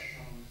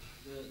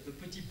 The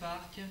Petit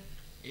Parc,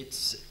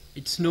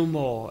 it's no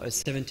more a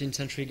 17th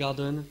century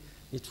garden.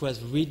 It was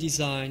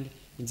redesigned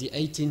in the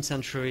 18th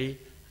century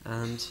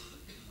and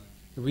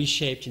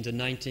reshaped in the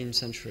 19th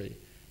century.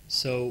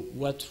 So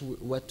what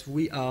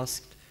we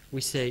asked,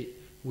 we say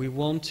we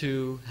want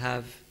to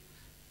have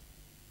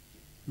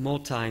more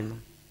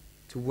time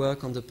to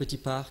work on the Petit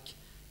Parc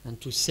and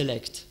to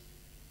select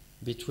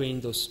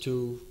between those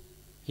two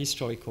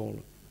historical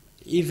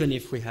even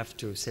if we have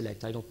to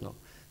select, I don't know.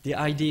 The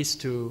idea is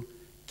to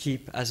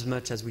keep as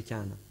much as we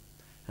can.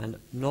 And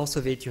north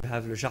of it, you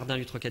have Le Jardin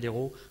du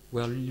Trocadéro,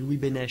 where Louis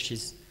Benech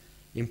is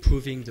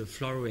improving the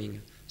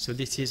flowering. So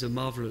this is a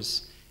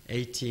marvelous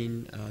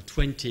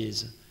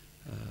 1820s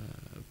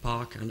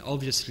park, and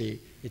obviously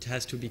it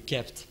has to be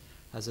kept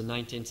as a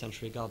 19th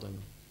century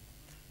garden.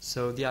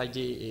 So the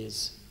idea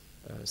is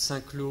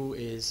Saint-Cloud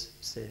is,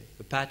 say,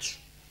 a patch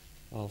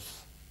of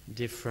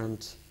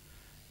different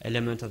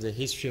elements of the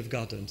history of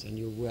gardens, and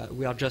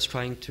we are just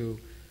trying to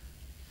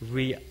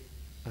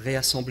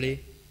reassembler,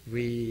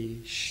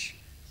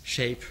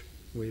 reshape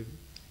with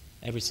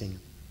everything.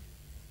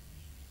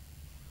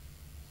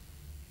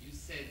 You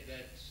said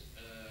that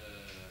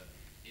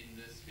in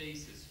the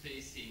spaces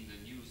facing the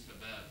new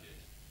suburbia,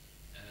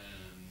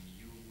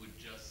 you would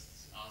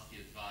just ask the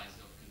advice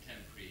of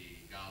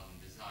contemporary garden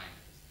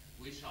designers.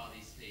 Which are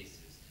these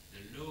spaces?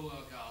 The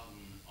lower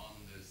garden on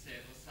the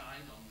Sèvres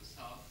side, on the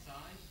south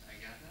side, I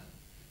gather?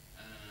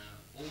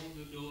 All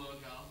the lower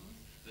gardens,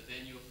 but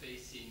then you're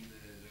facing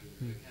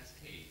the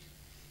cascade.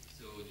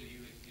 So do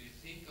you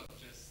think of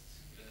just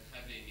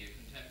having a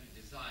contemporary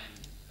design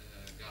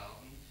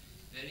garden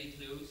very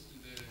close to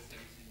the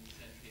 17th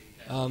century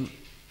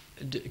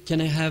cascade?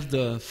 Can I have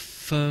the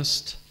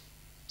first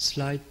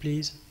slide,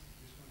 please?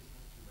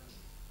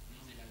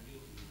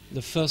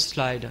 The first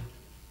slide.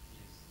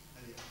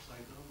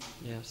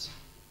 Yes.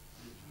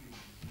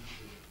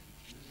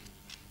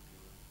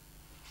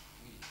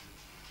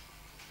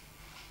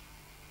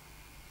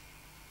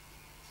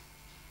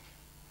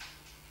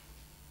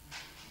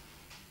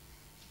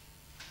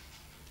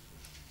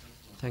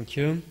 Thank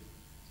you.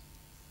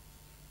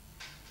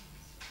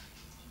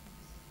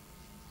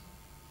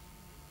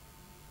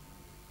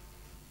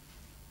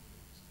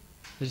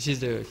 This is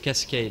the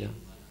cascade.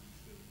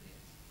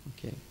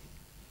 Okay.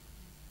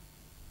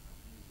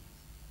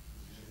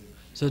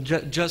 So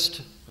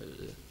just,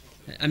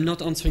 I'm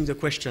not answering the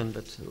question,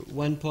 but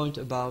one point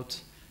about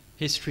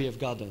history of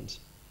gardens.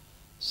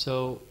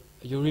 So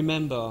you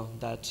remember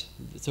that,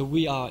 so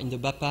we are in the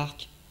Bas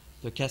Parc,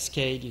 the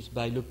cascade is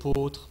by Le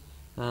Pôtre,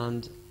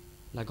 and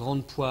La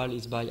Grande Poêle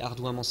is by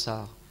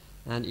Ardouin-Mansart.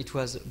 And it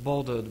was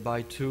bordered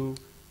by 2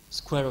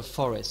 squares of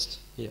forest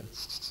here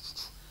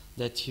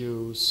that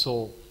you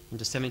saw in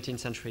the 17th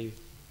century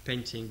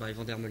painting by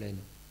Van der Meulen.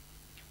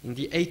 In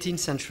the 18th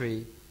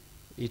century,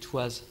 it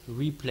was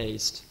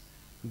replaced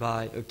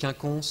by a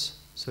quinconce,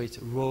 so it's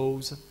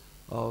rows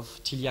of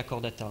Tilia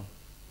cordata.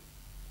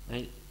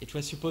 And it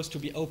was supposed to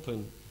be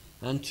open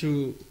and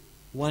to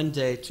one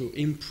day to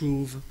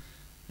improve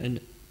and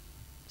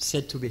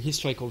said to be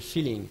historical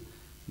feeling,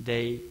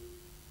 they,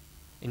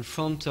 in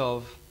front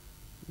of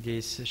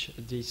this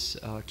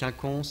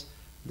quinconce,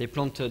 they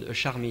planted a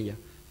charmille.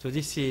 So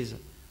this is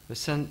a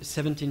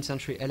 17th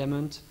century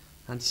element,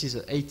 and this is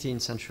an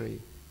 18th century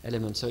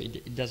element, so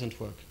it doesn't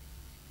work.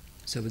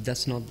 So but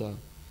that's not the...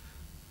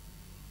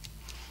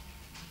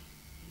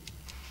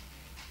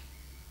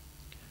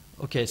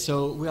 Okay,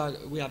 so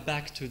we are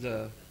back to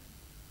the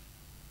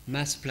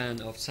mass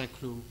plan of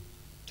Saint-Cloud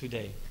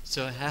today.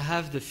 So I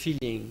have the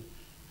feeling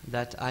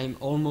that I'm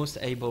almost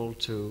able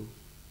to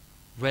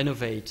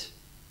renovate,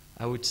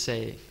 I would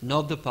say,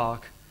 not the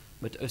park,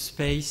 but a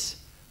space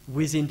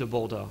within the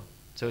border.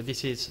 So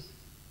this is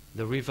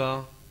the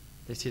river,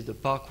 this is the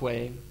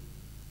parkway.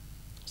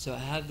 So I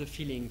have the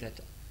feeling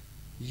that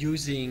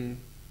using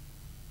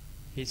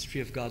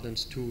history of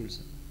gardens tools,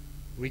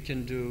 we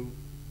can do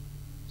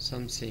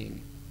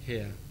something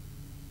here.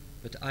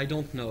 But I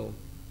don't know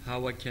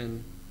how I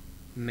can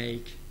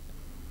make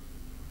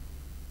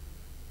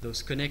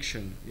those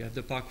connections. You have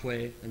the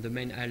parkway and the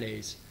main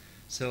alleys.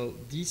 So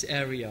this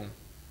area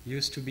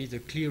used to be the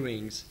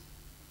clearings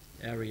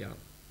area.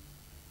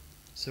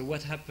 So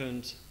what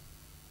happened?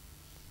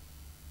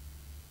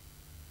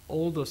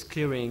 All those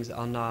clearings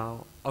are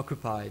now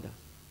occupied.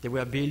 They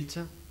were built.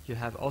 You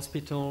have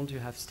hospitals, you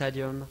have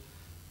stadium,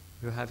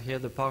 you have here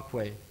the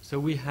parkway. So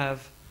we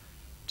have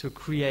to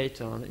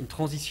create in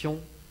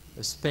transition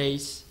a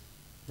space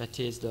that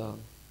is the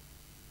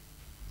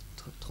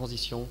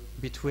transition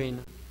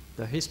between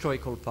the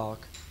historical park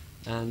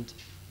and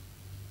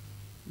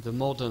the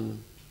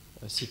modern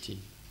city.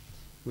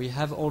 We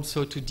have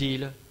also to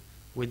deal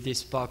with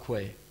this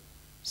parkway.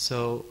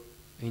 So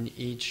in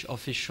each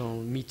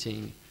official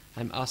meeting,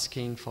 I'm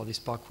asking for this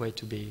parkway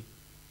to be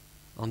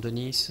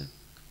underneath,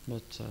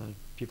 but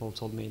people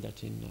told me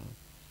that in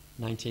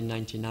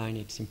 1999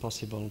 it's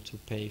impossible to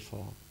pay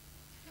for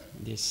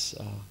this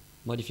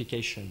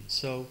modification.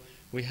 So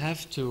we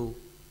have to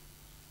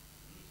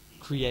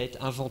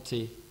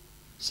inventer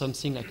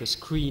something like a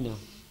screen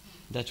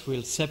that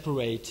will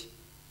separate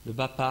the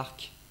Bas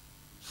Parc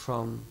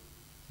from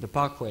the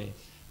parkway.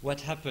 What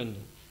happened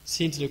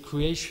since the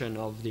creation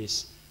of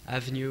this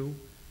avenue,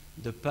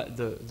 the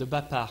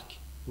Bas Parc,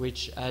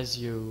 which, as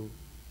you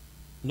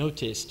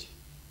noticed,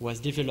 was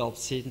developed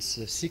since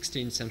the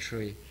 16th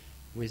century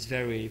with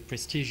very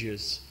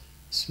prestigious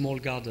small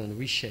garden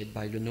reshaped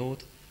by Le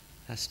Nôtre,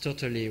 has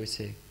totally, we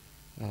say,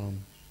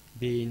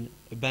 been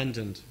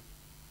abandoned.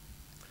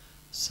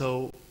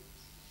 So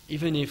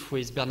even if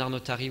with Bernard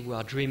Notary we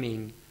are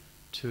dreaming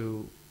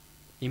to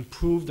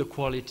improve the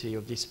quality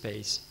of this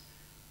space,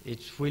 it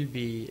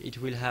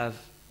will have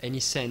any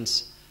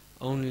sense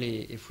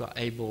only if we are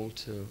able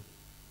to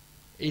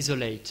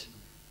isolate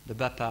the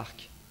Bas Parc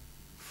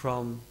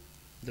from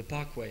the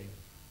parkway.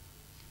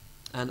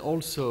 And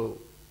also,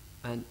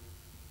 and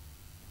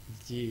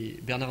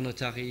the Bernard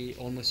Notary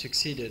almost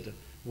succeeded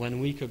 1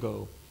 week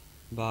ago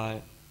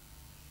by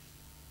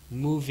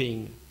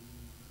moving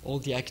all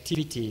the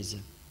activities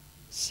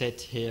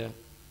set here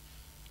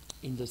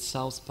in the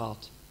south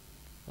part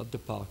of the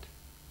park,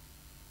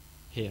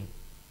 here.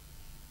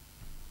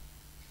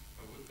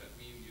 Would that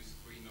mean you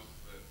screen off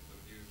the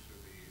view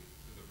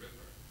to the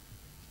river?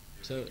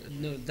 So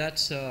no,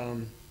 that's a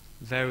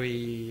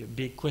very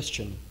big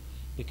question,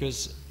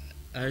 because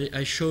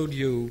I showed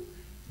you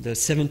the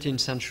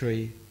 17th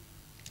century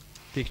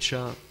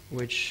picture,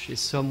 which is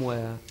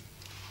somewhere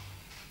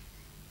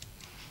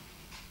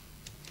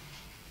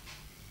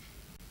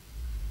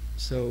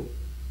so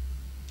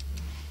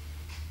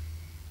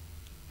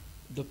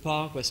the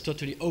park was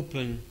totally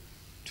open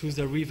to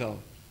the river,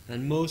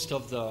 and most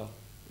of the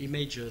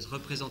images,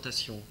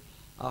 representations,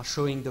 are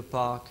showing the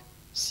park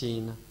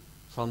seen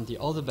from the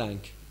other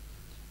bank.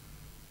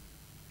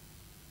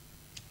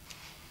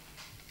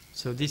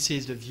 So this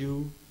is the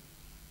view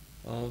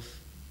of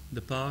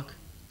the park.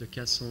 The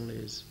castle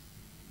is,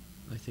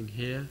 I think,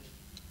 here.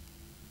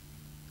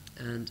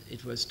 And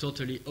it was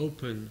totally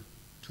open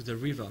to the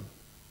river.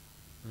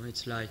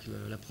 It's like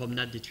la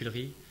promenade des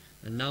Tuileries.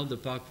 And now the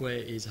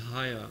parkway is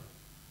higher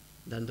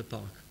than the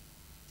park.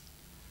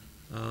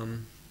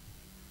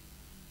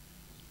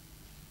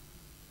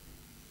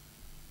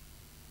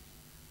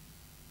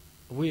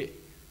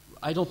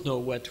 I don't know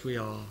what we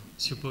are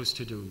supposed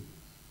to do.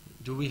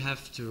 Do we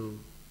have to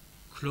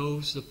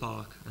close the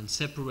park and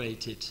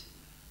separate it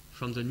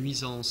from the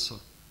nuisance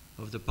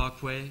of the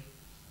parkway?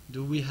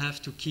 Do we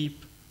have to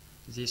keep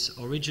this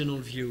original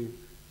view,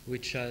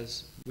 which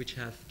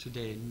have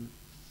today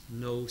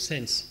no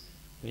sense?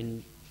 I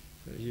mean,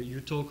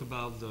 you talk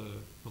about the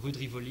Rue de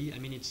Rivoli. I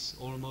mean, it's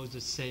almost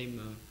the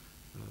same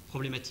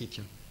problematic.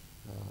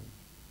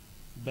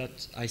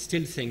 But I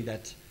still think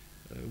that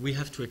we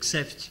have to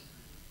accept.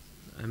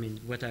 I mean,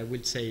 what I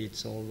will say,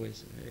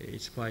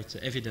 it's quite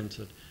evident.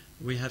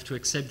 We have to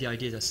accept the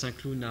idea that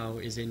Saint-Cloud now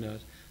is in a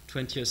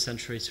 20th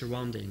century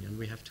surrounding, and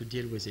we have to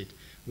deal with it.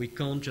 We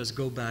can't just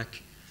go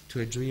back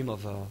to a dream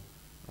of a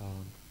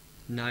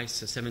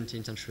nice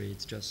 17th century.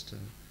 It's just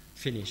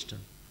finished.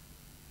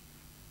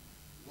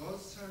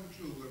 Was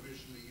Saint-Cloud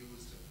originally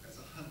used as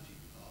a hunting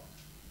park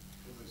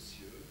for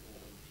Monsieur,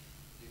 or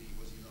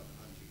was he not a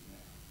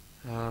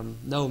hunting man?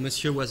 No,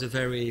 Monsieur was a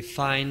very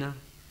fine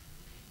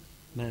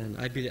man.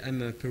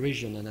 I'm a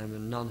Parisian and I'm a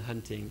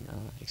non-hunting.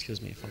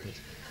 Excuse me for this.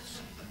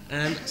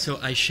 And so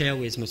I share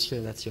with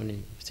Monsieur. That's the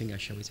only thing I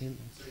share with him.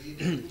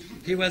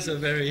 He was a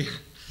very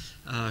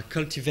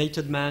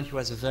cultivated man. He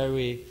was a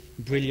very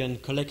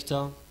brilliant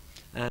collector,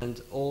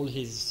 and all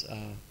his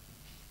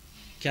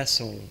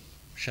castle,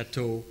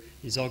 chateau,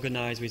 is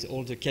organized with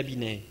all the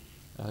cabinets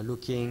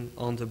looking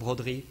on the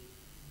broderie.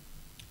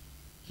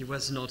 He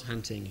was not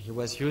hunting. He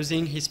was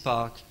using his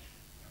park,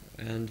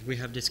 and we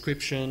have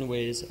description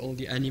with all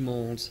the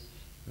animals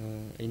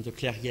in the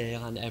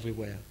clairière and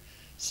everywhere.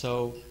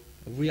 So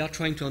we are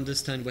trying to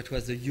understand what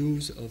was the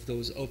use of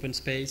those open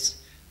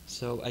space.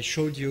 So I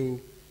showed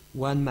you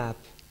one map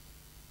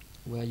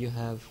where you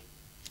have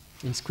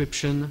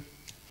inscription.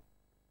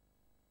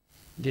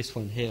 This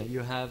one here.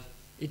 You have,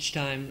 each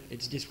time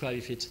it's described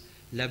if it's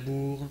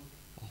labour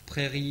or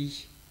prairie.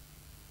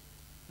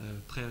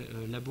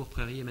 Labour,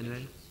 prairie,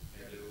 Emmanuel?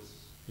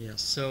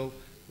 Yes. So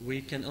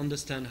we can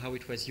understand how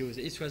it was used.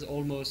 It was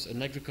almost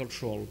an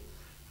agricultural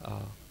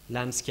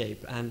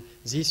landscape, and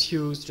this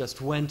use just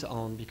went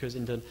on because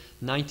in the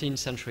 19th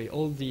century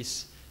all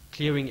this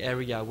clearing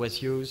area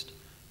was used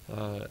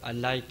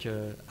like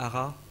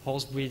Ara,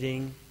 horse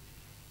breeding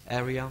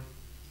area.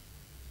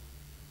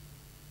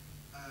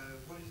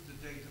 What is the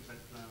date of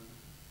that plan?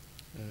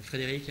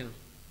 Frédéric,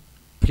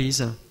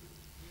 please.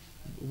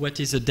 What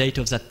is the date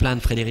of that plan,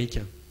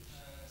 Frédéric?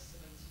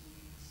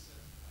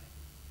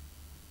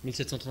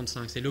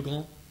 1735. C'est Le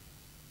Grand?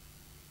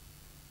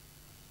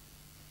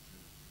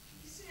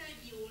 Is there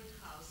the old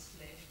house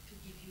left to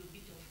give you a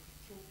bit of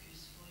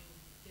focus for your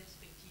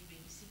perspective?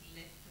 Anything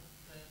left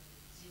of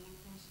the old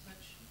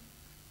construction?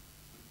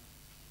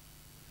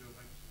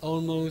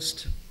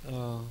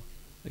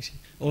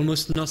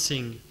 Almost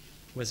nothing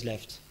was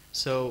left.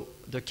 So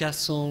the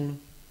castle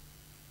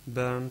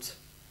burned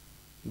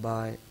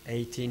by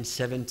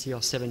 1870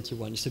 or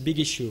 71. It's a big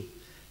issue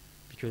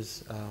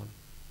because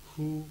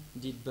who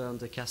did burn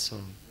the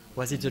castle?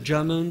 Was it the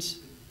Germans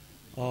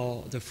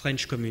or the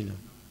French Commune?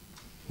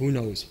 Who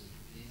knows?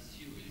 The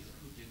issue is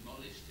who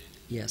demolished it.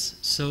 Yes.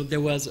 So there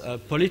was a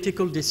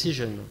political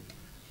decision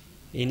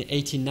in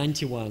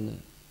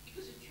 1891.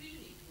 Because the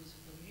Tuileries, it was a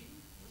commune,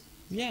 wasn't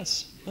it?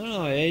 Yes.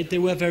 No, they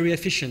were very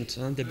efficient.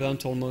 They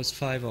burnt almost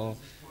 5 or...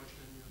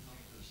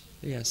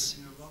 Yes.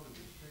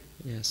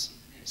 Yes.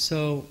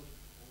 So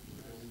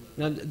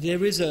Now,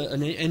 there is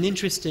an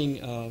interesting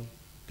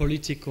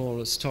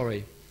political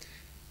story.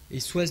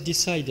 It was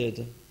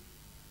decided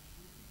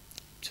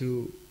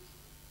to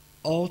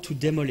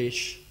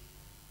demolish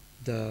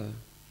the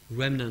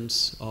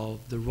remnants of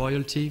the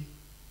royalty,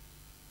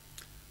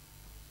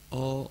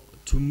 or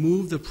to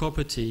move the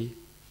property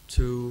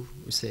to,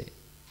 say,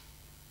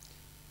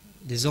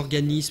 des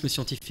organismes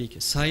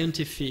scientifiques,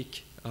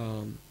 scientific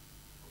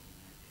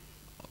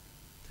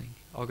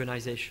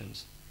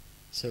organizations.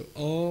 So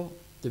all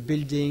the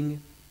buildings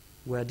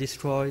were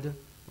destroyed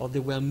or they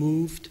were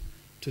moved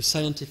to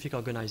scientific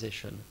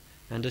organization.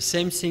 And the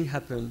same thing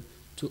happened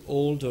to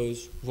all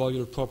those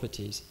royal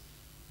properties.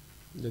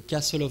 The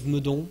castle of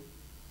Meudon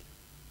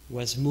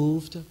was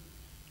moved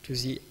to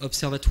the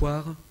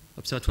Observatoire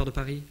de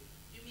Paris.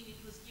 You mean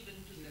it was given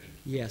to them?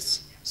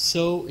 Yes.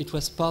 So it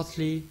was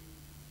partly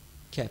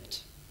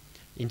kept.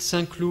 In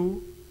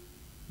Saint-Cloud,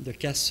 the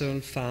castle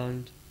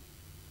found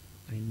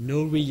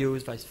no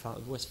reuse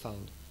was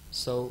found.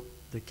 So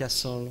the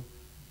castle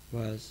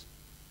was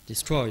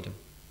destroyed.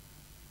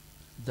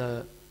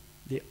 The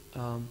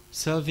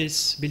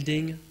service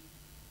building,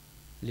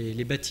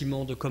 les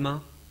bâtiments de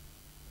commun,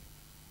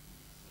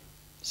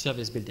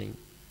 service building,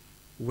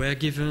 were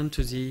given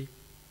to the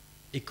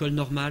École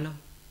Normale.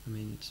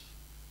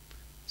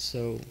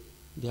 So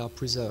they are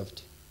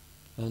preserved.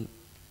 And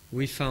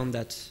we found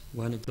that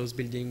one of those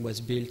buildings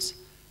was built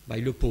by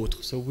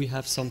Lepôtre. So we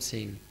have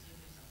something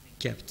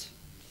kept.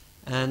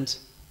 And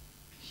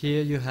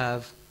here you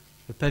have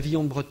the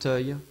Pavillon de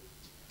Breteuil,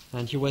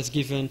 and he was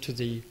given to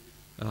the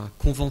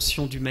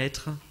Convention du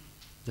Maître,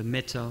 the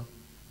Maître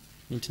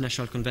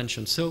International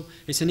Convention. So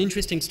it's an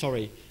interesting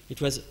story.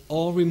 It was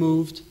all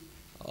removed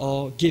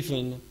or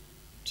given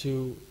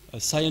to a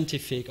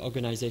scientific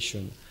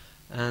organization.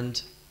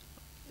 And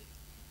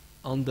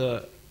on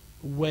the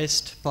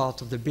west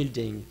part of the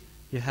building,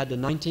 you had a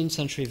 19th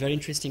century very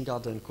interesting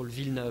garden called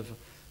Villeneuve,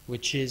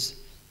 which is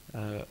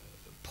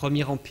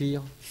Premier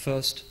Empire,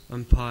 First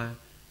Empire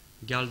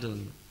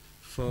garden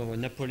for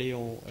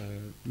Napoleon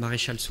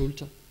Maréchal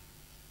Soult.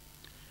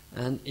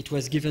 And it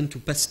was given to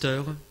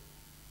Pasteur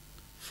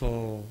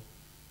for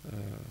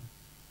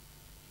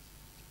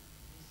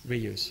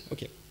reuse.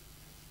 Okay.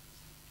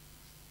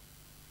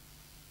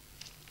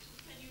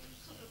 Can you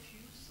sort of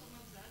use some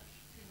of that,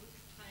 to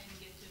try and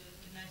get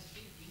a nice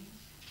building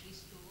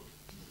restored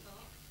in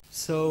park?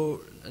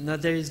 So now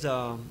there is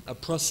a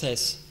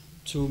process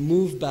to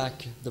move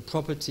back the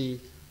property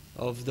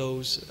of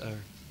those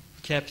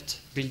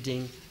kept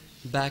building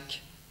back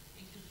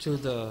to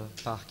the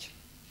park.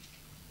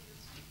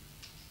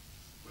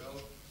 Well,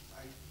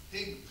 I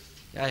think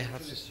I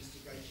have to. Mr.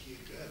 Gatier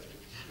go,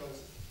 because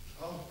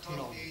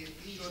currently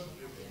he's on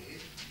liberty,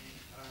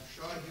 and I'm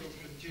sure he'll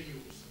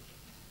continue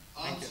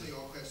to answer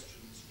your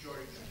questions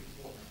during that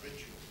important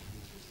ritual.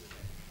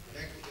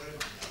 Thank you very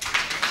much.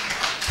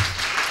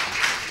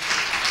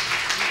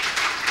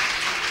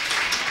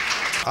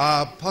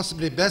 Our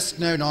possibly best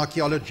known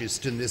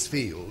archaeologist in this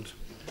field,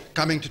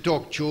 coming to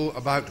talk to you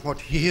about what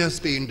he has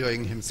been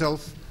doing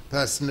himself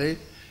personally,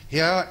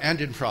 here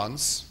and in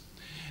France.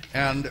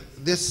 And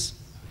this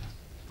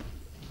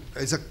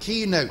is a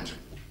keynote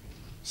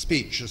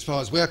speech as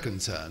far as we're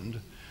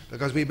concerned,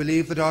 because we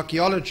believe that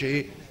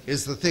archaeology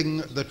is the thing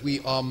that we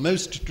are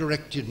most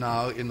directed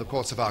now in the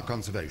course of our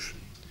conservation.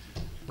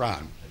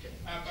 Brian.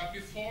 But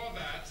before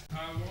that,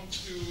 I want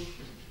to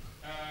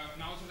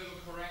announce a little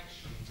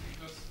correction,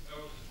 because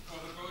for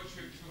the boat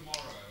trip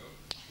tomorrow,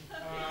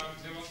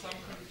 there was some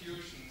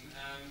confusion,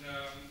 and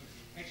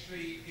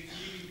actually it's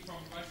leaving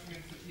from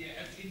Westminster Pier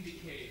as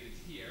indicated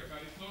here, but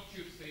it's not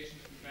Tube Station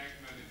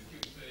Embankment, it's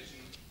Tube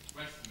Station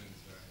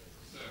Westminster.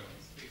 So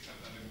please have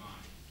that in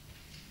mind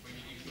when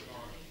you leave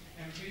tomorrow.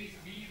 And please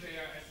be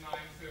there at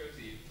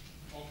 9:30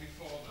 or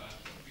before that,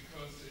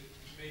 because it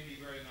may be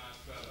very nice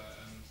weather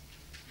and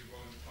you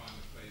won't find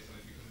a place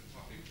on it because it's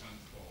public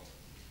transport.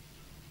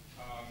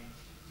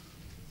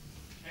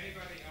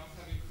 Anybody else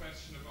have a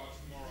question about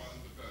tomorrow on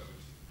the boat?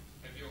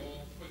 Have you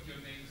all put your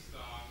names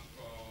down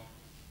for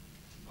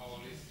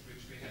our list,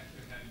 which we have to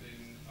hand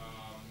in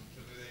to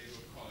the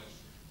Naval College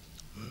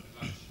at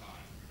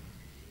lunchtime?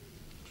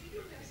 Do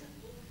you guys have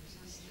both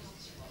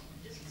starts from?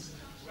 Does it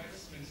start from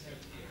Westminster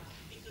here.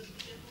 Because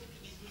we are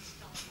hoping it will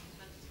start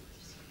from that.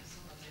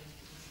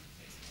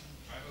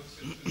 I was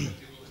just that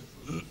you will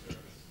improve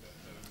the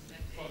service, but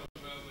for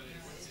the moment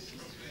it's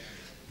from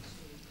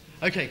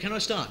there. Okay, can I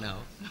start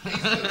now?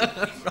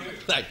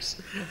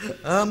 Thanks.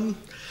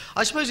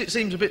 I suppose it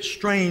seems a bit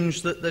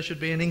strange that there should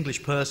be an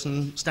English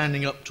person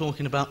standing up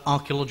talking about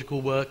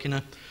archaeological work in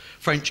a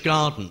French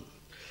garden.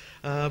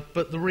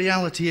 But the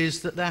reality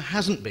is that there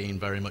hasn't been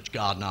very much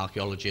garden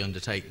archaeology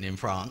undertaken in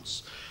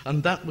France,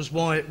 and that was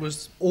why it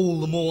was all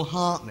the more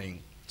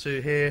heartening to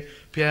hear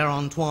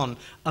Pierre-Antoine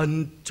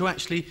and to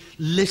actually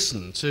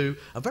listen to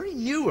a very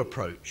new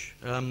approach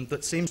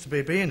that seems to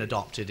be being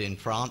adopted in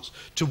France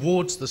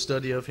towards the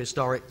study of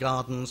historic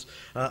gardens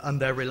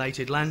and their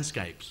related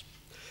landscapes.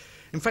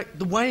 In fact,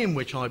 the way in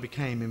which I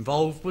became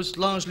involved was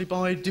largely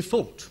by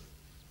default.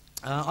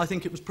 I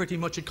think it was pretty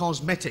much a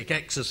cosmetic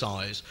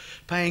exercise,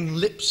 paying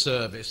lip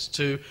service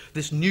to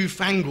this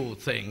newfangled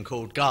thing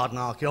called garden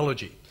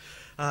archaeology.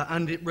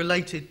 And it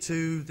related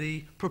to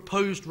the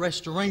proposed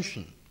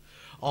restoration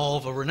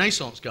of a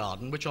Renaissance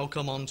garden, which I'll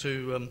come on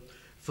to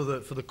for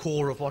the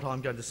core of what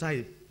I'm going to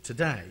say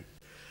today.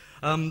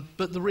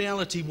 But the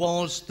reality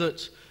was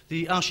that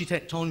the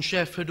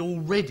architecte-en-chef had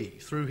already,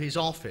 through his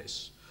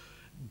office,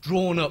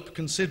 drawn up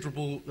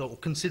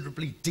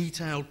considerably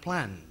detailed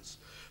plans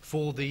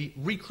for the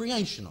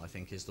recreation, I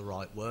think is the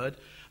right word,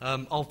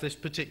 of this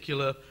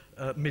particular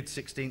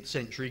mid-16th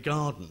century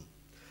garden.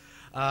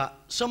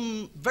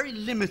 Some very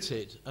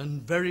limited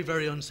and very,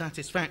 very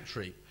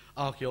unsatisfactory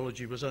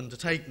archaeology was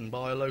undertaken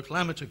by a local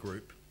amateur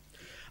group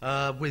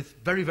with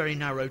very, very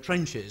narrow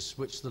trenches,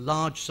 which the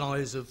large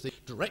size of the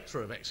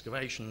director of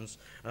excavations,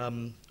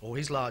 or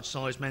his large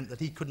size, meant that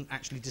he couldn't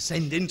actually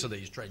descend into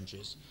these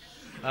trenches.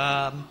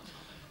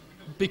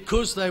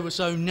 Because they were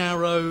so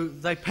narrow,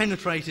 they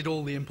penetrated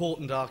all the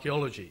important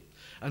archaeology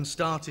and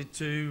started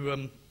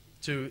to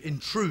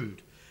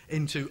intrude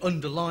into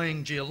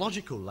underlying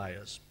geological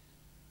layers.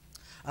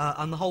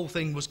 And the whole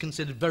thing was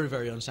considered very,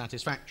 very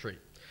unsatisfactory.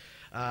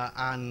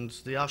 And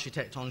the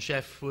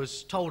architecte-en-chef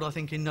was told, I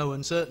think in no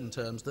uncertain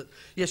terms, that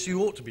yes,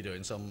 you ought to be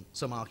doing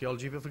some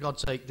archaeology, but for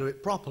God's sake, do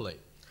it properly.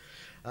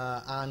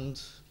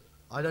 And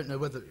I don't know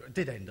whether it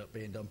did end up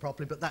being done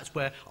properly, but that's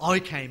where I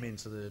came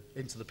into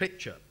the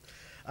picture.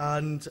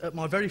 And at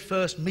my very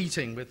first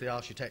meeting with the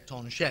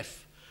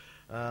architecte-en-chef,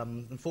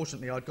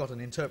 unfortunately I'd got an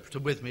interpreter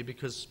with me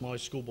because my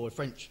schoolboy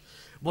French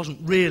wasn't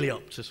really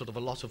up to sort of a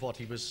lot of what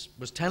he was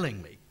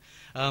telling me.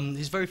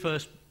 His very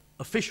first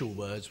official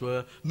words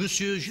were,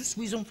 "Monsieur, je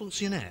suis un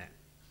fonctionnaire."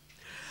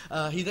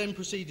 He then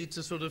proceeded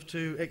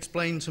to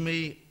explain to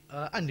me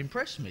and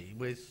impress me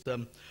with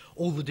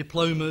all the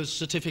diplomas,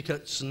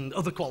 certificates and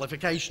other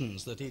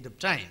qualifications that he'd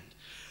obtained.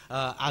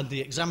 And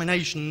the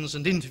examinations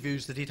and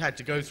interviews that he'd had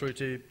to go through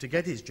to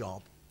get his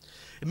job.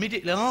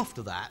 Immediately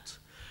after that,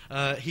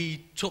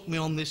 he took me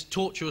on this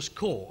tortuous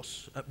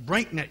course at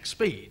breakneck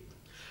speed,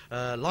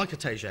 like a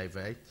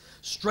TGV,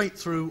 straight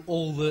through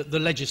all the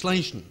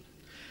legislation.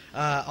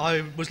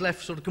 I was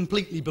left sort of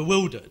completely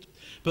bewildered.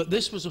 But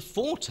this was a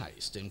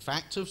foretaste, in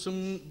fact, of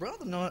some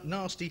rather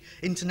nasty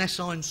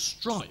internecine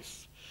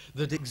strife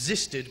that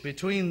existed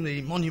between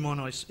the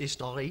Monuments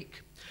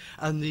Historiques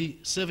and the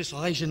Service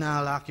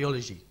Régional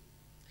d'Archéologie.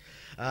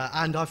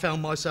 And I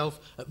found myself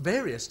at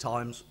various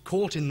times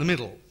caught in the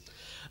middle,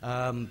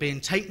 being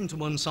taken to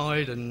one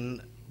side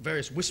and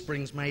various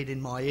whisperings made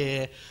in my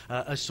ear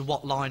as to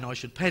what line I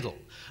should pedal.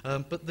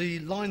 But the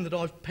line that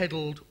I've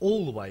pedalled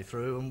all the way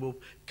through and will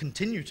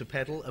continue to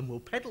pedal and will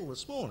pedal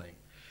this morning,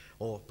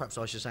 or perhaps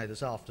I should say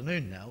this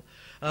afternoon now,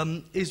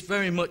 is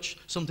very much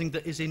something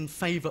that is in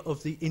favour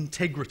of the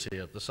integrity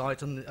of the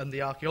site and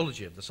the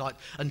archaeology of the site.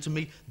 And to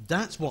me,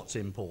 that's what's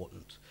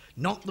important.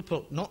 Not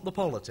the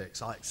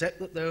politics. I accept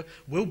that there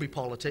will be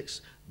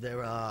politics.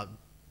 There are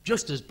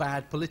just as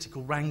bad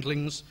political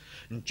wranglings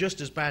and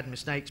just as bad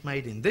mistakes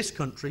made in this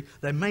country.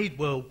 They're made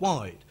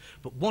worldwide.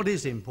 But what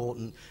is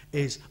important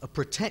is a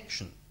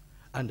protection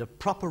and a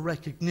proper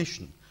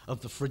recognition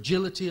of the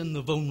fragility and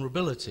the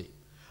vulnerability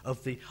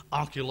of the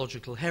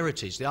archaeological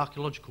heritage, the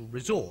archaeological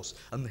resource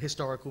and the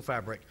historical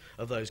fabric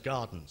of those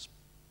gardens.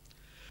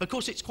 Of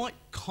course, it's quite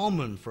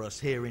common for us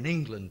here in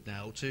England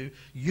now to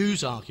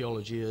use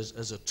archaeology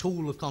as a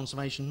tool of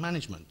conservation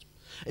management,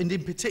 and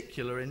in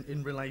particular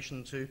in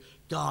relation to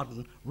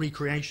garden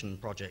recreation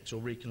projects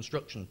or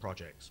reconstruction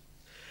projects.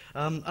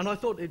 And I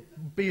thought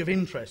it'd be of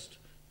interest,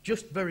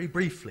 just very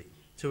briefly,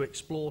 to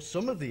explore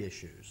some of the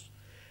issues,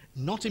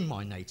 not in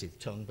my native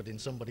tongue, but in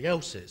somebody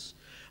else's,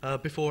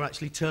 before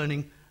actually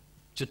turning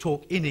to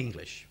talk in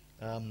English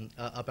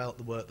about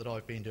the work that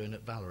I've been doing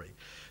at Valerie.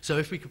 So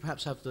if we could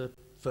perhaps have the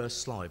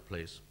first slide,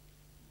 please.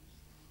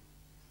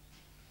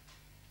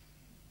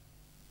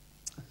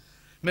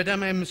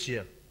 Mesdames et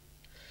Messieurs,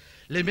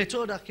 les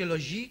méthodes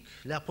archéologiques,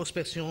 la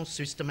prospection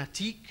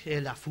systématique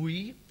et la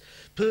fouille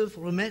peuvent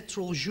remettre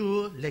au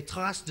jour les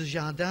traces de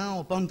jardins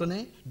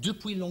abandonnés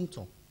depuis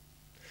longtemps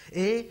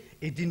et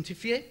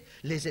identifier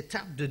les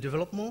étapes de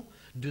développement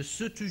de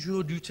ceux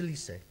toujours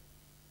utilisés.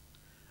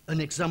 Un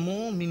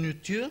examen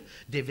minutieux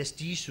des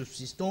vestiges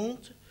subsistants,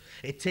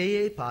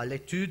 étayé par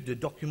l'étude de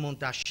documents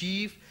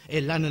d'archives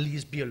et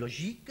l'analyse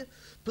biologique,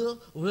 peut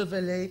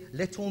révéler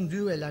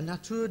l'étendue et la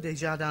nature des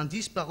jardins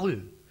disparus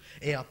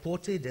et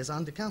apporter des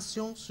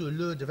indications sur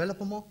leur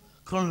développement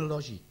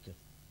chronologique.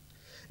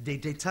 Des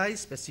détails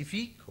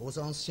spécifiques aux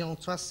anciens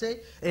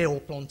tracés et aux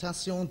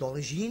plantations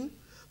d'origine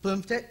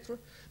peuvent être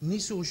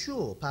mis au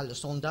jour par le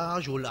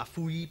sondage ou la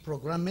fouille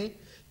programmée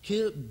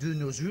qui, de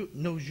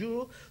nos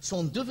jours,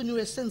 sont devenus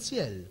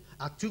essentiels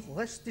à toute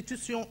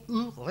restitution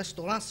ou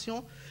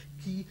restauration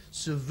qui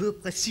se veut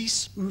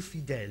précise ou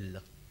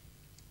fidèle.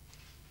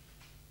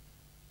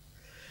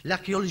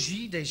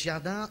 L'archéologie des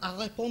jardins a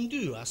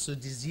répondu à ce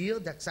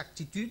désir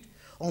d'exactitude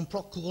en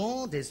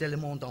procurant des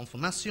éléments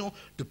d'information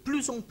de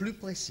plus en plus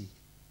précis.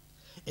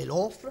 Elle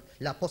offre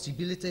la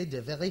possibilité de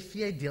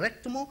vérifier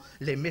directement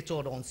les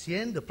méthodes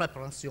anciennes de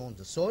préparation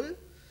de sol,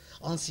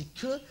 ainsi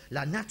que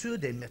la nature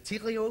des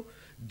matériaux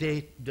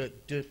de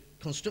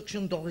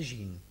construction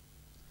d'origine.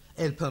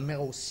 Elle permet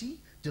aussi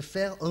de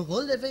faire un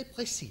relevé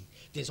précis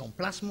des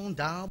emplacements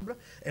d'arbres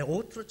et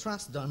autres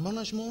traces d'un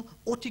management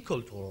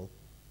horticultural.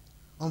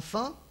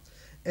 Enfin,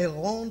 elle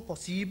rend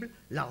possible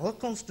la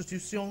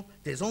reconstitution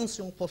des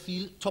anciens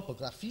profils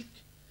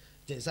topographiques,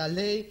 des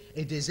allées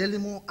et des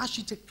éléments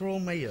architecturaux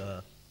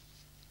meilleurs.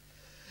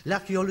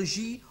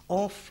 L'archéologie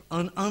offre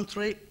un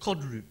entrée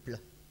quadruple.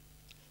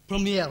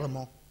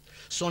 Premièrement,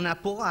 son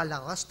apport à la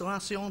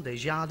restauration des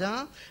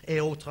jardins et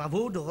aux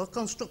travaux de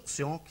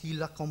reconstruction qui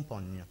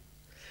l'accompagnent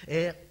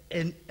est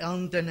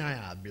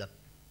indéniable.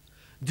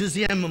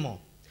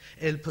 Deuxièmement,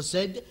 elle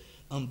possède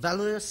une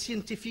valeur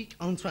scientifique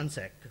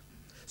intrinsèque,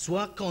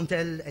 soit quand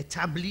elle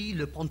établit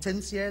le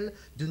potentiel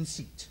d'un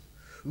site,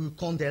 ou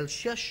quand elle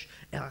cherche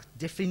à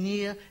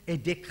définir et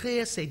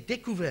décrire ses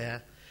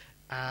découvertes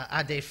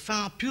à des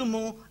fins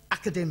purement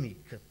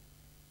académiques.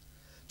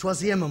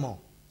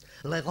 Troisièmement,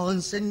 les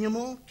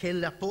renseignements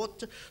qu'elle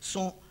apporte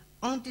sont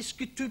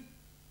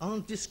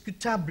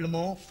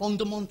indiscutablement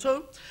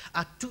fondamentaux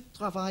à tout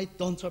travail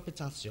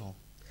d'interprétation,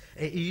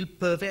 et ils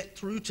peuvent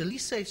être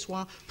utilisés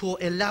soit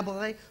pour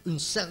élaborer une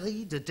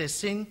série de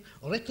dessins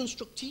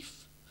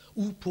reconstructifs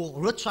ou pour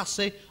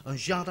retracer un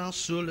jardin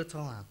sur le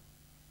terrain.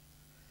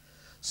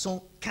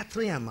 Son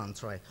quatrième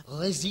entrée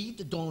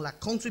réside dans la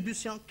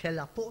contribution qu'elle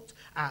apporte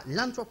à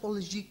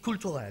l'anthropologie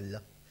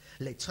culturelle.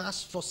 Les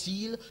traces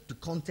fossiles du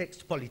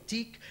contexte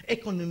politique,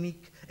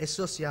 économique et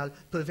social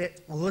peuvent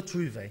être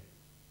retrouvées.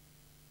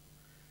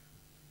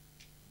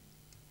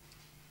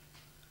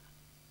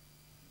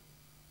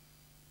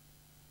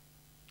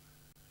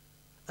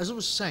 As I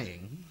was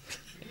saying,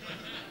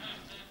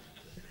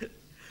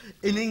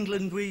 in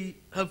England we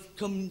have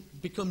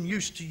become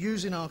used to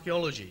using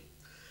archaeology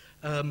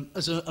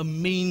as a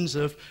means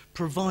of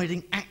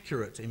providing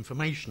accurate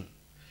information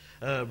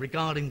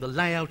regarding the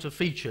layout of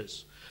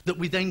features that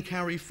we then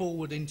carry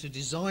forward into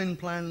design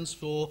plans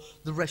for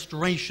the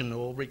restoration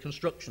or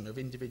reconstruction of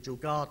individual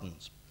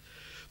gardens.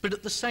 But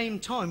at the same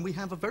time, we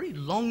have a very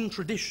long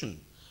tradition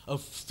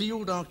of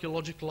field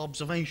archaeological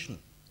observation,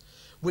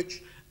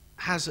 which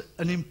has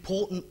an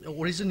important,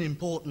 or is an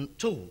important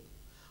tool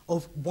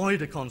of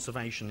wider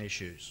conservation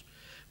issues,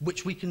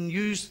 which we can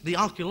use the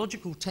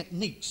archaeological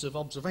techniques of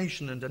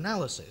observation and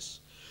analysis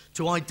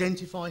to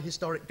identify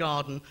historic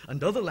garden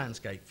and other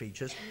landscape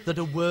features that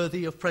are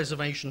worthy of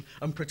preservation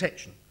and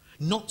protection,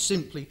 not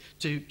simply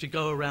to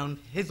go around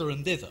hither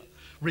and thither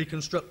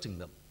reconstructing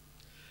them.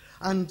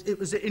 And it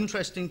was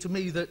interesting to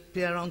me that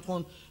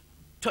Pierre-Antoine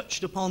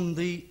touched upon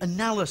the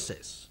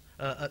analysis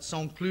at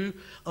Saint-Cloud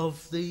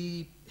of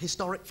the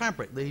historic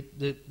fabric, the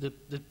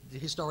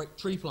historic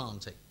tree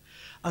planting,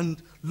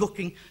 and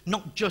looking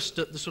not just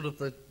at the sort of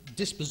the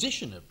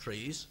disposition of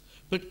trees,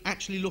 but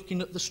actually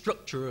looking at the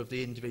structure of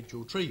the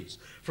individual trees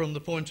from the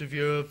point of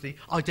view of the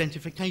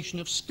identification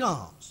of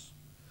scars,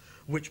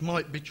 which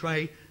might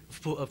betray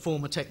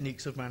former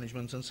techniques of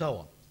management and so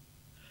on.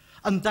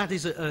 And that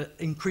is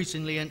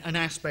increasingly an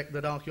aspect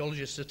that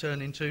archaeologists are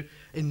turning to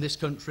in this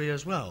country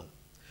as well.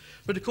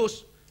 But of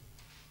course,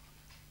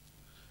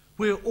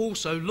 we're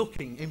also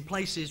looking in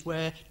places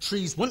where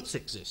trees once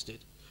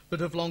existed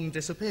but have long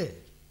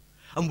disappeared,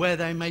 and where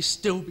there may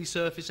still be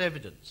surface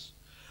evidence,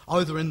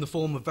 either in the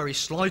form of very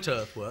slight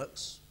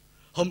earthworks,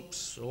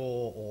 humps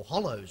or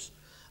hollows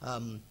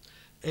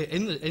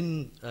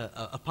in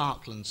a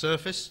parkland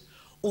surface,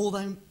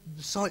 although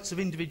the sites of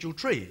individual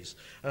trees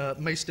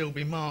may still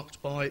be marked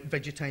by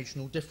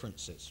vegetational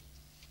differences.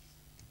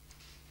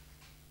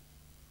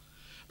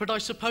 But I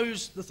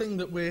suppose the thing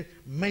that we're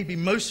maybe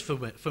most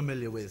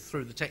familiar with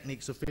through the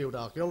techniques of field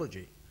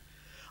archaeology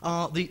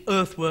are the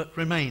earthwork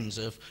remains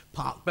of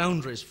park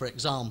boundaries, for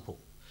example,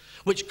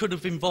 which could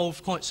have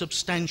involved quite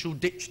substantial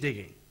ditch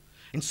digging,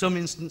 in some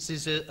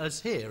instances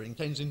as here in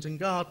Kensington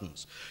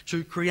Gardens,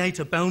 to create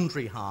a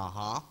boundary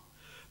ha-ha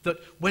that,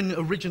 when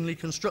originally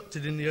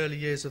constructed in the early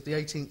years of the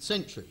 18th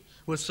century,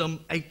 was some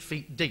 8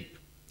 feet deep,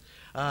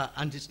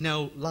 and it's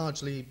now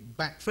largely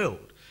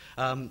backfilled.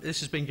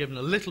 This has been given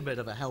a little bit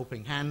of a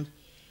helping hand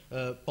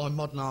by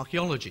modern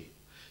archaeology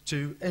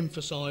to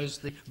emphasise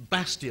the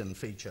bastion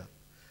feature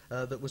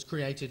that was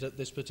created at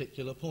this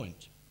particular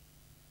point.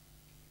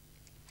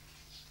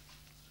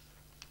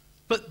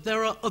 But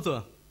there are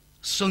other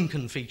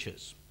sunken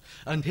features,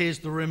 and here's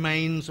the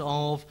remains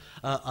of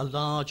a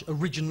large,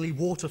 originally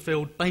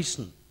water-filled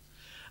basin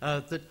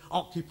that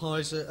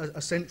occupies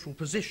a central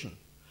position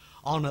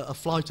on a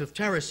flight of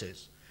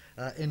terraces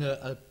in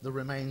the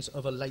remains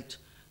of a late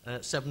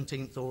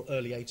 17th or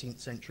early 18th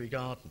century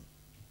garden.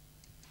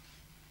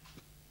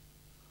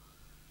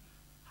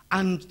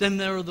 And then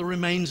there are the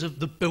remains of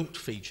the built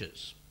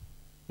features,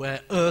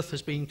 where earth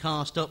has been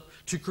cast up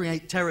to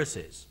create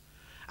terraces,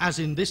 as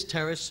in this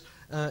terrace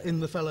in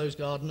the Fellows'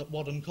 Garden at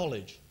Wadham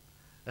College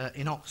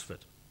in Oxford.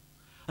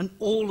 And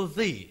all of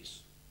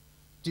these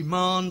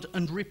demand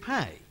and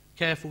repay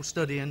careful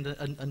study and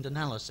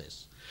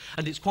analysis.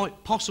 And it's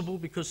quite possible,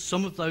 because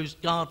some of those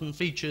garden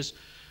features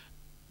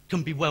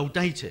can be well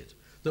dated,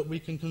 that we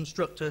can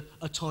construct a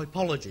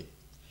typology,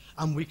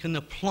 and we can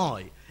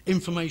apply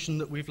information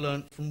that we've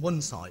learnt from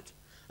one site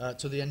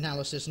to the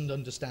analysis and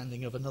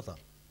understanding of another.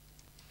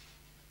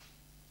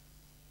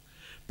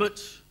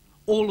 But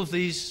all of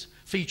these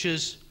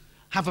features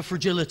have a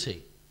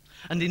fragility,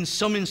 and in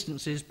some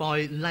instances,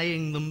 by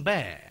laying them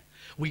bare,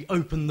 we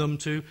open them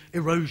to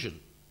erosion.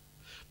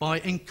 By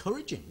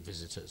encouraging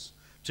visitors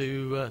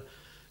to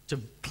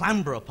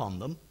clamber upon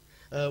them,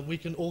 we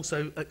can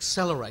also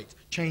accelerate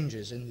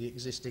changes in the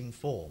existing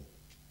form.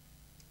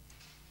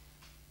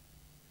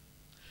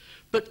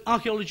 But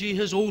archaeology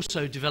has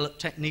also developed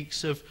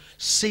techniques of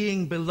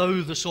seeing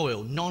below the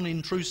soil,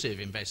 non-intrusive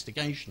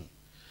investigation,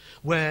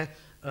 where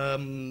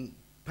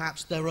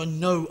perhaps there are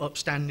no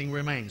upstanding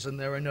remains and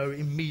there are no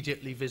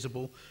immediately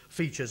visible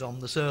features on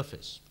the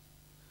surface.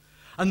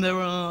 And there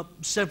are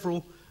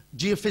several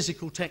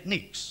geophysical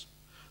techniques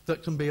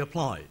that can be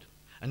applied.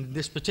 And in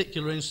this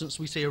particular instance,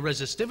 we see a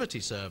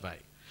resistivity survey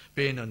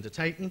being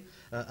undertaken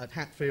at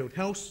Hatfield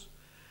House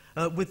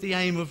with the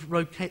aim of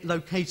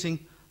locating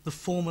the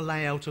former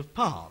layout of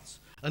paths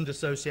and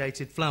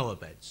associated flower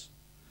beds.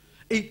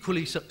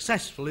 Equally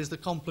successful is the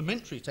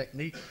complementary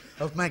technique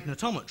of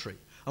magnetometry,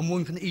 and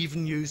one can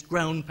even use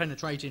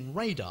ground-penetrating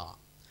radar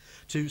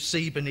to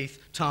see beneath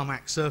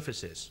tarmac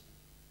surfaces.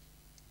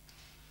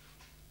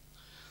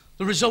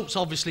 The results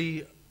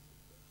obviously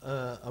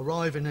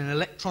arrive in an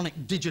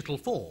electronic digital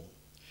form,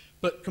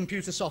 but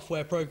computer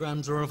software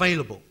programs are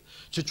available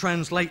to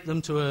translate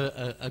them to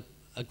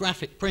a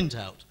graphic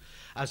printout,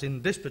 as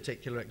in this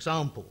particular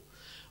example,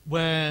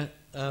 where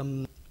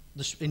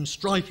in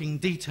striking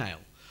detail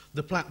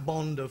the plat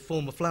bond of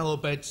former flower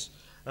beds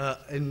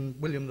in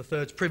William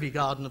III's Privy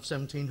Garden of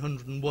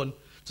 1701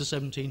 to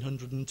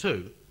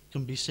 1702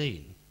 can be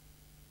seen.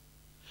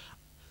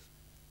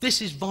 This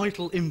is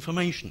vital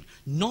information,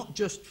 not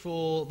just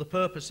for the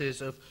purposes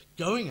of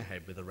going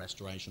ahead with a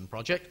restoration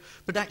project,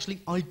 but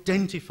actually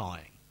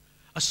identifying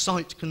a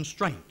site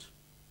constraint,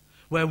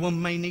 where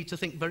one may need to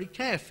think very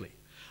carefully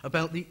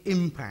about the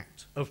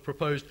impact of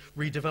proposed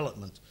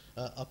redevelopment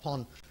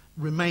upon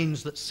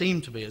remains that seem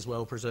to be as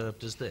well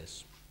preserved as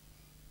this.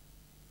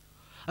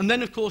 And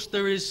then, of course,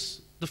 there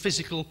is the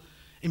physical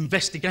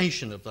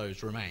investigation of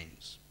those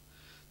remains,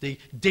 the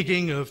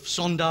digging of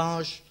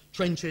sondage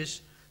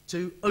trenches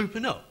to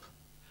open up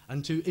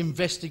and to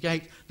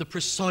investigate the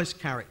precise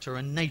character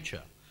and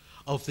nature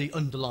of the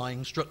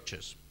underlying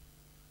structures.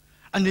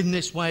 And in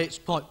this way, it's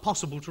quite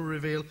possible to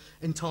reveal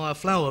entire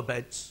flower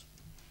beds,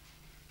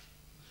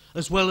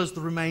 as well as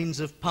the remains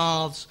of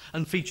paths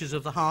and features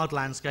of the hard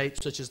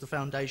landscape, such as the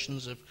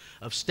foundations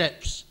of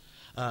steps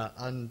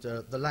and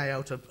the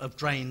layout of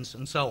drains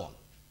and so on.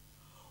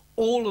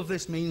 All of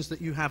this means that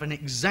you have an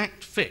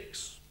exact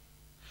fix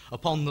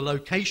upon the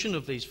location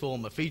of these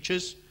former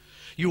features.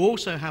 You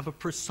also have a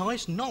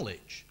precise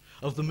knowledge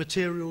of the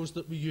materials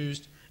that were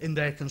used in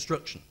their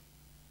construction.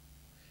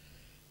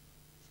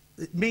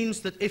 It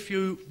means that if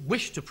you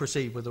wish to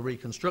proceed with a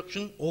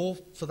reconstruction, or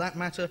for that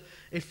matter,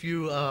 if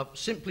you are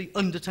simply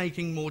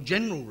undertaking more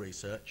general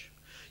research,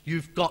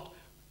 you've got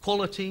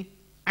quality,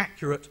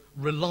 accurate,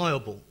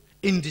 reliable,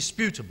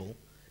 indisputable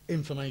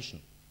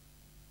information.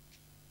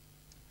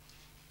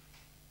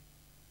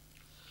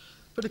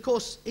 But of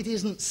course, it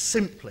isn't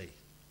simply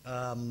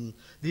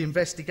the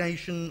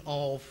investigation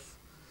of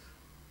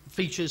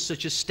features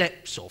such as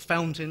steps or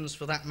fountains,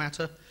 for that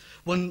matter.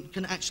 One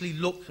can actually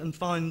look and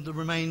find the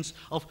remains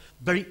of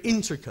very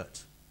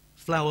intricate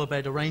flower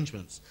bed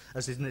arrangements,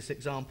 as in this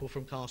example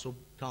from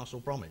Castle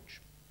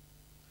Bromwich.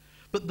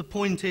 But the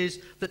point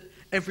is that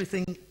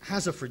everything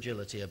has a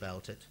fragility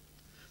about it,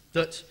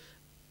 that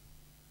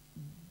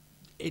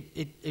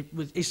it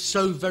is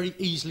so very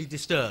easily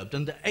disturbed,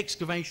 and that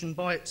excavation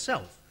by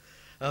itself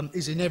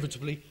is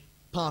inevitably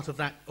part of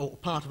that, or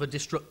part of a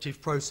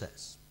destructive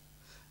process.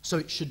 So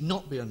it should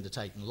not be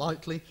undertaken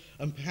lightly,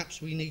 and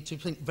perhaps we need to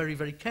think very,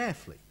 very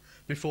carefully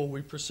before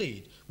we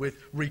proceed with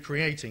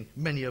recreating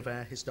many of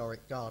our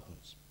historic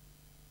gardens.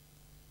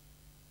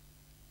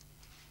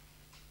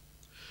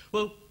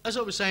 Well, as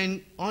I was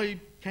saying, I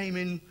came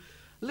in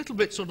a little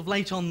bit sort of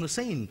late on the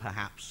scene,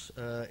 perhaps,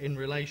 in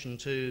relation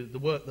to the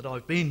work that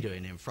I've been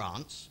doing in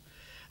France.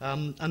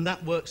 And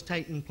that work's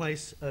taken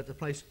place at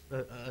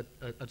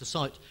a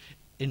site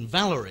in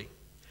Valery,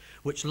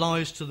 which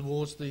lies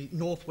towards the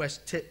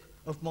northwest tip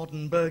of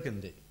modern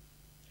Burgundy.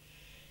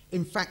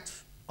 In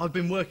fact, I've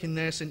been working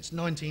there since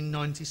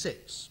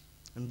 1996,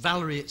 and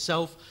Valery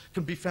itself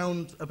can be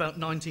found about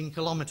 19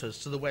 kilometres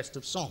to the west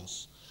of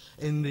Sens,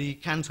 in the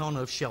canton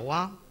of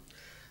Charrois,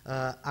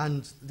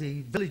 and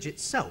the village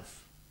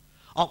itself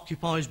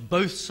occupies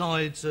both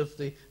sides of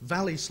the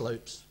valley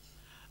slopes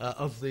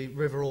of the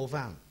River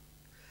Orvan.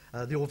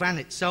 The Orvan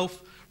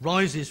itself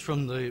rises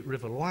from the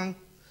River Loing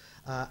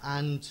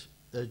and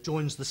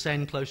joins the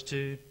Seine close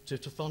to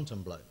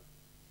Fontainebleau.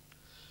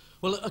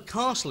 Well, a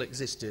castle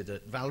existed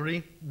at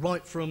Valery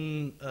right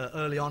from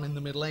early on in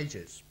the Middle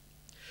Ages.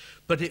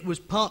 but it was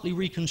partly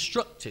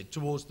reconstructed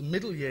towards the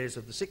middle years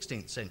of the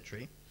 16th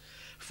century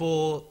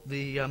for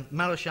the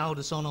Maréchal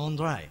de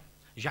Saint-André,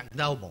 Jacques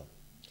d'Albon.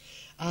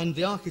 And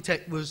the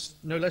architect was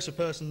no less a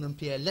person than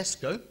Pierre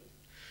Lescot,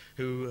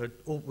 who had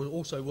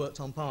also worked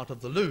on part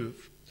of the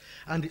Louvre.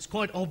 And it's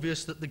quite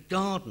obvious that the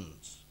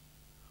gardens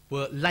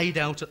were laid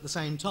out at the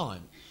same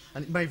time.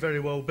 And it may very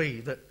well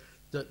be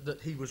that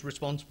he was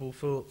responsible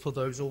for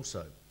those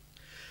also.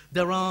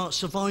 There are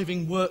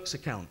surviving works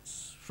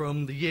accounts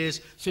from the years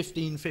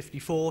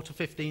 1554 to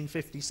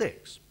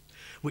 1556,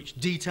 which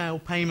detail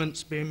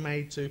payments being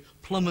made to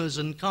plumbers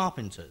and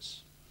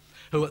carpenters,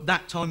 who at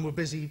that time were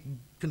busy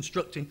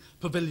constructing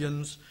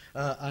pavilions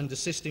and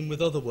assisting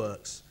with other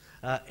works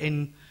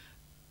in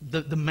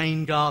the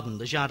main garden,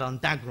 the Jardin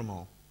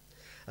d'Agrement,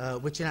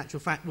 which in actual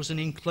fact was an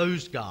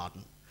enclosed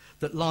garden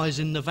that lies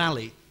in the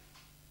valley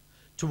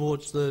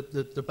towards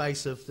the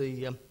base of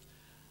the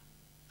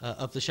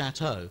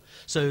chateau.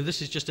 So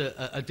this is just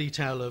a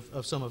detail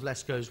of some of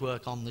Lescaut's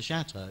work on the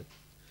chateau.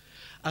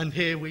 And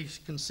here we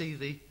can see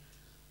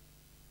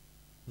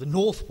the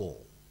north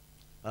wall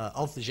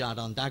of the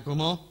Jardin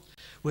d'Agrement,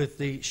 with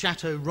the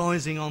chateau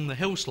rising on the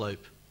hill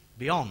slope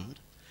beyond.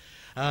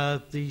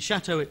 The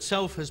chateau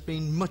itself has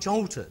been much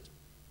altered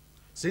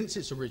since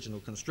its original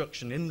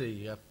construction in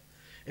the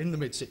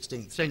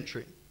mid-16th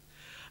century.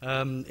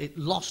 It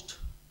lost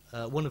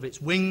one of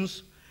its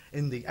wings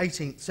in the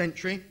 18th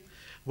century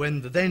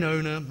when the then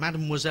owner,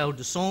 Mademoiselle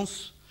de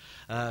Sens,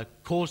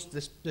 caused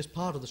this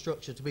part of the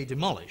structure to be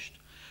demolished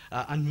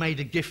and made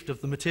a gift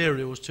of the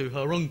materials to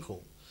her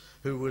uncle,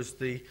 who was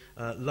the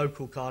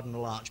local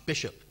Cardinal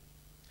Archbishop.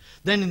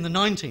 Then in the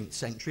 19th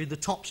century, the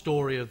top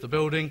story of the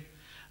building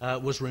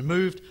was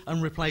removed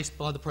and replaced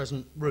by the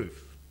present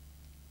roof.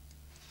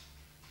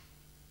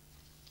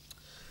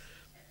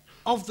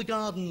 Of the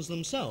gardens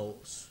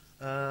themselves,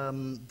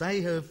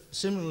 they have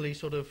similarly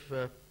sort of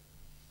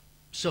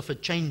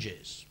suffered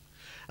changes,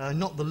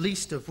 not the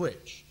least of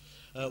which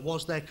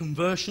was their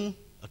conversion,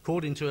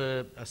 according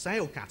to a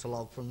sale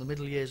catalogue from the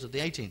middle years of the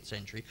 18th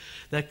century,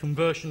 their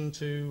conversion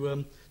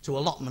to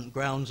allotment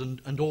grounds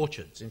and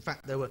orchards. In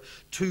fact, there were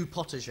 2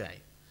 potagers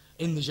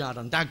in the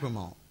Jardin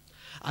d'Agrement,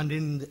 and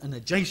in an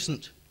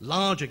adjacent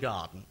larger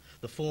garden,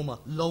 the former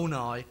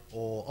Launay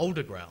or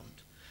older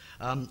ground,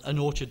 an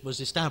orchard was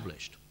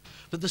established.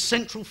 But the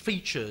central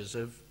features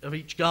of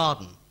each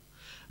garden,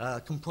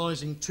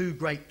 comprising 2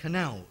 great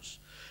canals,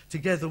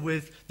 together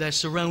with their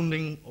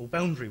surrounding or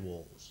boundary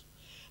walls,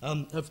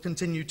 have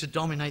continued to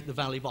dominate the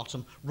valley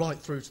bottom right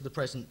through to the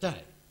present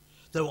day,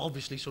 though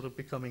obviously sort of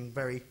becoming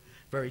very,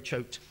 very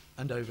choked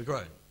and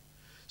overgrown.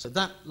 So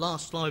that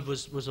last slide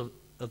was of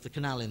the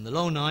canal in the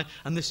Launay,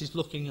 and this is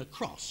looking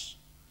across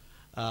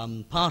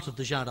part of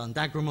the Jardin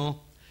d'Agrement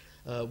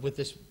with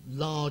this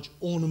large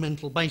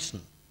ornamental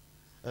basin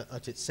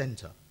at its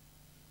centre.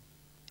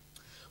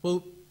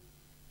 Well,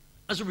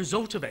 as a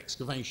result of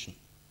excavation,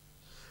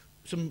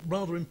 some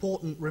rather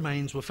important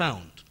remains were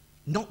found.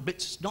 Not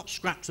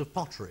scraps of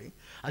pottery,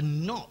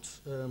 and not,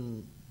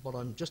 what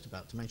I'm just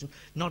about to mention,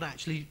 not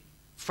actually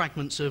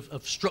fragments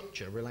of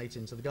structure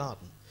relating to the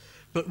garden,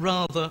 but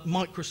rather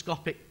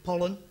microscopic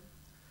pollen,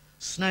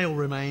 snail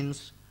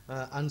remains,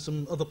 and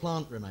some other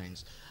plant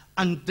remains.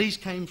 And these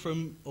came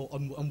from,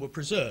 and were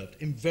preserved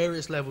in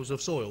various levels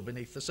of soil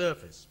beneath the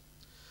surface.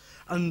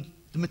 And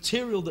the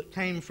material that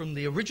came from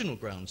the original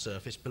ground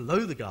surface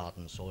below the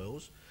garden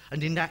soils,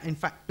 and in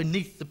fact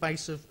beneath the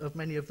base of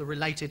many of the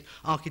related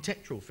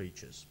architectural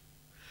features.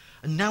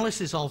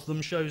 Analysis of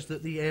them shows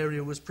that the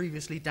area was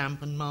previously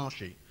damp and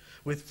marshy,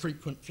 with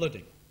frequent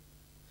flooding.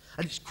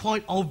 And it's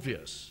quite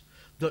obvious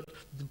that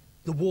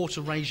the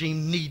water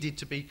regime needed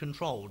to be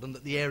controlled and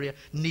that the area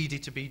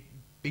needed to be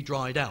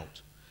dried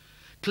out.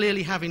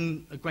 Clearly,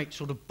 having a great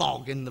sort of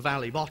bog in the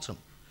valley bottom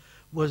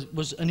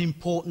was an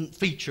important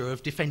feature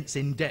of defence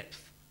in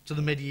depth to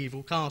the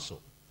medieval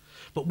castle.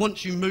 But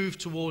once you move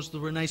towards the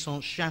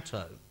Renaissance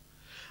chateau,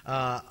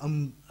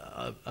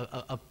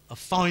 a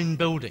fine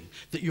building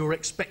that you're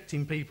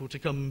expecting people to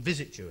come and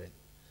visit you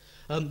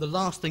in, the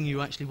last thing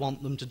you actually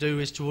want them to do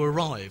is to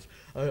arrive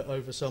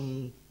over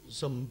some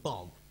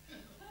bog.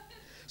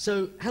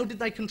 So how did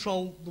they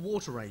control the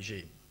water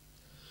regime?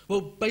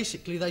 Well,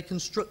 basically they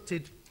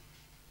constructed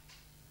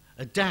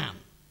a dam,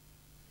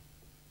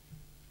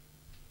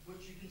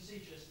 which you can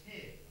see just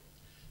here,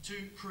 to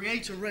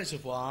create a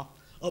reservoir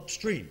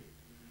upstream.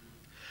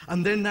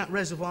 And then that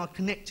reservoir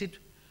connected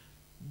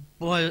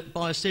by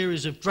a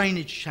series of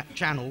drainage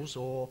channels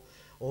or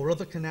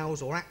other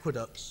canals or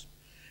aqueducts.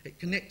 It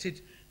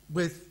connected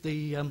with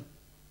the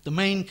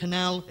main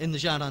canal in the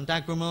Jardin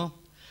d'Agrement,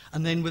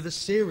 and then with a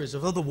series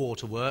of other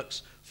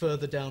waterworks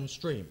further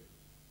downstream.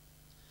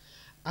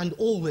 And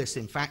all this,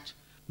 in fact,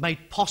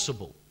 made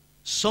possible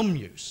some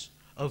use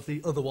of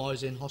the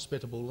otherwise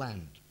inhospitable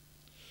land.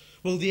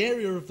 Well, the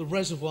area of the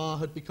reservoir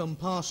had become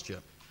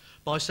pasture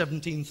by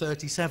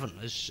 1737,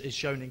 as is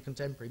shown in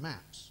contemporary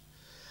maps.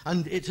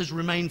 And it has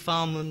remained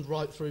farmland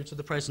right through to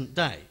the present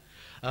day,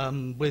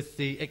 with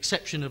the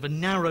exception of a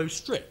narrow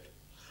strip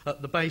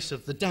at the base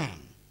of the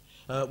dam,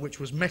 which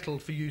was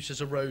metalled for use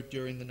as a road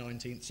during the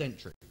 19th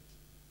century.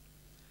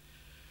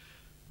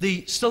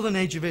 The southern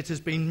edge of it has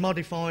been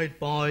modified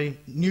by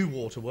new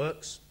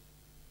waterworks,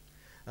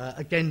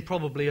 again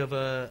probably of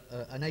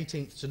an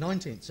 18th to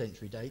 19th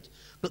century date,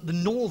 but the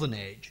northern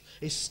edge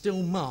is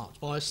still marked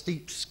by a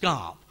steep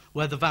scarp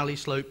where the valley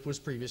slope was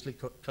previously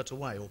cut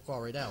away or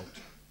quarried out.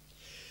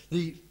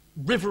 The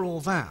River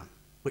Orvin,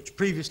 which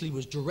previously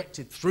was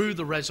directed through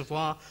the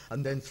reservoir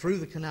and then through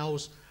the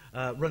canals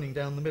running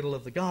down the middle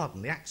of the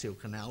garden, the axial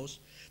canals,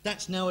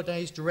 that's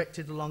nowadays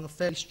directed along a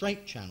fairly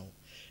straight channel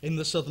in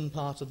the southern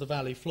part of the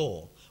valley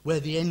floor, where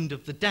the end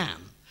of the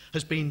dam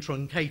has been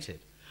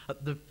truncated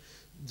at the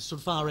sort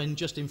of far end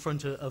just in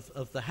front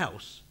of the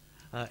house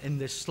in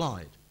this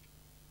slide.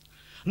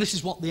 And this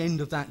is what the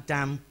end of that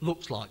dam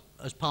looks like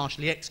as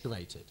partially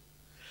excavated.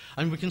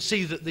 And we can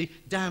see that the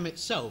dam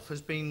itself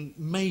has been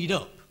made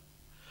up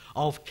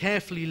of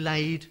carefully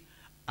laid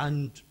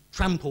and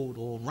trampled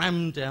or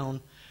rammed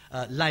down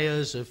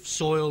layers of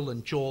soil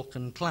and chalk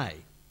and clay.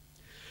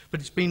 But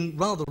it's been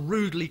rather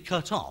rudely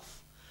cut off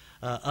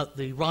at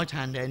the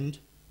right-hand end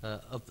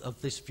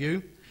of this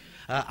view,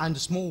 and a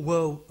small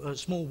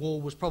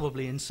wall was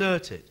probably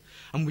inserted.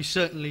 And we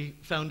certainly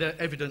found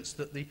evidence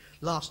that the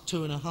last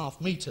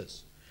 2.5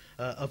 metres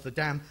of the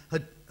dam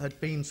had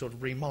been sort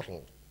of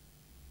remodelled.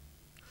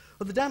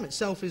 But the dam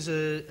itself is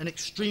an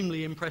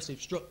extremely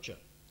impressive structure.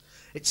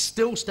 It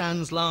still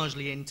stands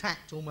largely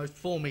intact, almost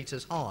 4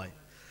 metres high,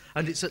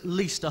 and it's at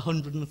least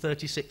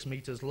 136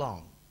 metres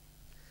long.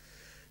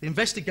 The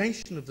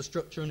investigation of the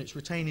structure and its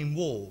retaining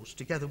walls,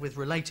 together with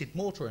related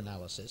mortar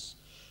analysis,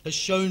 has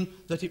shown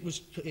that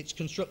its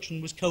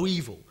construction was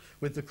coeval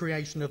with the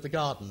creation of the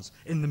gardens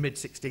in the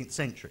mid-16th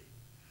century.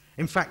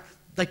 In fact,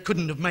 they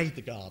couldn't have made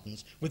the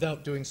gardens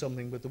without doing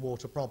something with the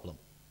water problem.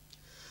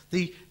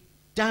 The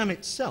dam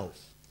itself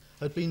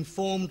had been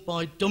formed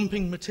by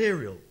dumping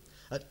material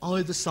at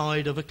either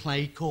side of a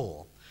clay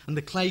core, and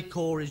the clay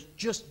core is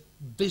just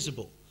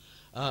visible,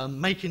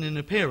 making an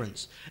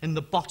appearance in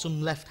the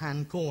bottom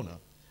left-hand corner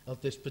of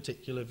this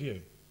particular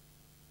view.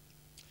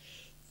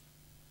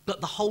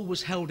 But the whole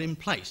was held in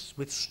place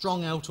with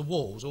strong outer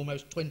walls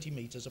almost 20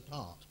 metres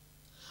apart.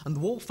 And the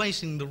wall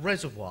facing the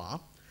reservoir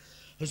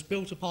has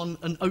built upon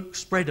an oak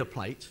spreader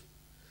plate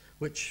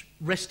which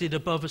rested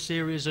above a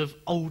series of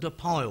older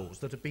piles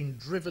that had been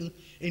driven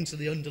into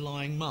the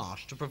underlying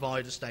marsh to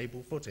provide a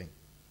stable footing.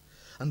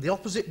 And the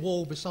opposite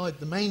wall beside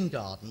the main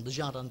garden, the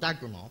Jardin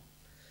d'Agrement,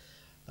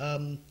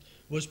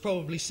 was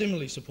probably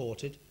similarly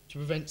supported to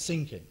prevent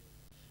sinking.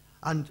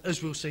 And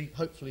as we'll see,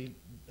 hopefully,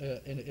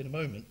 in a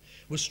moment,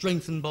 was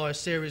strengthened by a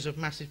series of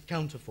massive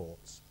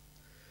counterforts.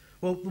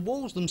 Well, the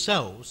walls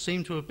themselves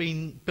seem to have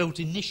been built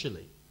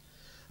initially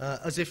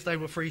as if they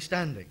were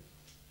freestanding.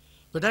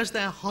 But as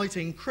their height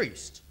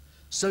increased,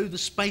 so the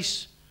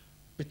space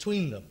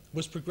between them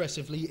was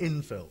progressively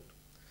infilled.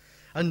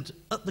 And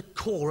at the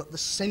core, at the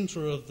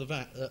centre of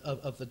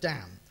the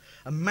dam,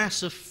 a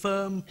mass of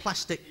firm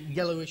plastic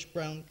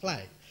yellowish-brown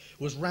clay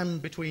was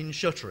rammed between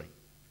shuttering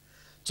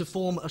to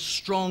form a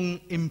strong,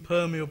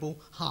 impermeable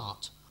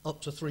heart up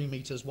to 3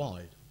 metres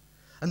wide.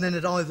 And then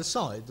at either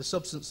side, the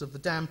substance of the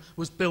dam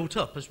was built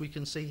up, as we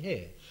can see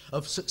here,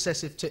 of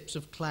successive tips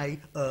of clay,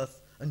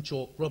 earth and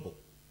chalk rubble.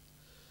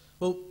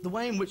 Well, the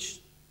way in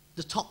which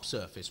the top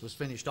surface was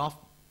finished off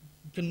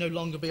can no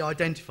longer be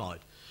identified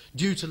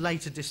due to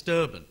later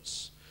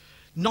disturbance.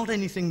 Not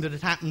anything that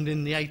had happened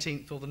in the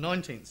 18th or the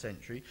 19th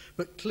century,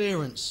 but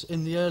clearance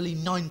in the early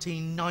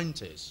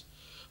 1990s,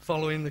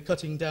 following the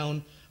cutting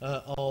down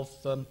of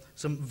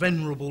some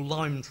venerable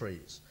lime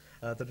trees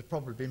that had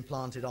probably been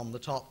planted on the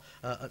top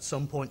at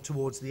some point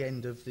towards the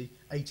end of the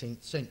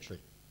 18th century.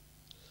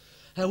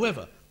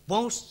 However,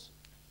 whilst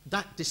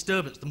that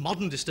disturbance, the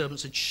modern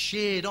disturbance, had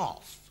sheared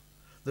off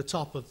the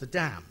top of the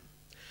dam,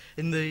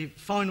 in the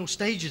final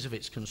stages of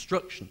its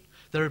construction,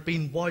 there had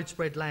been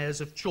widespread layers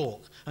of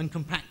chalk and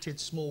compacted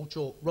small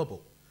chalk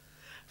rubble,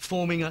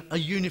 forming a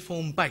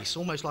uniform base,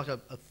 almost like a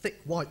thick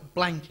white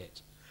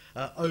blanket,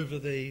 over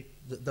the